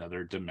from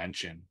another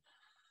dimension.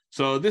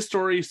 So this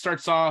story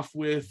starts off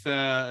with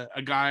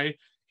a guy.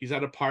 He's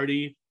at a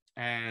party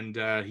and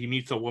he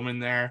meets a woman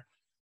there,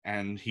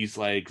 and he's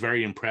like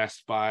very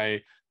impressed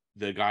by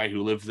the guy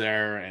who lived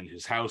there and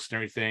his house and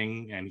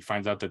everything. And he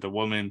finds out that the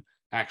woman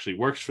actually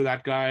works for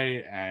that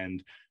guy,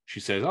 and she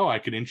says, "Oh, I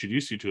could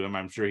introduce you to him.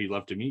 I'm sure he'd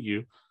love to meet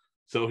you."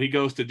 So he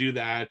goes to do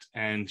that,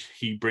 and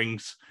she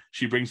brings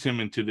him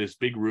into this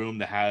big room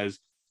that has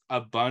a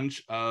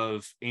bunch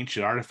of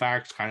ancient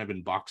artifacts kind of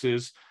in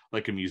boxes,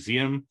 like a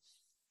museum.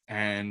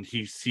 And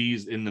he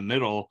sees in the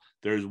middle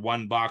there's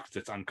one box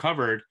that's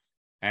uncovered,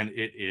 and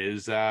it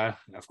is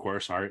of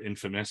course our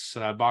infamous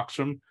box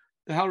from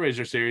the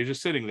Hellraiser series is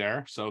sitting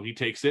there. So he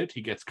takes it,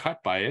 he gets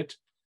cut by it,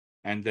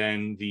 and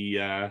then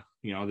the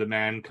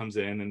man comes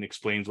in and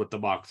explains what the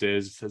box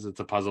is, says it's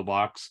a puzzle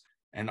box.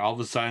 And all of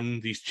a sudden,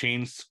 these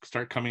chains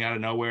start coming out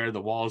of nowhere. The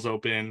walls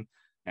open,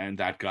 and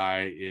that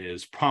guy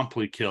is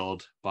promptly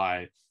killed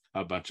by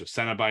a bunch of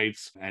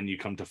Cenobites. And you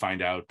come to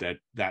find out that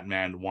that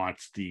man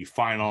wants the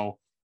final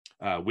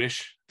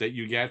wish that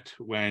you get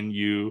when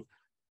you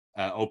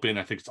open,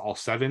 I think it's all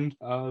 7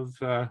 of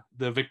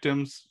the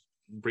victims,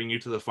 bring you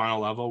to the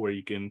final level where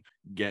you can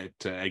get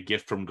a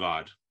gift from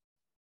God.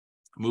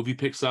 Movie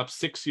picks up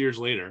 6 years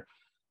later.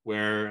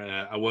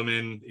 where a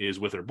woman is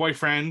with her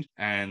boyfriend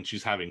and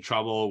she's having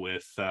trouble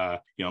with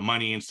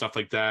money and stuff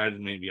like that,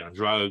 and maybe on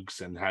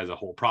drugs, and has a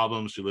whole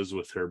problem. She lives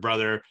with her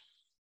brother.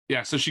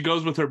 Yeah, so she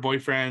goes with her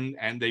boyfriend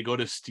and they go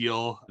to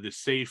steal the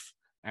safe,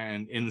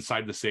 and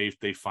inside the safe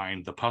they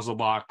find the puzzle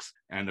box,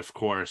 and of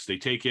course they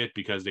take it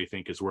because they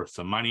think it's worth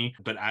some money.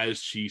 But as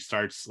she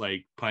starts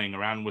like playing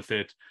around with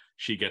it,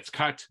 she gets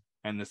cut,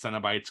 and the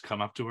Cenobites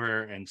come up to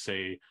her and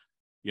say,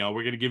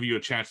 we're going to give you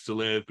a chance to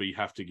live, but you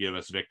have to give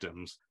us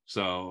victims.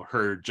 So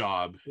her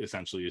job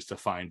essentially is to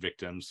find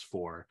victims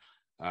for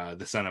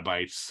the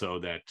Cenobites so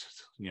that,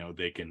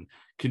 they can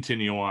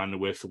continue on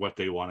with what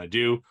they want to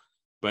do.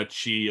 But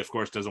she, of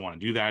course, doesn't want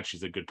to do that.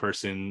 She's a good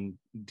person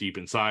deep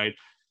inside.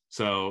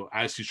 So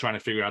as she's trying to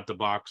figure out the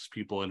box,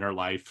 people in her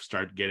life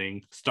start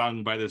getting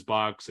stung by this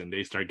box, and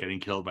they start getting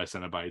killed by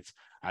Cenobites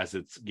as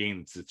it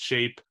gains its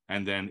shape.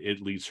 And then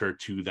it leads her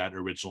to that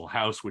original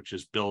house, which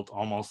is built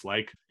almost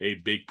like a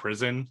big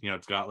prison.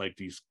 It's got like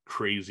these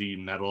crazy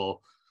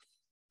metal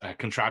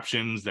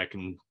contraptions that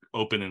can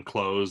open and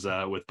close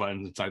with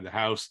buttons inside the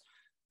house.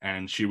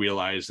 And she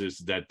realizes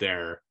that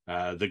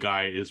the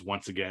guy is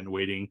once again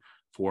waiting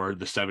for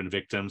the 7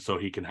 victims so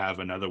he can have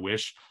another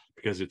wish,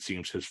 because it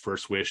seems his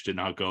first wish did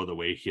not go the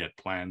way he had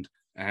planned.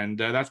 And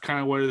that's kind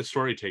of where the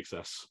story takes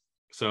us.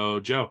 So,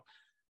 Joe,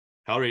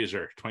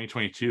 Hellraiser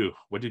 2022,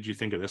 what did you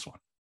think of this one?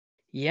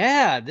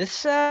 Yeah,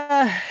 this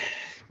man,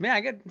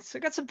 I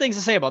got some things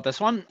to say about this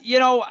one.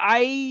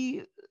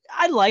 I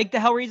like the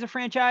Hellraiser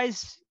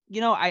franchise.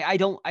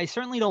 I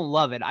certainly don't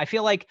love it. I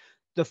feel like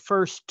the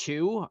first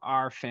 2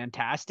 are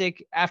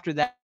fantastic. After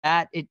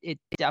that,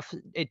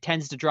 it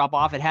tends to drop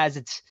off. It has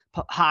its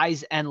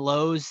highs and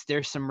lows.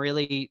 There's some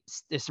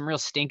real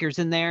stinkers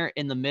in there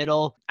in the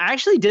middle. I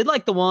actually did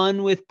like the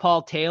one with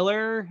Paul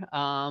Taylor,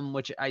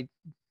 which I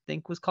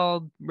think was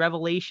called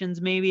Revelations,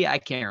 maybe. I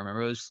can't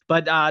remember.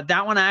 But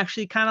that one I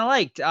actually kind of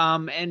liked.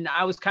 And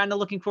I was kind of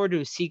looking forward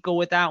to a sequel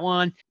with that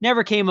one.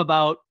 Never came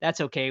about.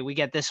 That's okay. We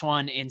get this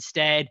one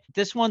instead.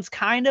 This one's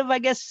kind of, I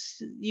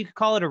guess you could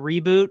call it a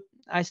reboot,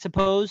 I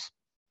suppose.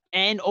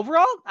 And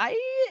overall, I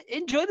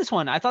enjoyed this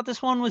one. I thought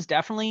this one was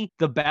definitely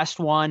the best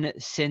one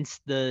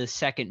since the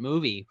second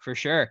movie, for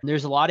sure.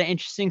 There's a lot of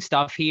interesting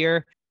stuff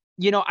here.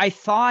 I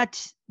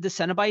thought the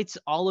Cenobites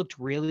all looked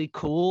really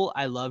cool.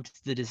 I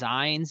loved the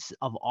designs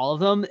of all of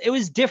them. It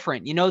was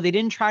different. They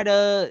didn't try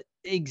to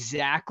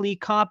exactly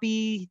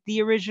copy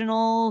the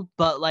original,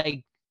 but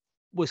like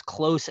was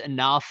close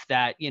enough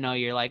that,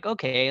 you're like,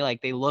 okay,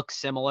 like they look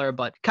similar,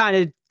 but kind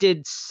of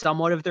did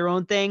somewhat of their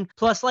own thing.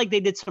 Plus, like they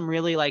did some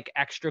really like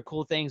extra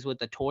cool things with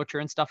the torture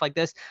and stuff like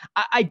this.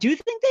 I do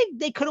think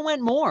they could have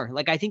went more.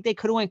 Like, I think they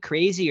could have went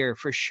crazier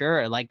for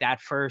sure. Like the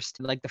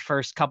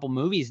first couple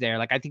movies there.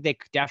 Like, I think they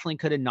definitely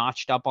could have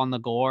notched up on the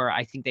gore.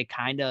 I think they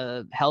kind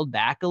of held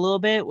back a little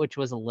bit, which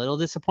was a little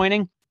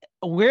disappointing.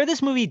 Where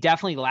this movie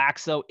definitely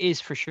lacks, though,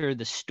 is for sure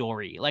the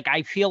story. Like,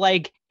 I feel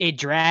like it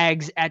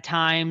drags at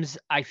times.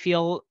 I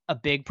feel a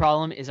big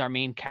problem is our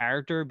main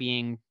character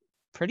being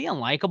pretty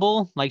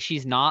unlikable. Like,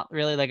 she's not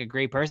really like a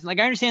great person. Like,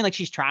 I understand like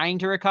she's trying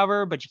to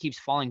recover, but she keeps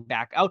falling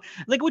back out.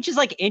 Like, which is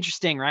like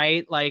interesting,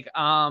 right? Like,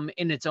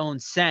 in its own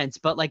sense.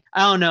 But like,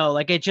 I don't know.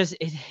 Like,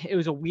 it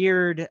was a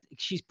weird.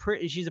 She's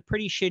a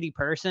pretty shitty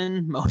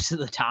person most of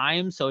the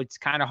time, so it's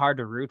kind of hard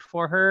to root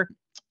for her.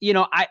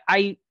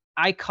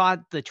 I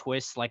caught the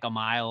twist like a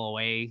mile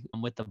away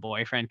with the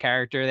boyfriend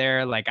character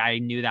there. Like, I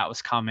knew that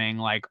was coming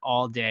like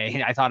all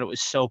day. I thought it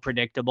was so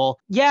predictable.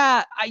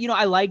 Yeah,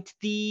 I liked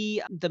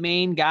the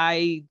main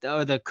guy,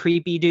 or the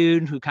creepy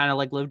dude who kind of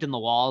like lived in the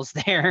walls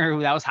there,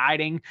 who that was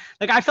hiding.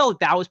 Like, I felt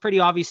that was pretty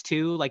obvious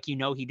too. Like, he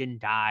didn't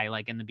die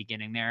like in the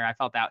beginning there. I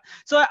felt that.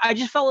 So I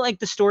just felt like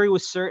the story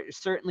was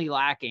certainly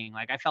lacking.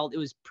 Like, I felt it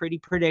was pretty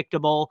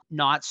predictable,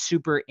 not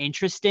super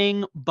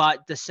interesting,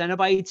 but the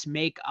Cenobites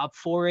make up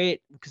for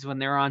it because when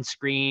they're on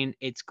screen,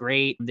 it's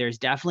great. There's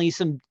definitely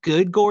some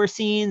good gore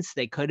scenes.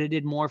 They could have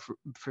did more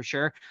for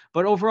sure.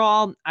 But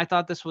overall, I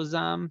thought this was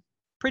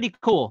pretty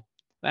cool.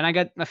 And I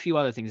got a few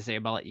other things to say,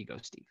 but I'll let you go,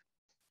 Steve.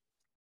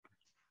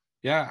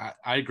 Yeah,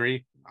 I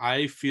agree.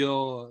 I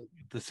feel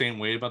the same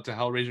way about the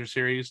Hellraiser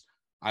series.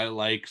 I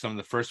like some of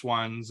the first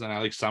ones, and I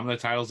like some of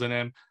the titles in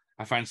them.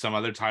 I find some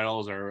other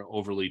titles are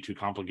overly too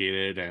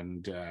complicated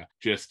and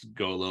just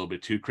go a little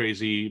bit too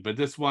crazy. But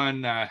this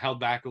one held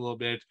back a little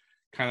bit,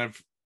 kind of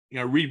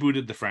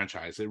rebooted the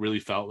franchise. It really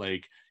felt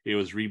like it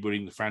was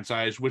rebooting the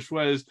franchise, which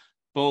was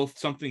both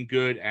something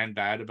good and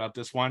bad about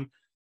this one.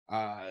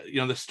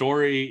 The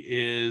story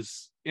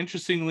is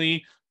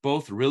interestingly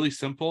both really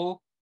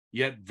simple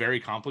yet very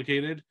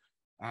complicated,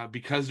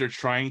 because they're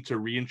trying to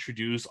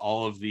reintroduce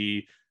all of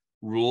the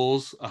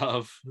rules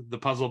of the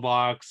puzzle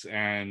box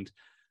and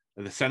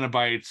the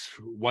Cenobites,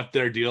 what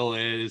their deal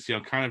is,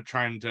 kind of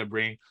trying to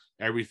bring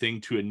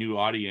everything to a new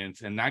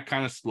audience. And that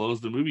kind of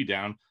slows the movie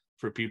down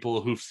for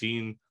people who've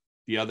seen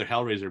the other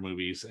Hellraiser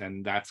movies.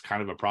 And that's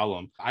kind of a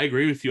problem. I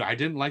agree with you. I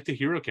didn't like the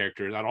hero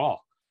characters at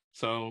all.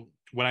 So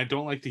when I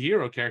don't like the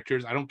hero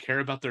characters, I don't care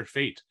about their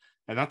fate.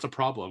 And that's a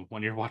problem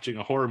when you're watching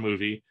a horror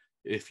movie,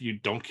 if you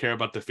don't care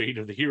about the fate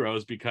of the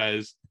heroes,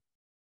 because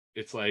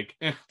it's like,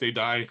 they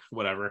die,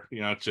 whatever.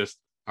 It's just,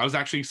 I was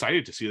actually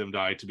excited to see them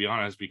die, to be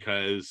honest,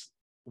 because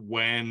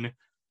when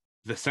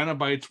the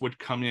Cenobites would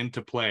come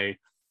into play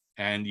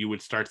and you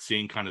would start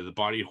seeing kind of the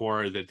body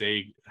horror that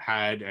they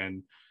had,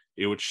 and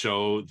it would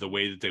show the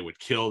way that they would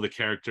kill the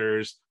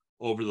characters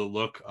over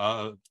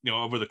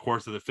over the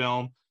course of the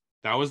film.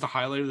 That was the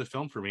highlight of the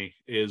film for me,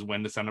 is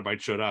when the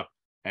Cenobites showed up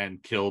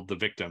and killed the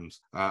victims.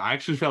 I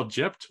actually felt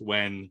gypped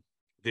when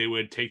they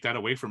would take that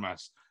away from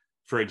us.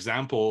 For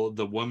example,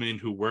 the woman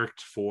who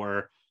worked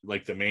for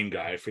like the main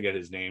guy, I forget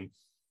his name.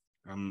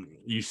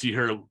 You see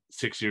her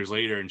 6 years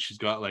later and she's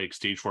got like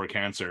stage 4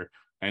 cancer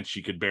and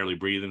she could barely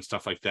breathe and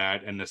stuff like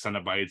that. And the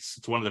Cenobites,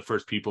 it's one of the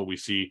first people we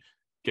see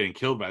getting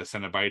killed by the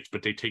Cenobites,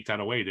 but they take that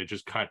away. They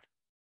just cut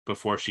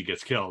before she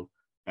gets killed.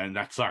 And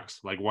that sucks.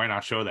 Like, why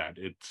not show that?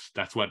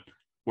 That's what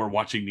we're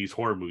watching these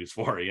horror movies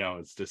for,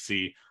 it's to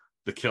see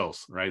the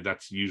kills, right?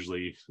 That's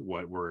usually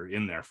what we're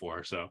in there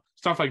for. So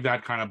stuff like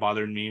that kind of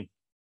bothered me.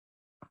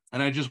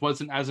 And I just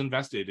wasn't as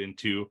invested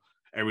into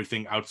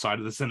everything outside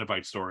of the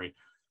Cenobite story,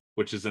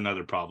 which is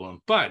another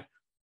problem. But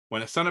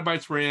when the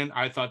Cenobites were in,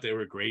 I thought they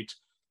were great.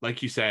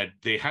 Like you said,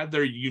 they had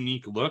their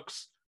unique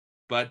looks,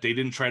 but they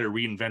didn't try to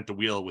reinvent the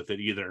wheel with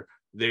it either.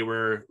 They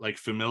were like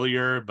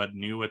familiar, but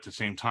new at the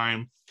same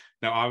time.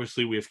 Now,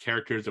 obviously, we have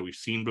characters that we've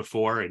seen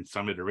before in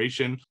some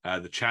iteration.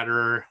 The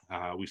Chatterer,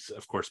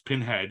 of course,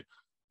 Pinhead,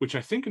 which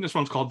I think in this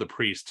one's called the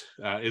Priest,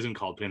 isn't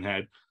called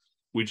Pinhead.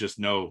 We just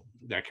know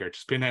that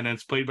character's Pinhead, and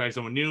it's played by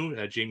someone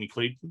new, Jamie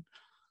Clayton,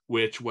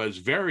 which was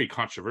very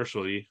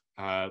controversially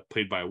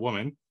played by a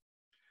woman.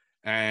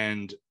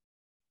 And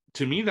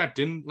to me, that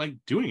didn't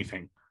do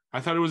anything.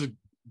 I thought it was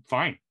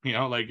fine,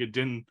 it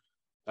didn't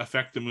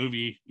affect the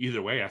movie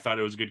either way. I thought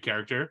it was a good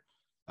character.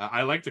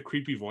 I like the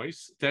creepy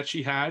voice that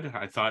she had.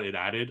 I thought it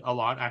added a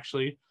lot,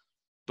 actually,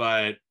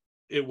 but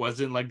it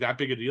wasn't that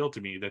big a deal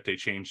to me that they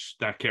changed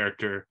that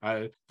character.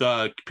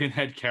 The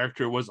Pinhead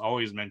character was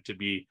always meant to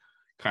be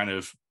kind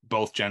of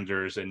both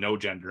genders and no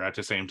gender at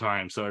the same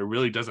time. So it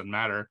really doesn't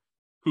matter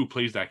who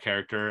plays that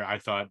character. I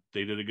thought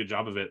they did a good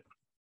job of it.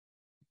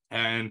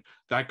 And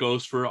that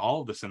goes for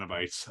all of the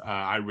Cenobites.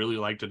 I really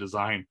liked the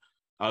design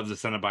of the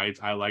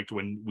Cenobites. I liked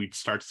when we'd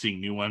start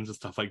seeing new ones and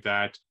stuff like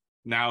that.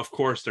 Now, of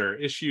course, there are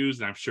issues,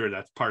 and I'm sure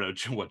that's part of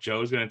what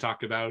Joe's going to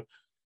talk about.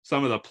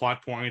 Some of the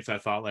plot points I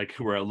thought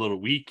were a little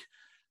weak.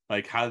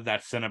 Like, how did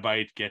that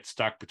Cenobite get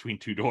stuck between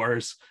two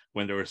doors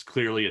when there was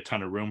clearly a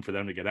ton of room for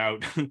them to get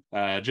out?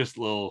 Just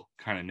little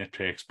kind of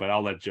nitpicks, but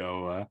I'll let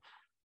Joe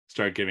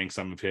start giving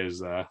some of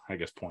his,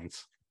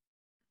 points.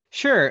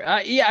 Sure.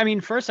 Yeah, I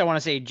mean, first I want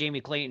to say Jamie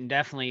Clayton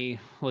definitely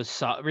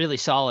was really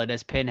solid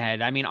as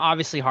Pinhead. I mean,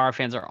 obviously horror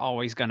fans are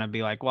always going to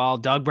be like, well,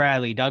 Doug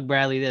Bradley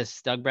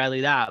this, Doug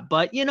Bradley that.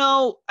 But,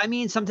 I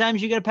mean,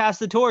 sometimes you got to pass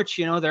the torch.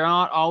 They're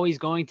not always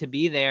going to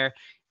be there.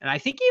 And I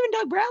think even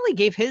Doug Bradley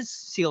gave his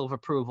seal of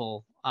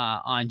approval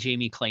on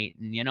Jamie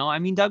Clayton. I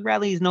mean, Doug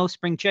Bradley is no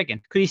spring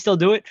chicken. Could he still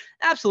do it?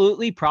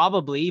 Absolutely,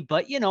 probably.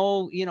 But, it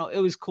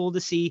was cool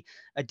to see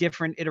a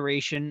different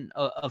iteration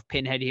of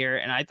Pinhead here.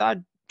 And I thought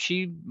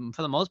she,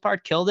 for the most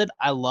part, killed it.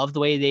 I love the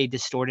way they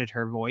distorted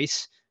her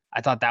voice.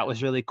 I thought that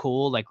was really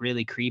cool,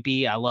 really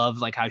creepy. I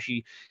love how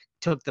she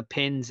took the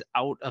pins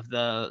out of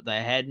the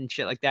head and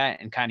shit like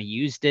that and kind of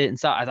used it and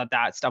stuff. I thought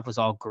that stuff was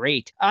all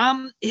great.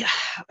 Yeah,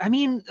 I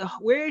mean,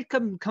 where it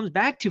comes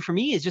back to for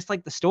me is just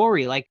the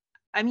story.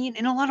 I mean,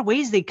 in a lot of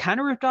ways, they kind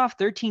of ripped off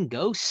 13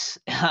 Ghosts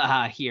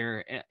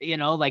here.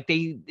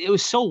 It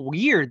was so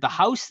weird. The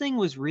house thing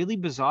was really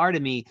bizarre to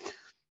me.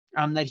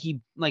 That he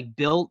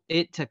built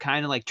it to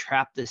kind of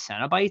trap the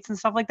Cenobites and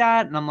stuff like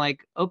that. And I'm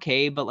like,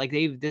 okay, but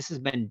this has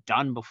been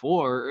done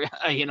before,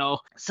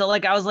 So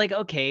I was like,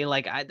 okay,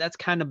 that's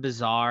kind of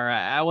bizarre.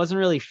 I wasn't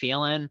really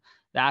feeling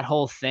that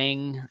whole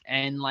thing.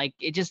 And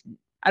it just,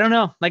 I don't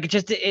know, I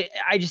just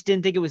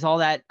didn't think it was all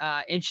that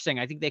interesting.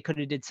 I think they could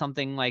have did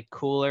something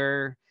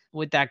cooler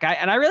with that guy.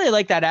 And I really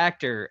like that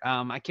actor.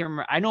 I can't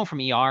remember. I know him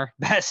from ER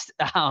best.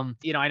 I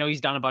know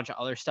he's done a bunch of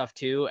other stuff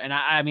too. And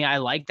I mean, I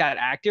like that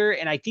actor,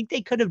 and I think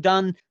they could have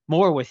done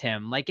more with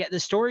him. The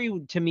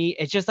story to me,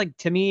 it's just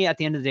to me at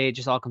the end of the day, it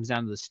just all comes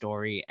down to the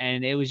story.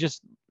 And it was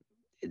just,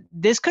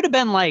 this could have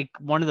been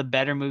one of the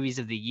better movies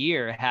of the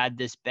year had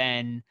this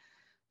been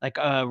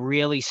a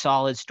really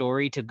solid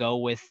story to go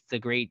with the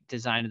great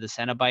design of the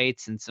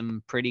Cenobites and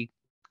some pretty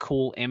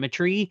cool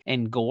imagery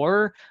and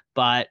gore.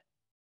 But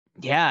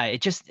yeah,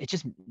 it just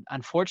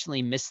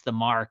unfortunately missed the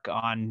mark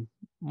on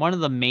one of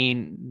the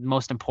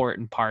most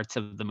important parts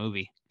of the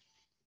movie.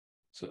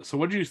 So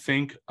what do you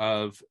think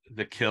of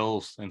the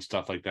kills and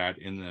stuff like that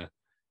in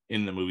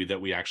the movie that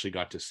we actually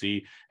got to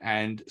see?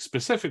 And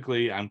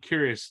specifically, I'm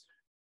curious,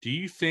 do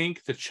you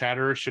think the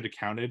Chatterer should have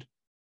counted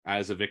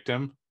as a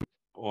victim?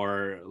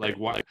 Or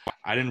what?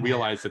 I didn't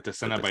realize that the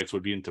Cenobites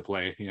would be into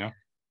play,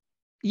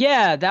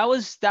 Yeah, that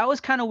was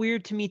kind of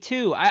weird to me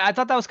too. I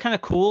thought that was kind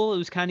of cool. It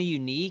was kind of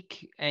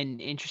unique and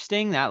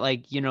interesting that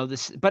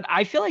this, but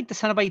I feel like the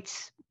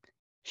Cenobites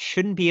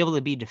shouldn't be able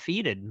to be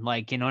defeated.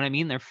 Like, you know what I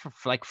mean? They're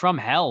like from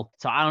hell.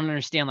 So I don't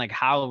understand like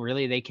how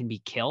really they can be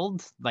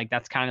killed. Like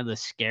that's kind of the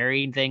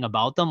scary thing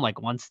about them.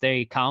 Like once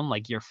they come,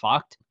 like you're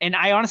fucked. And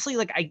I honestly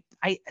like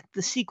I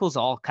the sequels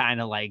all kind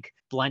of like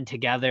blend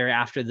together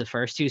after the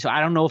first two. So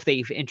I don't know if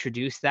they've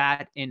introduced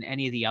that in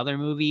any of the other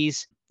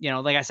movies. You know,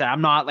 like I said,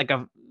 I'm not like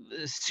a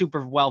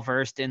super well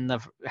versed in the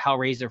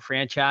Hellraiser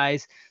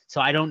franchise.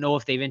 So I don't know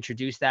if they've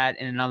introduced that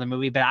in another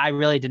movie, but I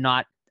really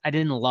I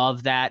didn't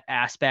love that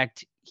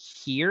aspect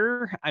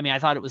here. I mean, I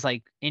thought it was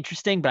like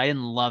interesting, but I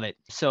didn't love it.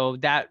 So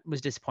that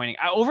was disappointing.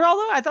 Overall,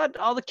 though, I thought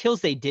all the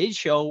kills they did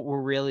show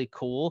were really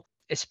cool,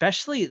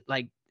 especially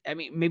like, I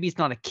mean, maybe it's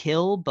not a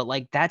kill, but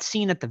like that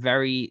scene at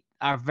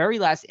our very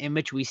last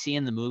image we see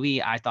in the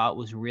movie, I thought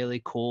was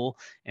really cool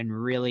and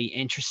really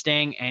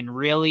interesting and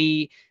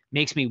really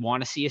makes me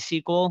want to see a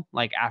sequel.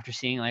 Like after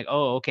seeing like,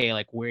 oh, okay,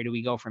 like where do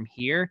we go from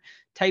here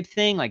type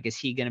thing? Like, is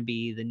he going to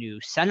be the new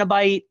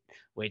Cenobite?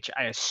 Which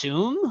I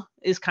assume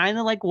is kind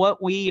of like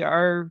what we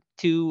are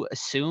to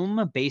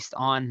assume based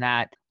on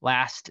that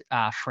last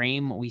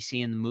frame we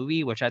see in the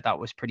movie, which I thought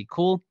was pretty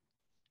cool.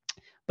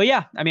 But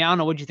yeah, I mean, I don't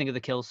know. What do you think of the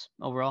kills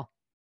overall?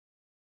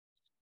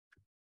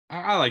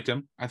 I liked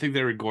them. I think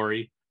they were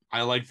gory.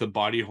 I liked the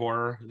body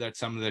horror that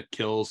some of the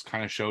kills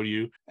kind of showed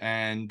you.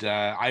 And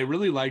I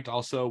really liked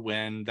also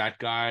when that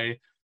guy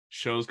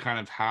shows kind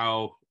of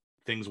how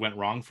things went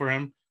wrong for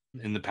him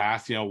in the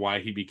past, you know, why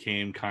he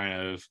became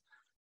kind of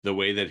the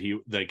way that he,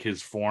 like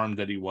his form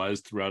that he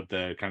was throughout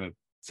the kind of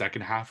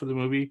second half of the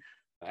movie.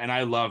 And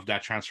I love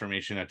that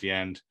transformation at the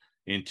end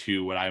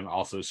into what I'm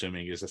also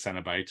assuming is a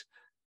Cenobite.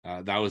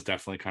 That was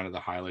definitely kind of the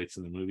highlights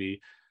in the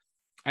movie.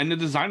 And the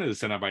design of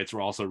the Cenobites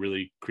were also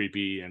really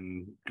creepy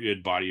and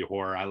good body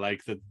horror. I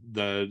like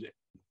the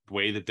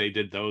way that they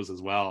did those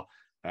as well.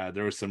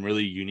 There was some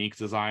really unique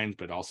designs,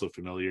 but also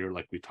familiar,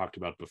 like we talked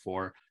about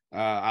before.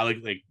 I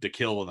like the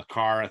kill in the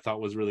car. I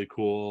thought was really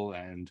cool,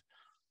 and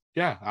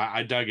yeah,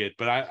 I dug it.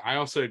 But I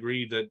also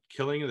agree that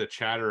killing the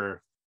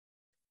Chatterer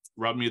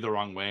rubbed me the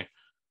wrong way.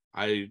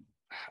 I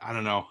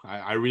don't know.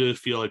 I really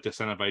feel like the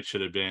Cenobite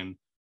should have been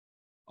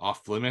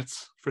off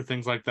limits for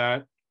things like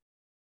that,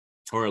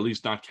 or at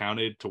least not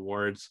counted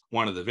towards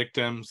one of the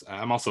victims.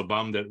 I'm also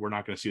bummed that we're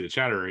not going to see the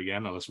Chatterer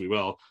again, unless we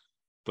will,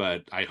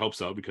 but I hope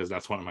so, because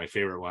that's one of my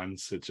favorite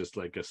ones. It's just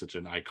like such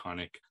an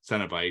iconic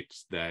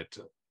Cenobite that,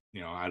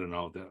 you know, I don't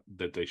know,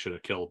 that they should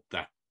have killed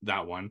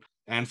that one.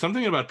 And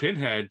something about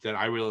Pinhead that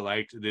I really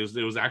liked,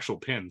 there was actual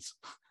pins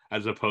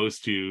as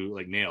opposed to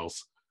like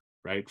nails,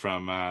 right,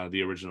 from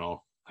the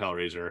original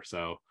Hellraiser.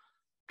 So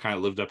kind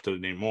of lived up to the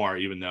name more,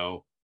 even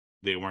though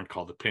they weren't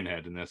called the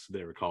Pinhead in this,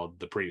 they were called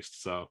the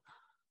Priest. So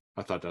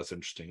I thought that's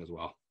interesting as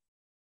well.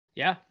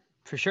 Yeah,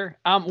 for sure.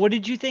 What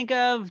did you think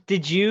of?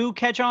 Did you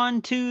catch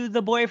on to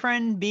the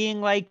boyfriend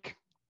being like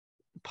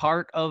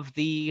part of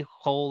the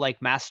whole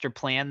like master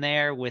plan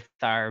there with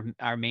our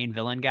main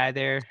villain guy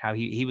there? How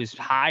he was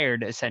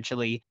hired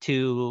essentially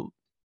to,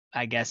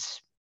 I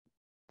guess,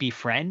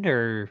 befriend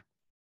or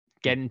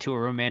get into a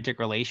romantic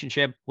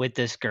relationship with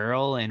this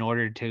girl in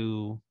order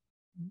to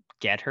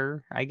get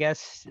her, I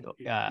guess,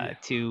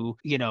 to,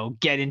 you know,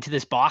 get into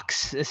this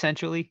box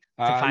essentially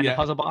to find the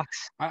puzzle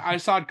box. I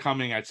saw it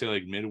coming, I'd say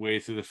like midway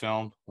through the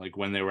film, like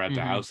when they were at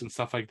the house and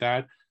stuff like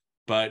that.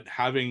 But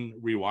having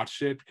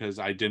rewatched it, because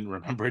I didn't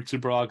remember it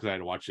super well because I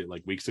had watched it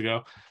like weeks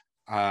ago,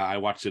 I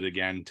watched it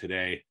again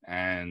today,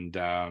 and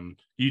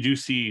you do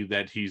see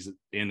that he's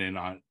in and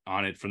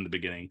on it from the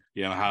beginning.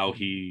 You know, how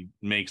he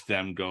makes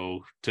them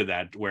go to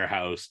that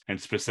warehouse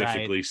and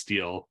specifically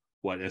steal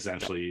what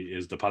essentially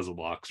is the puzzle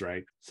box,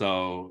 right?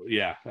 So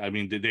yeah, I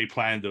mean, they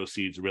planted those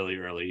seeds really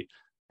early,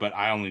 but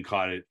I only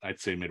caught it, I'd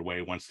say,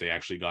 midway once they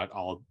actually got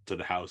all to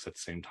the house at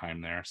the same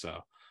time there. So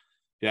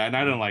yeah, and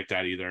I didn't like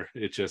that either.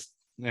 It just,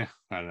 I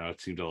don't know,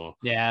 it seemed a little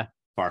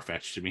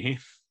far-fetched to me.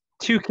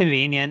 Too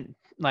convenient,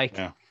 like,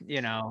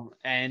 you know.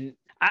 And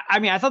I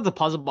mean, I thought the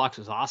puzzle box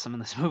was awesome in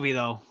this movie,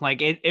 though.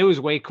 Like, it was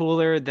way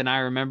cooler than I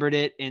remembered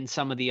it in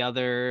some of the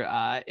other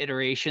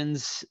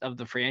iterations of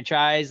the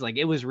franchise. Like,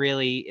 it was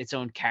really its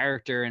own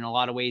character in a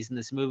lot of ways in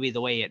this movie.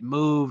 The way it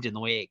moved and the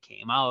way it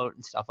came out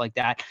and stuff like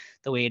that.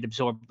 The way it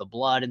absorbed the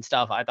blood and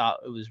stuff. I thought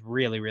it was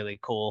really, really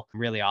cool.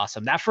 Really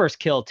awesome. That first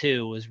kill,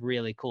 too, was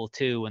really cool,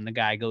 too, when the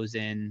guy goes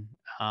in,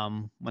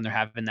 when they're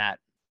having that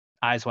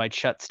Eyes Wide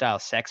Shut style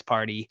sex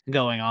party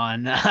going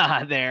on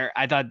there.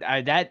 I thought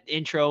that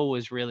intro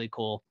was really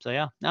cool. So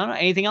yeah, no,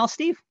 anything else,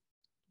 Steve,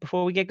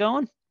 before we get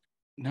going?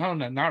 No,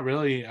 not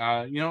really.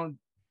 You know,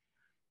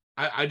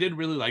 I did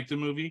really like the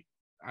movie.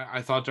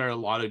 I thought there are a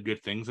lot of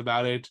good things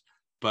about it,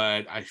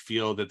 but I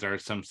feel that there are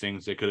some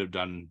things they could have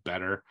done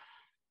better.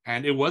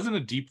 And it wasn't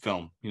a deep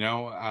film, you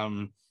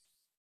know.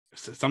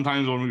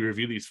 Sometimes when we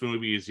review these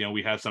movies, you know,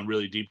 we have some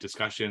really deep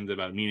discussions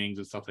about meanings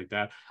and stuff like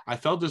that. I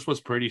felt this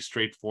was pretty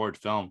straightforward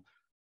film,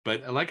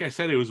 but like I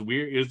said, it was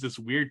weird. It was this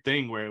weird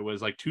thing where it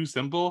was like too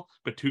simple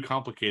but too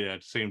complicated at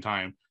the same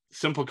time.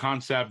 Simple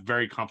concept,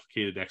 very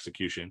complicated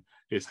execution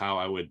is how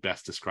I would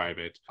best describe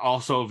it.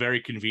 Also very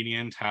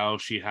convenient how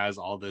she has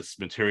all this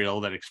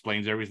material that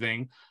explains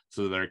everything,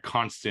 so there are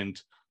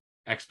constant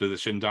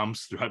exposition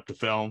dumps throughout the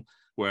film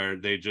where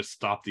they just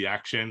stop the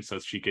action so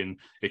she can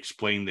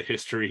explain the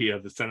history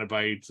of the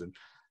Cenobites and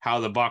how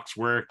the box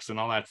works and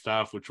all that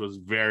stuff, which was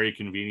very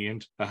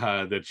convenient,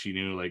 that she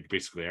knew like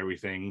basically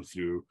everything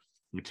through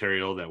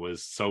material that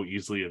was so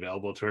easily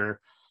available to her.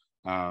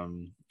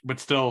 But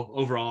still,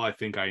 overall, I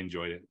think I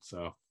enjoyed it.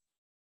 So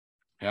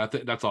yeah,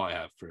 that's all I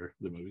have for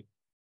the movie.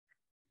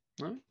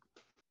 All right.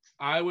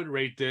 I would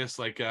rate this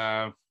like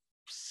a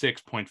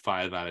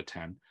 6.5 out of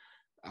 10.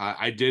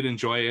 I did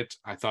enjoy it.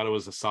 I thought it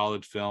was a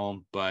solid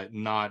film, but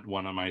not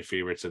one of my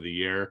favorites of the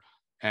year.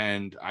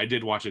 And I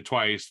did watch it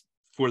twice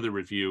for the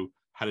review.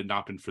 Had it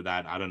not been for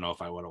that, I don't know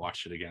if I would have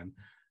watched it again.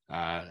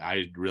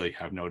 I really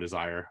have no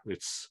desire.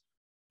 It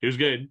was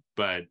good,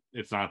 but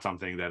it's not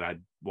something that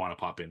I'd want to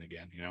pop in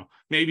again. You know,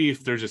 maybe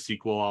if there's a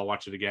sequel, I'll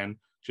watch it again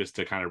just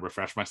to kind of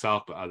refresh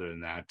myself. But other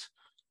than that,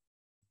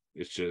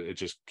 it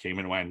just came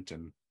and went,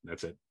 and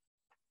that's it.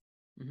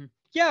 Mm-hmm.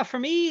 Yeah, for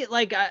me,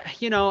 like,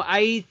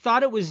 I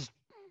thought it was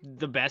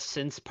the best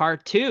since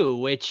part 2,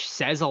 which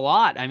says a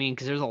lot. I mean,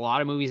 because there's a lot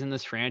of movies in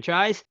this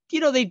franchise.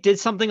 They did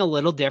something a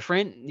little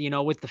different,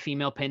 with the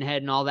female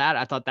Pinhead and all that.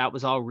 I thought that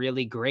was all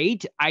really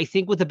great. I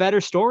think with a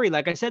better story,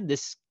 like I said,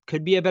 this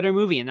could be a better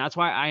movie. And that's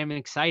why I am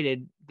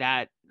excited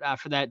that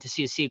for that to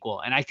see a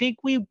sequel. And I think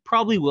we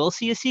probably will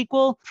see a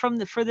sequel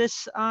for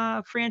this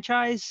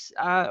franchise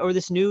or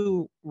this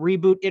new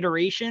reboot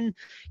iteration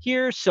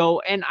here. So,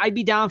 and I'd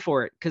be down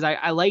for it because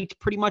I liked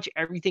pretty much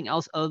everything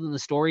else other than the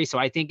story. So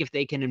I think if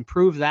they can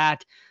improve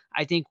that,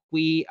 I think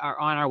we are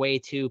on our way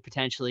to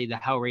potentially the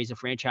Hellraiser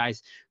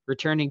franchise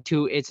returning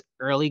to its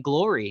early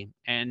glory.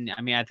 And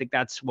I mean, I think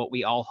that's what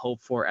we all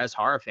hope for as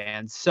horror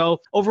fans. So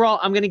overall,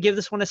 I'm going to give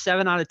this one a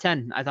 7 out of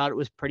 10. I thought it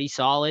was pretty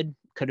solid.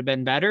 Could have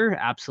been better,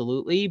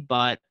 absolutely,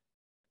 but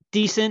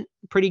decent,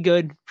 pretty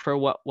good for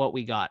what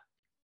we got.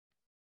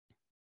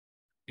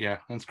 Yeah,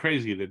 it's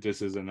crazy that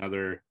this is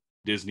another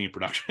Disney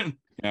production,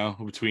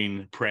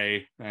 between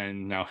Prey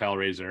and now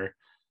Hellraiser.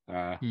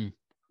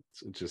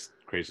 It's just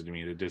crazy to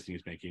me that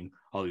Disney's making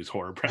all these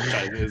horror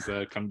franchises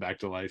come back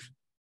to life.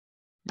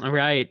 All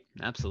right.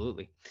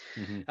 Absolutely.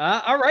 Mm-hmm.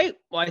 All right.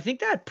 Well, I think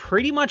that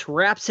pretty much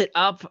wraps it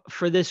up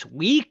for this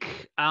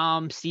week.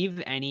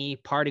 Steve, any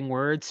parting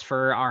words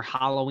for our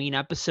Halloween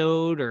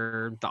episode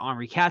or the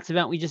Henri Katz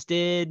event we just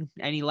did?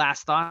 Any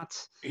last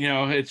thoughts?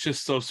 It's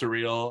just so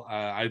surreal.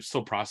 I'm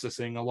still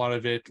processing a lot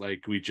of it.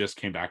 Like, we just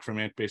came back from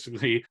it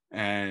basically.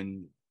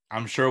 And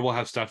I'm sure we'll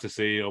have stuff to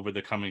say over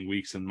the coming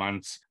weeks and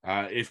months.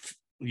 If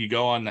you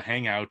go on the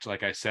Hangout,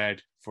 like I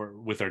said,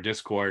 with our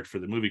Discord for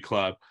the movie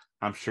club,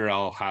 I'm sure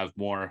I'll have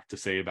more to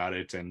say about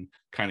it and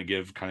kind of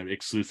give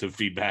exclusive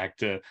feedback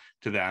to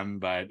them.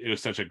 But it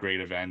was such a great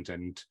event.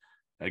 And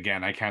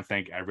again, I can't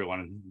thank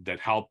everyone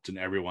that helped and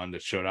everyone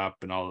that showed up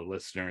and all the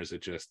listeners.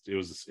 It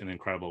was an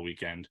incredible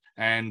weekend.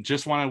 And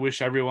just want to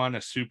wish everyone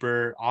a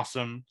super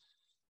awesome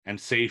and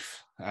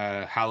safe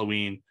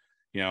Halloween.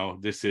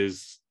 This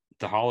is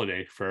the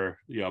holiday for,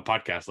 a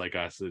podcast like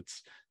us.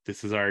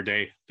 This is our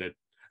day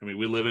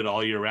we live it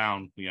all year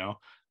round,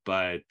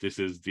 but this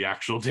is the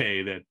actual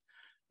day that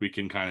we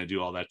can kind of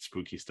do all that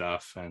spooky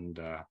stuff, and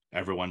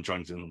everyone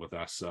joins in with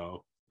us.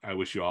 So I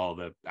wish you all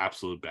the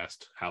absolute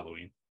best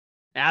Halloween.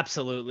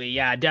 Absolutely.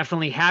 Yeah,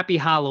 definitely. Happy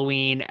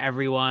Halloween,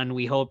 everyone.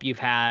 We hope you've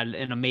had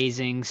an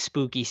amazing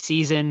spooky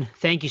season.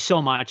 Thank you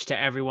so much to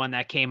everyone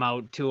that came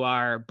out to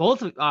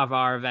both of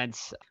our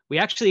events. We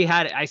actually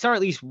I saw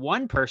at least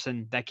one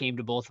person that came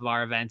to both of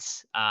our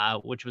events,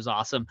 which was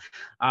awesome.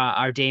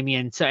 Our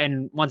Damien. So,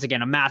 and once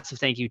again, a massive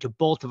thank you to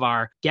both of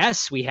our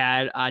guests. We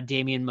had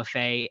Damien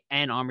Maffei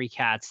and Henri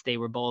Katz. They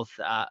were both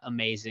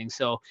amazing.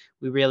 So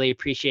we really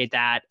appreciate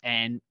that.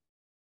 And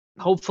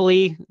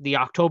hopefully the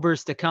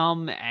Octobers to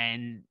come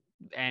and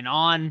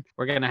on,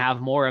 we're going to have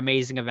more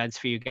amazing events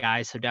for you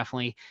guys. So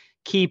definitely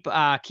keep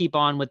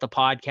on with the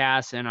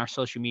podcast and our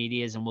social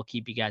medias, and we'll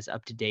keep you guys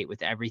up to date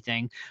with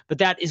everything. But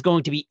that is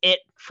going to be it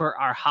for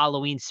our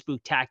Halloween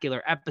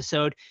Spooktacular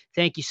episode.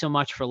 Thank you so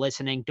much for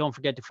listening. Don't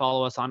forget to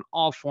follow us on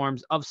all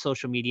forms of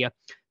social media: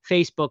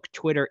 Facebook,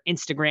 Twitter,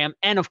 Instagram,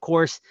 and of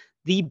course,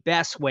 the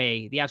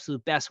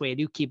absolute best way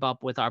to keep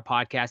up with our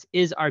podcast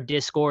is our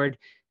Discord.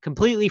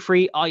 Completely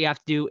free. All you have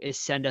to do is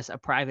send us a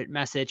private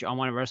message on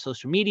one of our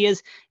social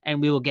medias,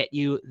 and we will get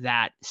you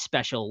that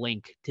special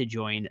link to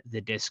join the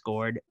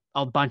Discord.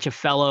 A bunch of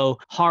fellow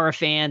horror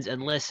fans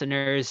and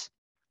listeners.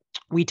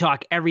 We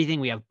talk everything.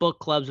 We have book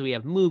clubs. We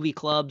have movie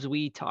clubs.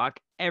 We talk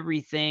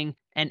everything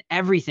and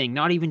everything,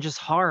 not even just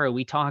horror.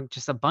 We talk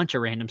just a bunch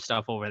of random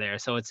stuff over there.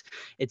 So it's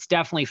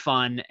definitely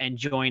fun, and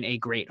join a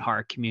great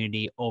horror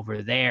community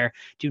over there.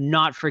 Do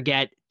not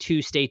forget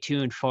to stay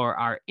tuned for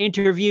our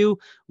interview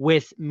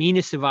with Mena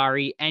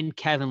Suvari and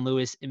Kevin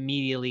Lewis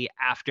immediately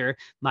after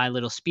my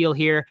little spiel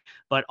here.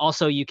 But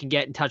also you can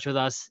get in touch with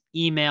us,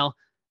 email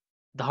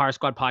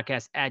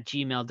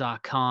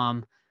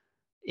thehorrorsquadpodcast@gmail.com.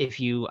 if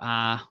you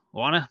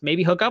want to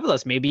maybe hook up with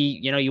us, maybe,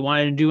 you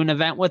want to do an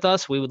event with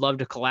us, we would love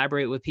to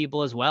collaborate with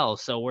people as well.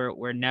 So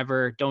we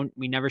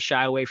never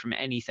shy away from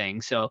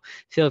anything. So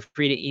feel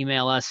free to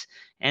email us.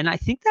 And I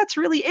think that's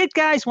really it,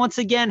 guys. Once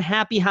again,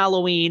 happy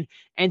Halloween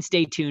and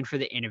stay tuned for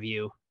the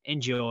interview.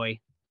 Enjoy.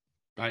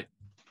 Bye.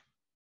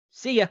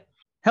 See ya.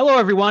 Hello,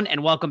 everyone,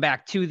 and welcome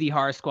back to the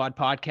Horror Squad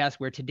podcast,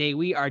 where today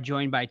we are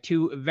joined by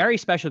two very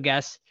special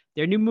guests.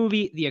 Their new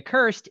movie, The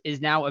Accursed, is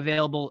now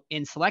available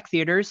in select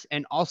theaters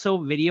and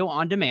also video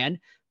on demand.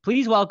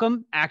 Please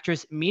welcome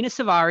actress Mena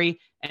Suvari,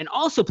 and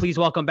also please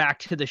welcome back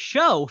to the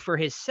show for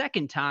his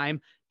second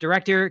time,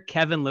 director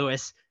Kevin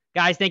Lewis.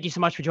 Guys, thank you so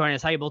much for joining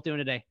us. How are you both doing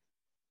today?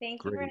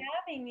 Thank you for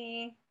having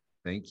me.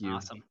 Thank you.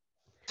 Awesome.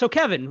 So,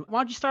 Kevin, why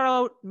don't you start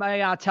out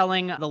by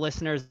telling the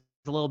listeners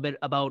a little bit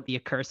about The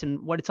Accursed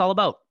and what it's all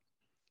about?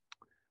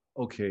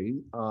 Okay.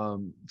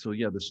 So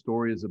yeah, the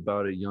story is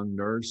about a young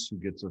nurse who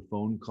gets a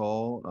phone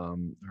call.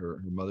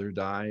 Her mother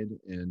died,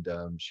 and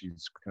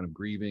she's kind of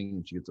grieving,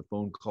 and she gets a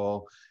phone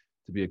call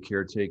to be a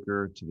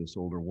caretaker to this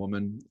older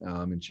woman.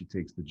 And she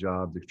takes the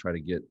job to try to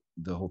get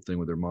the whole thing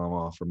with her mom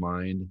off her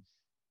mind.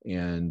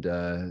 And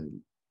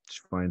she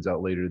finds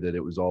out later that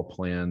it was all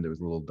planned. There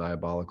was a little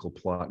diabolical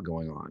plot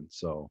going on.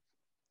 So,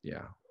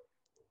 yeah.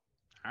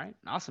 All right,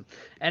 awesome.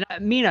 And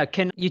Mena,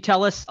 can you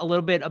tell us a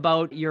little bit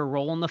about your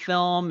role in the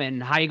film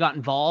and how you got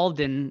involved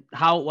and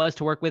how it was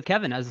to work with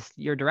Kevin as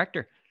your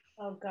director?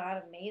 Oh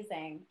God,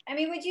 amazing. I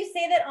mean, would you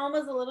say that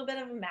Alma's a little bit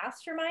of a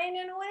mastermind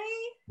in a way?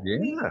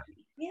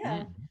 Yeah.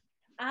 Yeah.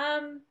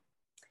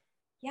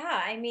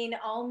 Yeah, I mean,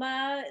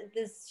 Alma,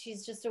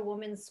 she's just a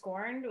woman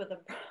scorned with a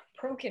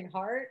broken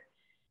heart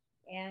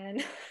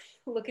and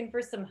looking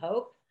for some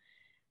hope.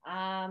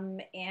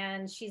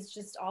 And she's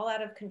just all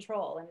out of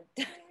control, and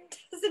it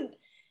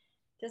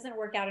doesn't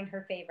work out in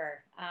her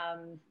favor.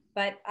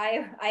 But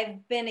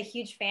I've been a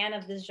huge fan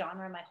of this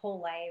genre my whole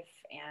life,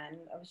 and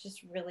I was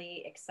just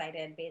really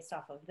excited based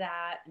off of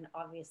that, and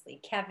obviously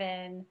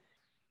Kevin.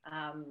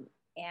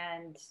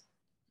 And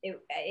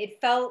it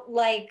felt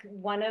like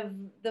one of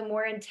the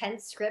more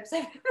intense scripts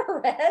I've ever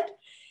read,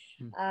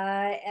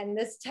 and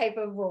this type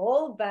of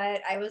role.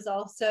 But I was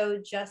also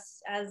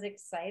just as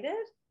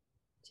excited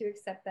to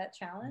accept that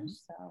challenge.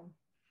 So.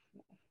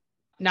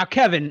 Now,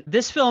 Kevin,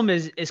 this film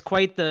is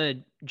quite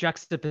the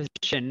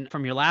juxtaposition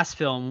from your last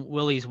film,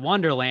 Willy's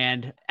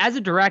Wonderland. As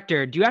a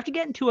director, do you have to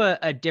get into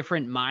a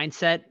different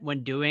mindset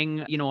when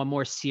doing, a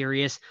more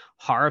serious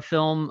horror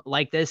film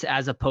like this,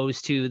 as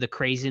opposed to the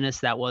craziness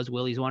that was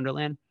Willy's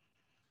Wonderland?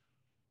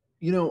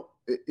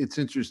 It's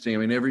interesting. I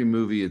mean, every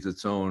movie is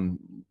its own,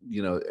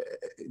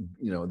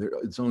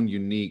 its own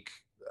unique.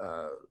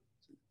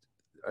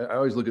 I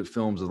always look at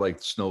films as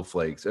like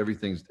snowflakes.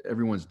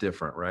 Everyone's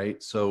different,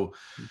 right? So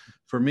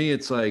for me,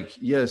 it's like,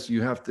 yes,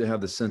 you have to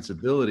have the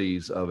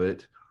sensibilities of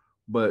it,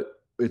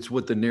 but it's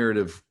what the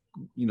narrative,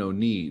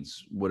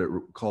 needs, what it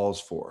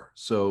calls for.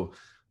 So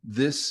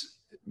this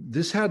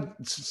had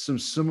some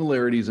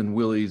similarities in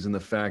Willy's in the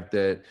fact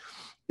that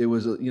it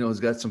was, it's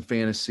got some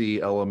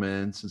fantasy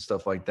elements and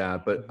stuff like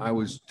that, but I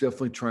was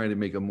definitely trying to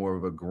make a more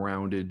of a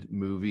grounded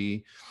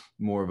movie,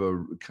 more of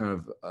a kind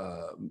of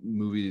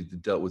movie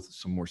that dealt with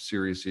some more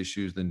serious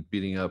issues than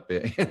beating up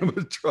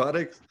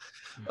animatronics.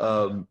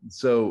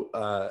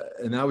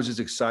 And I was just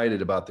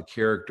excited about the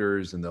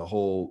characters and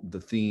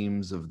the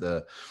themes of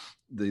the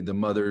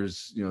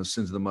mothers, sins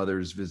of the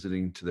mothers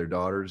visiting to their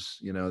daughters,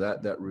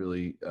 that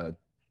really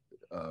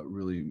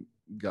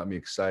got me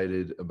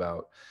excited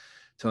about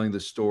telling the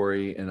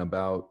story and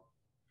about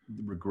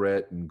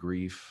regret and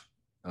grief.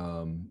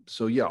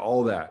 So yeah,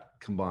 all that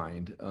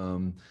combined.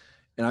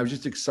 And I was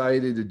just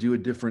excited to do a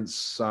different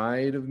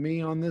side of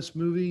me on this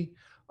movie.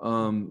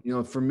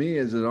 For me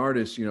as an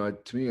artist,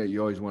 to me,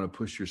 you always want to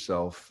push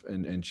yourself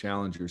and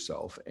challenge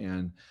yourself.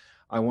 And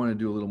I want to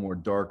do a little more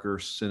darker,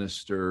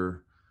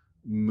 sinister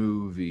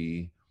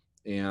movie.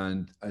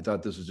 And I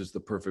thought this was just the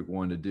perfect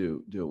one to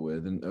do it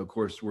with. And of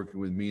course,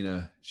 working with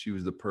Mena, she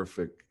was the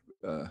perfect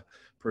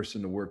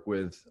person to work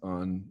with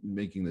on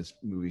making this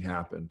movie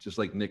happen. Just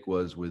like Nick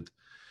was with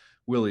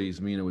Willy's,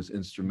 Mena was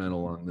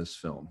instrumental on this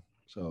film.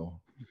 So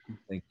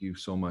thank you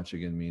so much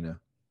again, Mena.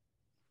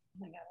 Oh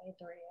my God, I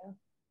adore you.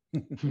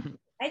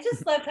 I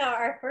just loved how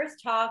our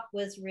first talk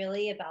was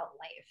really about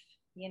life,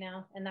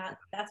 and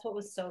that's what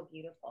was so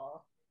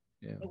beautiful.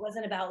 Yeah. It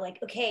wasn't about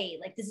like, okay,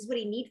 like this is what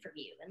he need from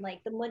you, and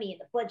like the money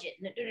and the budget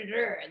and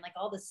like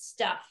all this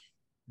stuff.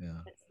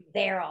 Yeah. That's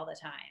there all the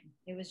time.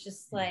 It was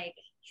just like,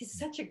 he's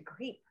such a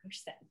great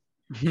person.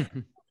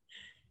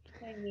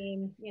 I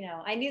mean,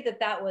 I knew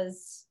that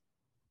was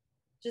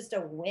just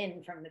a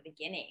win from the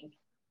beginning.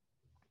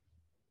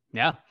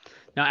 Yeah,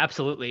 no,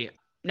 absolutely.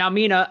 Now,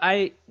 Mena,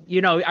 I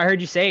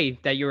heard you say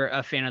that you were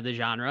a fan of the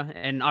genre,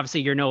 and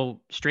obviously you're no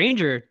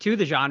stranger to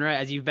the genre,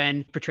 as you've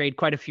been portrayed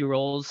quite a few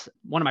roles.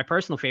 One of my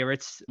personal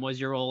favorites was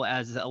your role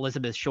as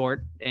Elizabeth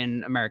Short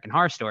in American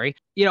Horror Story.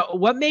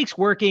 What makes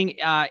working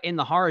in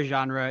the horror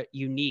genre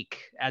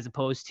unique as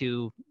opposed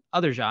to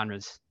other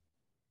genres?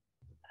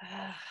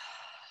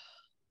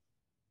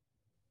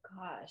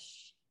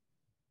 Gosh.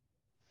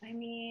 I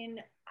mean,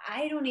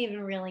 I don't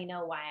even really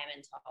know why I'm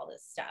into all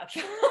this stuff.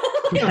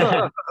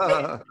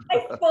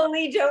 I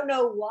fully don't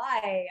know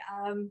why.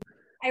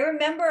 I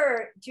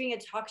remember doing a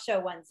talk show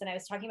once, and I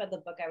was talking about the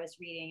book I was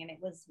reading, and it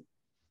was,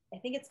 I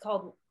think it's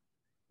called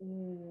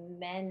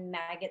Men,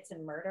 Maggots,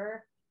 and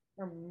Murder,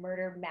 or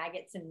Murder,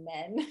 Maggots, and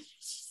Men.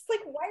 She's like,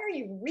 why are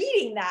you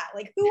reading that?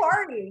 Like, who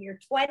are you? You're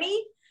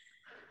 20?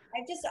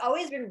 I've just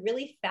always been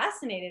really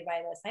fascinated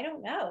by this. I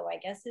don't know. I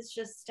guess it's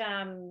just,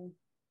 I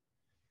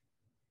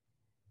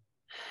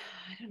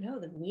don't know,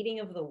 the meeting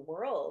of the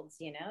worlds,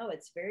 you know,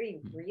 it's very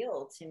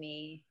real to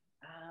me.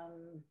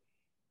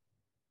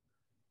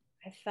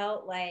 I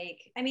felt like,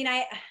 I mean,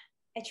 I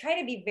try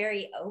to be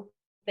very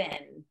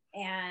open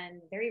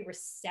and very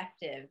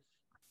receptive.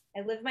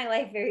 I live my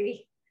life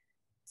very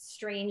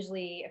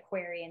strangely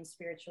Aquarian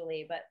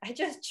spiritually, but I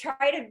just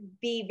try to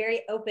be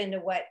very open to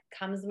what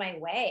comes my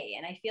way.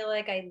 And I feel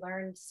like I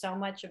learned so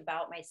much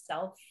about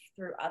myself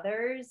through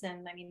others.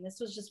 And I mean,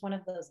 this was just one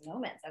of those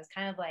moments. I was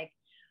kind of like,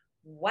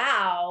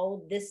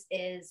 wow, this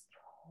is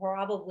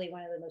probably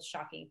one of the most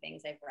shocking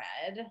things I've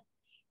read.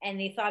 And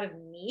they thought of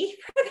me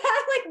for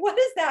that. Like, what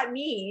does that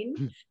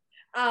mean?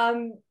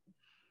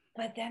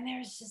 But then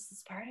there's just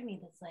this part of me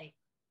that's like,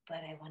 but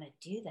I want to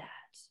do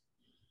that.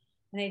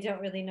 And I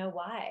don't really know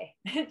why.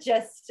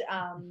 Just,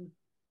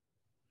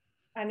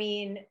 I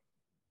mean,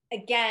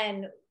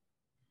 again,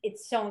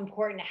 it's so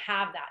important to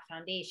have that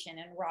foundation.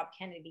 And Rob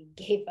Kennedy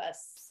gave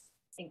us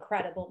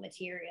incredible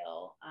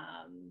material,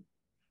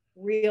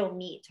 real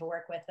meat to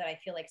work with that I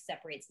feel like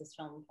separates this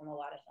film from a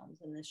lot of films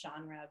in this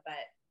genre. But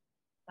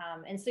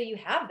and so you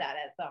have that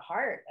at the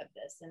heart of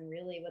this, and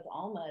really with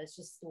Alma, it's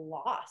just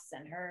loss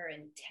and her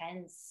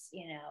intense,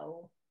 you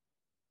know,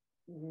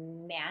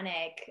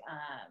 manic,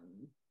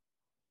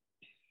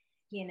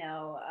 you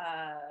know,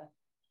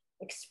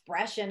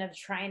 expression of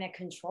trying to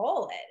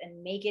control it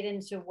and make it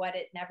into what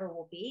it never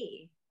will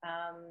be.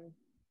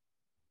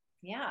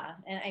 Yeah,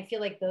 and I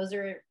feel like those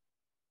are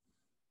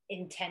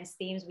intense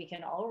themes we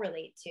can all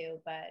relate to,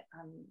 but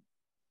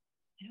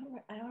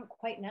I don't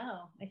quite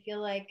know. I feel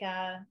like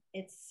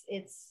it's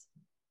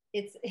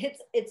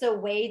a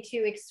way to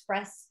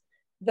express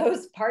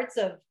those parts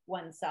of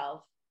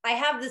oneself. I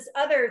have this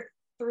other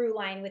through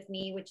line with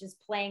me, which is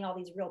playing all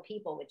these real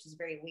people, which is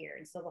very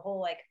weird. So the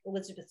whole like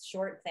Elizabeth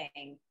Short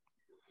thing,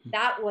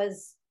 that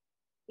was,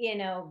 you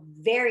know,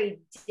 very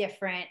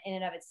different in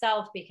and of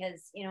itself,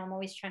 because, you know, I'm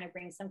always trying to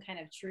bring some kind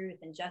of truth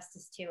and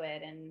justice to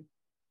it. And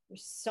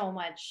there's so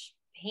much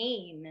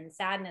pain and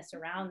sadness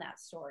around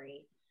that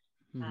story.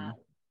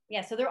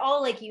 Yeah, so they're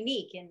all like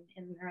unique in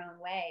their own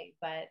way,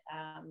 but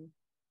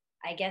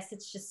I guess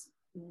it's just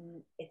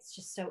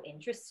so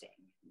interesting.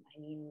 I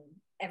mean,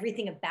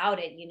 everything about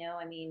it, you know,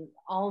 I mean,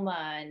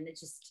 Alma, and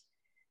it's just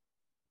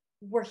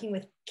working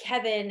with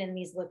Kevin and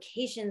these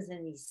locations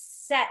and these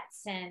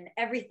sets and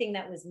everything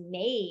that was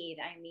made.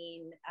 I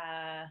mean,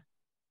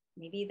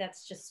 maybe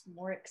that's just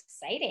more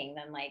exciting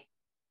than, like,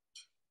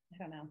 I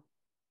don't know,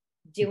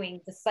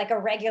 doing just like a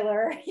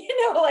regular,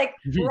 you know, like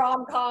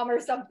rom-com or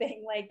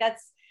something. Like,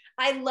 that's,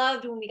 I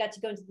loved when we got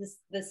to go into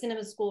the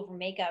cinema school for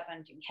makeup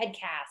and doing head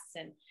casts,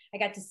 and I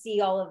got to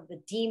see all of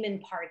the demon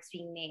parts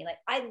being made. Like,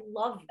 I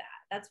love that.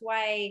 That's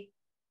why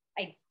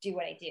I do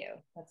what I do.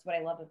 That's what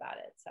I love about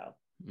it. So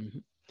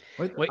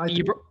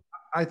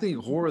I think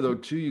horror, though,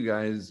 too, you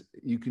guys,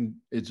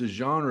 it's a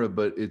genre,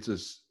 but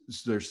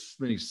there's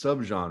many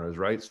subgenres,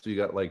 right? So you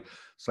got like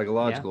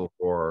psychological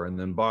horror, and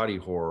then body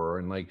horror,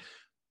 and like,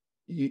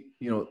 you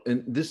know,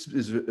 and this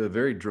is a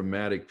very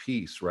dramatic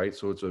piece, right?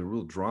 So it's a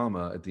real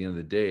drama at the end of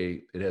the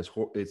day.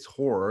 It's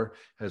horror,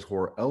 has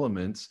horror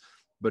elements,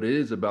 but it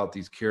is about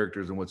these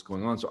characters and what's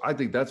going on. So I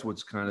think that's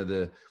what's kind of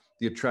the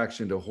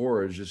attraction to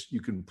horror, is just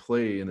you can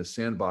play in a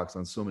sandbox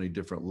on so many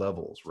different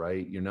levels,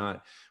 right?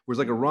 Whereas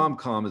like a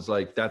rom-com is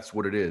like, that's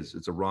what it is.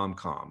 It's a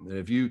rom-com. And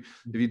if you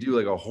do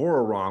like a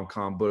horror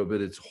rom-com, but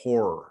it's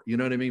horror, you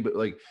know what I mean?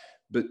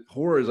 But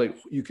horror is like,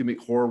 you can make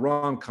horror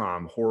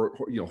rom-com, horror,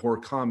 you know, horror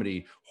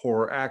comedy,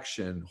 horror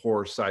action,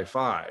 horror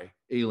sci-fi,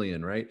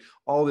 alien, right?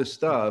 All this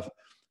stuff.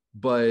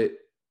 But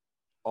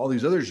all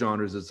these other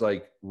genres, it's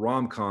like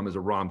rom-com is a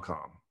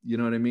rom-com. You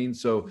know what I mean?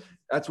 So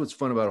that's what's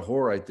fun about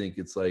horror. I think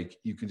it's like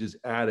you can just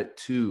add it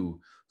to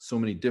so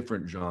many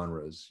different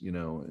genres, you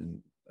know, and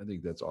I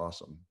think that's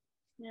awesome.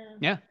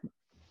 Yeah.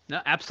 No,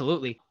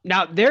 absolutely.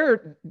 Now,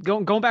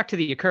 going back to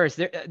the Occurs,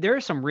 there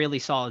are some really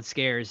solid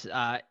scares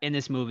in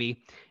this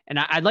movie, and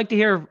I'd like to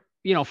hear,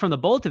 you know, from the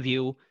both of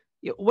you,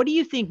 what do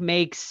you think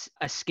makes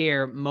a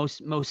scare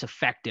most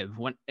effective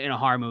when in a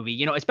horror movie?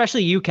 You know,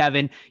 especially you,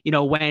 Kevin. You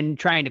know, when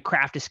trying to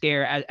craft a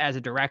scare as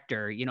a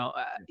director, you know,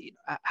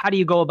 how do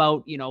you go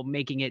about, you know,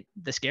 making it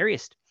the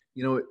scariest?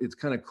 You know, it's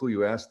kind of cool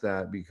you asked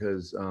that,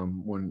 because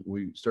when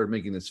we started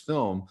making this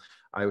film,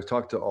 I would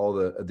talk to all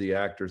the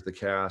actors, the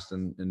cast,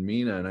 and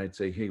Mena, and I'd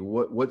say, hey,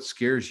 what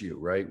scares you,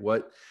 right?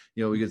 What,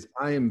 you know, because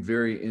I am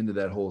very into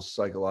that whole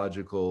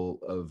psychological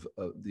of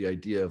the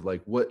idea of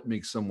like what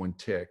makes someone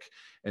tick,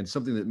 and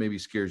something that maybe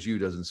scares you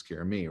doesn't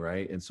scare me,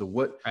 right? And so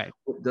what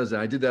does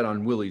that? I did that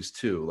on Willie's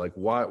too. Like,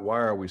 why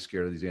are we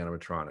scared of these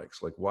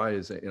animatronics? Like, why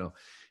is it, you know?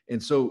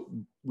 And so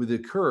with The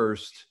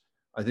Cursed,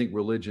 I think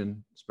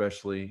religion,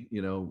 especially,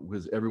 you know,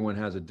 because everyone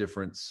has a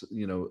different,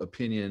 you know,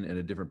 opinion and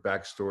a different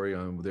backstory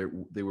on where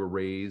they were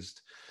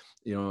raised,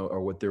 you know,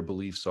 or what their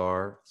beliefs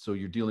are. So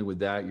you're dealing with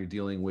that. You're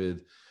dealing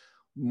with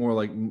more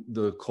like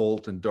the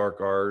occult and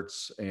dark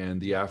arts and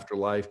the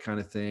afterlife kind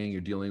of thing.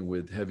 You're dealing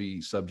with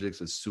heavy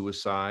subjects as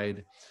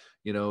suicide,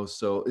 you know.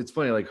 So it's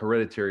funny, like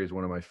Hereditary is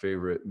one of my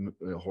favorite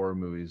horror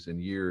movies in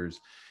years.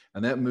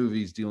 And that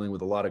movie's dealing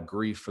with a lot of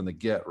grief from the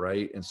get,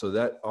 right? And so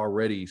that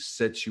already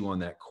sets you on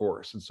that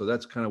course. And so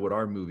that's kind of what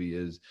our movie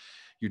is.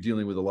 You're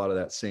dealing with a lot of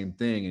that same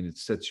thing, and it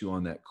sets you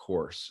on that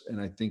course. And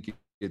I think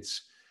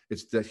it's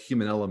that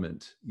human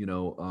element, you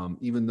know,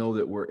 even though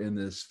that we're in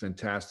this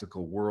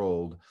fantastical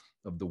world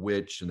of the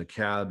witch and the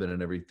cabin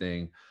and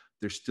everything,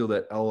 there's still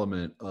that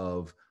element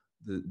of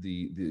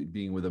the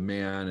being with a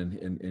man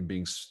and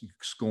being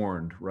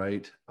scorned,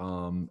 right?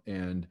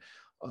 And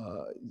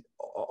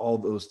all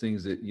those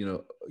things that, you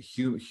know,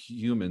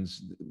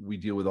 humans, we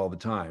deal with all the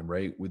time,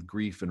 right? With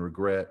grief and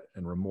regret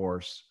and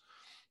remorse.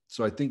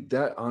 So I think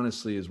that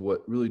honestly is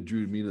what really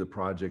drew me to the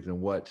project,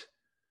 and what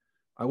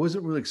I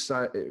wasn't really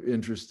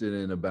interested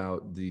in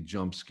about the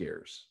jump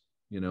scares,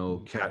 you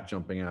know, cat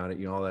jumping out at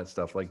you, all that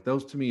stuff. Like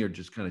those to me are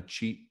just kind of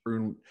cheap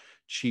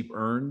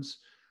earns.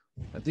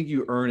 I think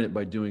you earn it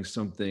by doing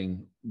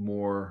something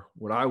more.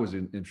 What I was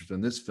interested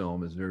in this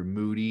film is very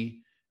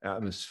moody,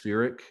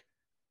 atmospheric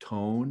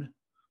tone,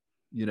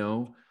 you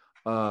know.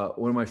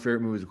 One of my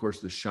favorite movies, of course,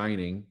 The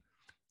Shining.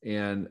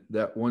 And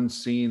that one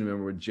scene,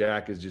 remember, where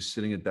Jack is just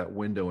sitting at that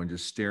window and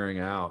just staring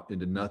out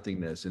into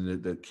nothingness,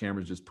 and the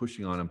camera's just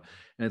pushing on him.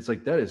 And it's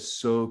like, that is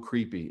so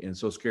creepy and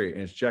so scary.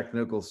 And it's Jack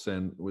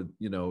Nicholson with,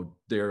 you know,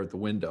 there at the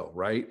window,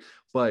 right?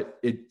 But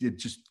it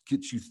just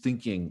gets you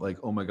thinking like,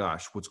 oh my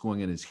gosh, what's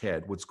going in his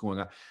head? What's going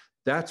on?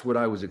 That's what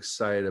I was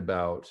excited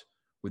about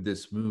with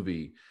this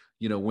movie.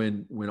 You know,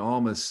 when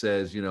Alma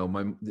says, you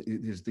know,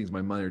 these things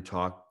my mother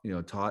taught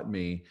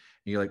me,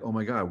 and you're like, oh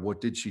my God,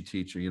 what did she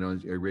teach her? You know, are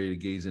you ready to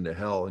gaze into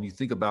hell? And you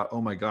think about, oh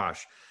my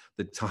gosh,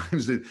 the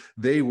times that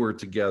they were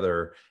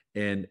together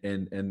and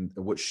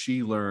what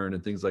she learned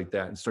and things like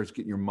that, and starts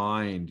getting your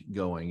mind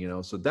going, you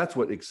know. So that's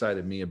what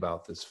excited me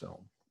about this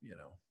film, you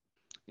know.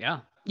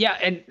 Yeah.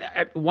 And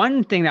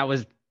one thing that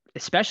was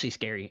especially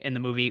scary in the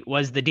movie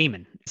was the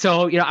demon.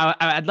 So, you know,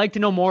 I'd like to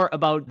know more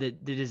about the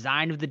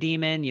design of the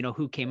demon, you know,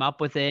 who came up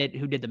with it,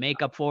 who did the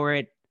makeup for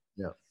it.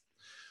 Yeah.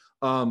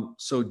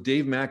 So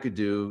Dave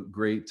McAdoo,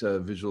 great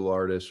visual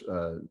artist,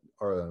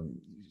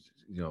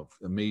 you know,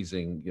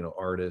 amazing, you know,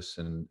 artist.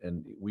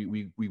 And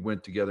we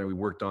went together and we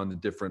worked on the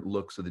different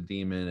looks of the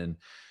demon. And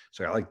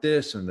so I like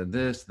this, and then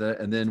this, that,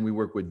 and then we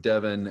worked with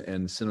Devin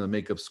and Cinema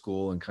Makeup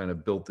School and kind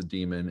of built the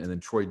demon. And then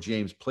Troy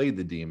James played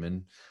the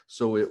demon.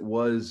 So it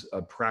was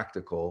a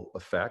practical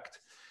effect.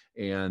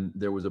 And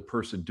there was a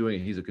person doing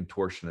it. He's a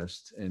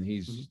contortionist, and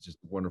he's just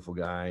a wonderful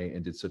guy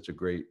and did such a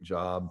great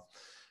job.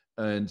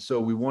 And so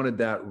we wanted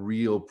that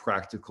real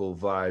practical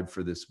vibe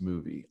for this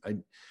movie.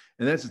 And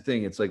that's the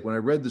thing. It's like when I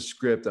read the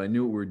script and I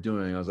knew what we were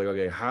doing, I was like,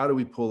 okay, how do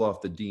we pull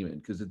off the demon?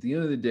 Because at the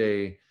end of the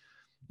day,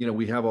 you know,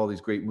 we have all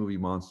these great movie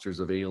monsters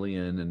of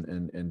Alien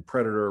and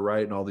Predator,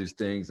 right? And all these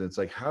things. And it's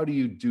like, how do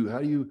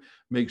you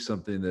make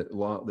something that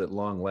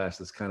long lasts,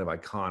 that's kind of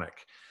iconic?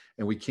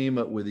 And we came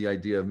up with the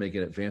idea of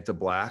making it Vanta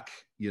Black,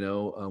 you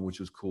know, which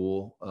was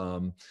cool.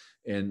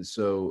 And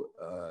so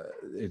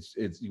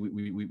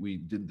we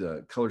did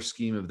the color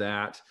scheme of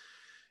that.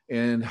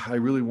 And I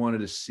really wanted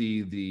to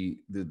see the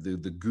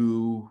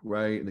goo,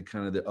 right? And the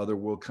kind of the other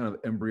world, kind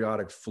of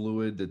embryonic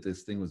fluid that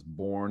this thing was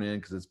born in,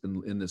 because it's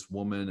been in this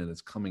woman and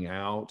it's coming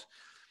out.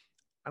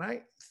 And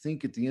I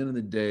think at the end of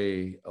the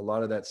day, a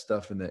lot of that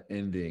stuff in the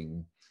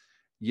ending,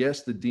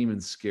 yes, the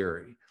demon's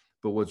scary,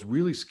 but what's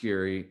really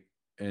scary,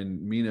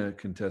 and Mena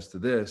can attest to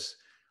this,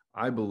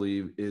 I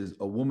believe, is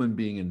a woman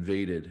being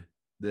invaded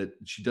that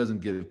she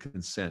doesn't give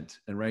consent.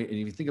 And right. And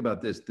if you think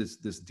about this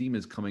demon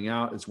is coming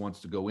out, it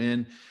wants to go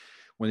in.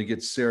 When it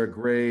gets Sarah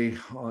Gray,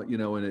 you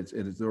know, and it's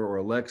or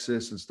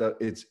Alexis and stuff,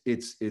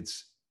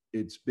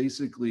 it's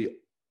basically,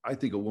 I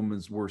think, a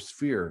woman's worst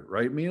fear,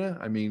 right, Mena?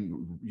 I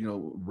mean, you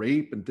know,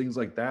 rape and things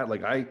like that.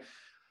 Like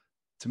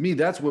to me,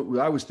 that's what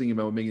I was thinking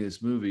about making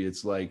this movie.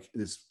 It's like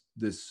this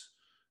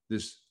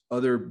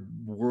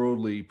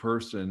otherworldly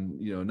person,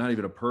 you know, not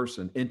even a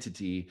person,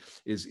 entity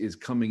is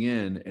coming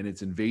in and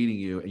it's invading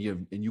you,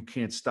 and you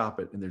can't stop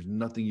it, and there's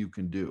nothing you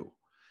can do.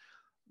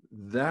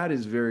 That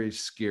is very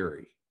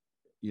scary.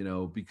 You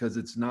know, because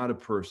it's not a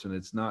person,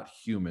 it's not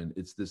human,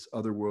 it's this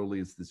otherworldly,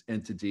 it's this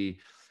entity.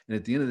 And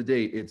at the end of the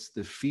day, it's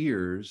the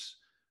fears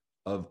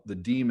of the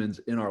demons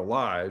in our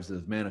lives that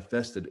have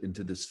manifested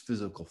into this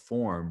physical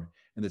form,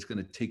 and it's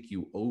going to take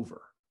you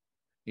over.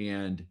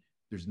 And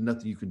there's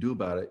nothing you can do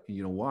about it. And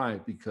you know why?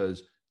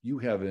 Because you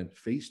haven't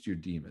faced your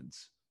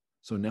demons.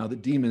 So now the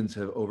demons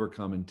have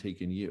overcome and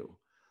taken you.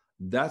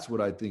 That's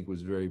what I think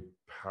was very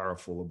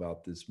powerful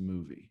about this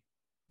movie.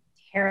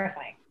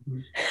 Terrifying.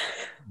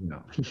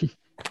 No.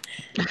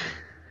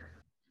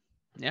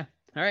 Yeah.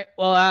 All right.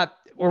 Well,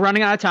 we're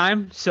running out of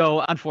time.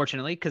 So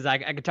unfortunately, because I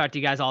could talk to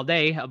you guys all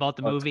day about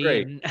the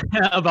movie and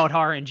about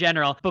horror in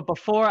general. But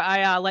before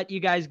I let you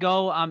guys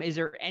go, is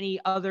there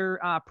any other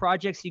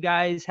projects you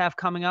guys have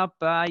coming up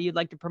you'd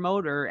like to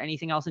promote, or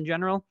anything else in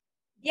general?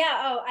 Yeah.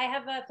 Oh, I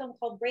have a film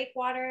called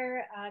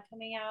Breakwater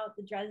coming out,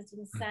 The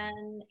Dresden Sun,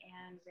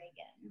 and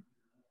Reagan.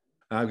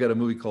 I've got a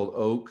movie called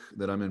Oak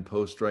that I'm in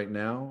post right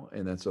now,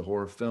 and that's a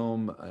horror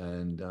film,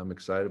 and I'm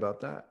excited about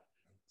that.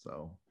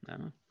 So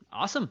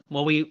awesome.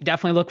 Well, we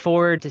definitely look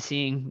forward to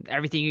seeing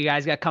everything you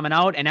guys got coming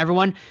out. And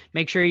everyone,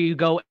 make sure you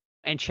go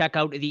and check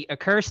out The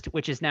Accursed,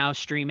 which is now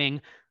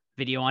streaming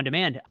video on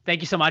demand.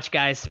 Thank you so much,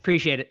 guys.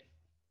 Appreciate it.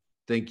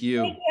 Thank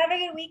you. Thank you. Have a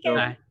good weekend.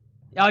 Bye.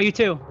 Oh, you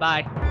too.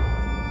 Bye.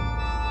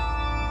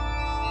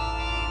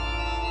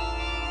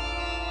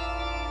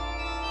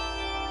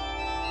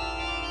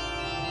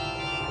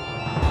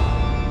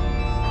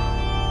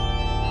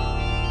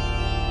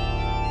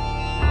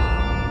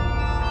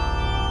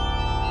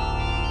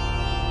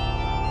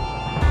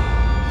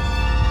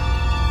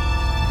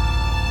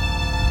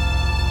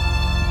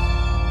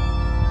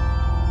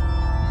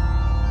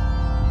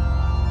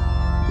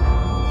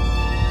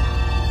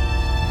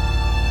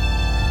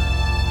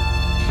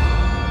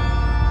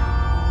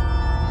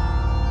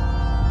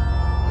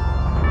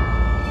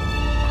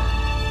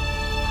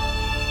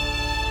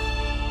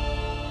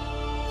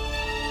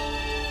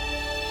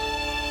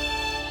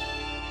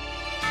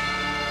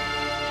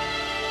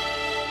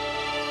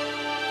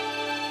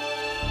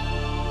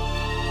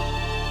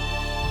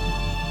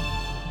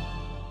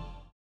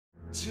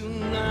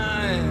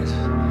 Tonight,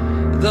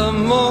 the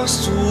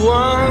most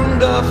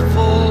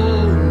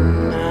wonderful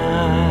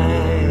night.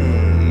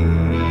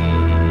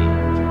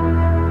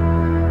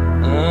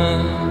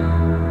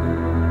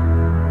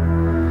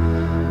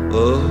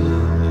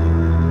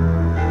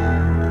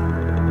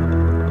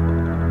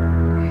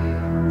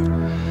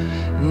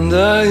 And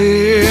I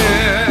hear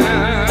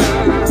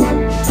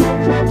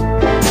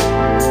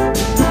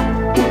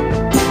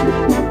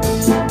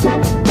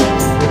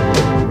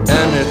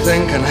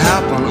anything can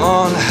happen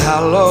on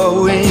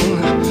Halloween.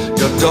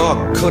 Your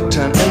dog could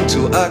turn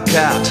into a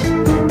cat.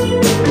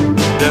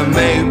 There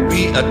may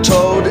be a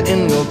toad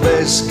in your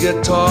bass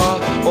guitar,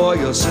 or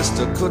your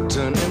sister could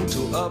turn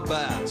into a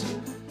bat.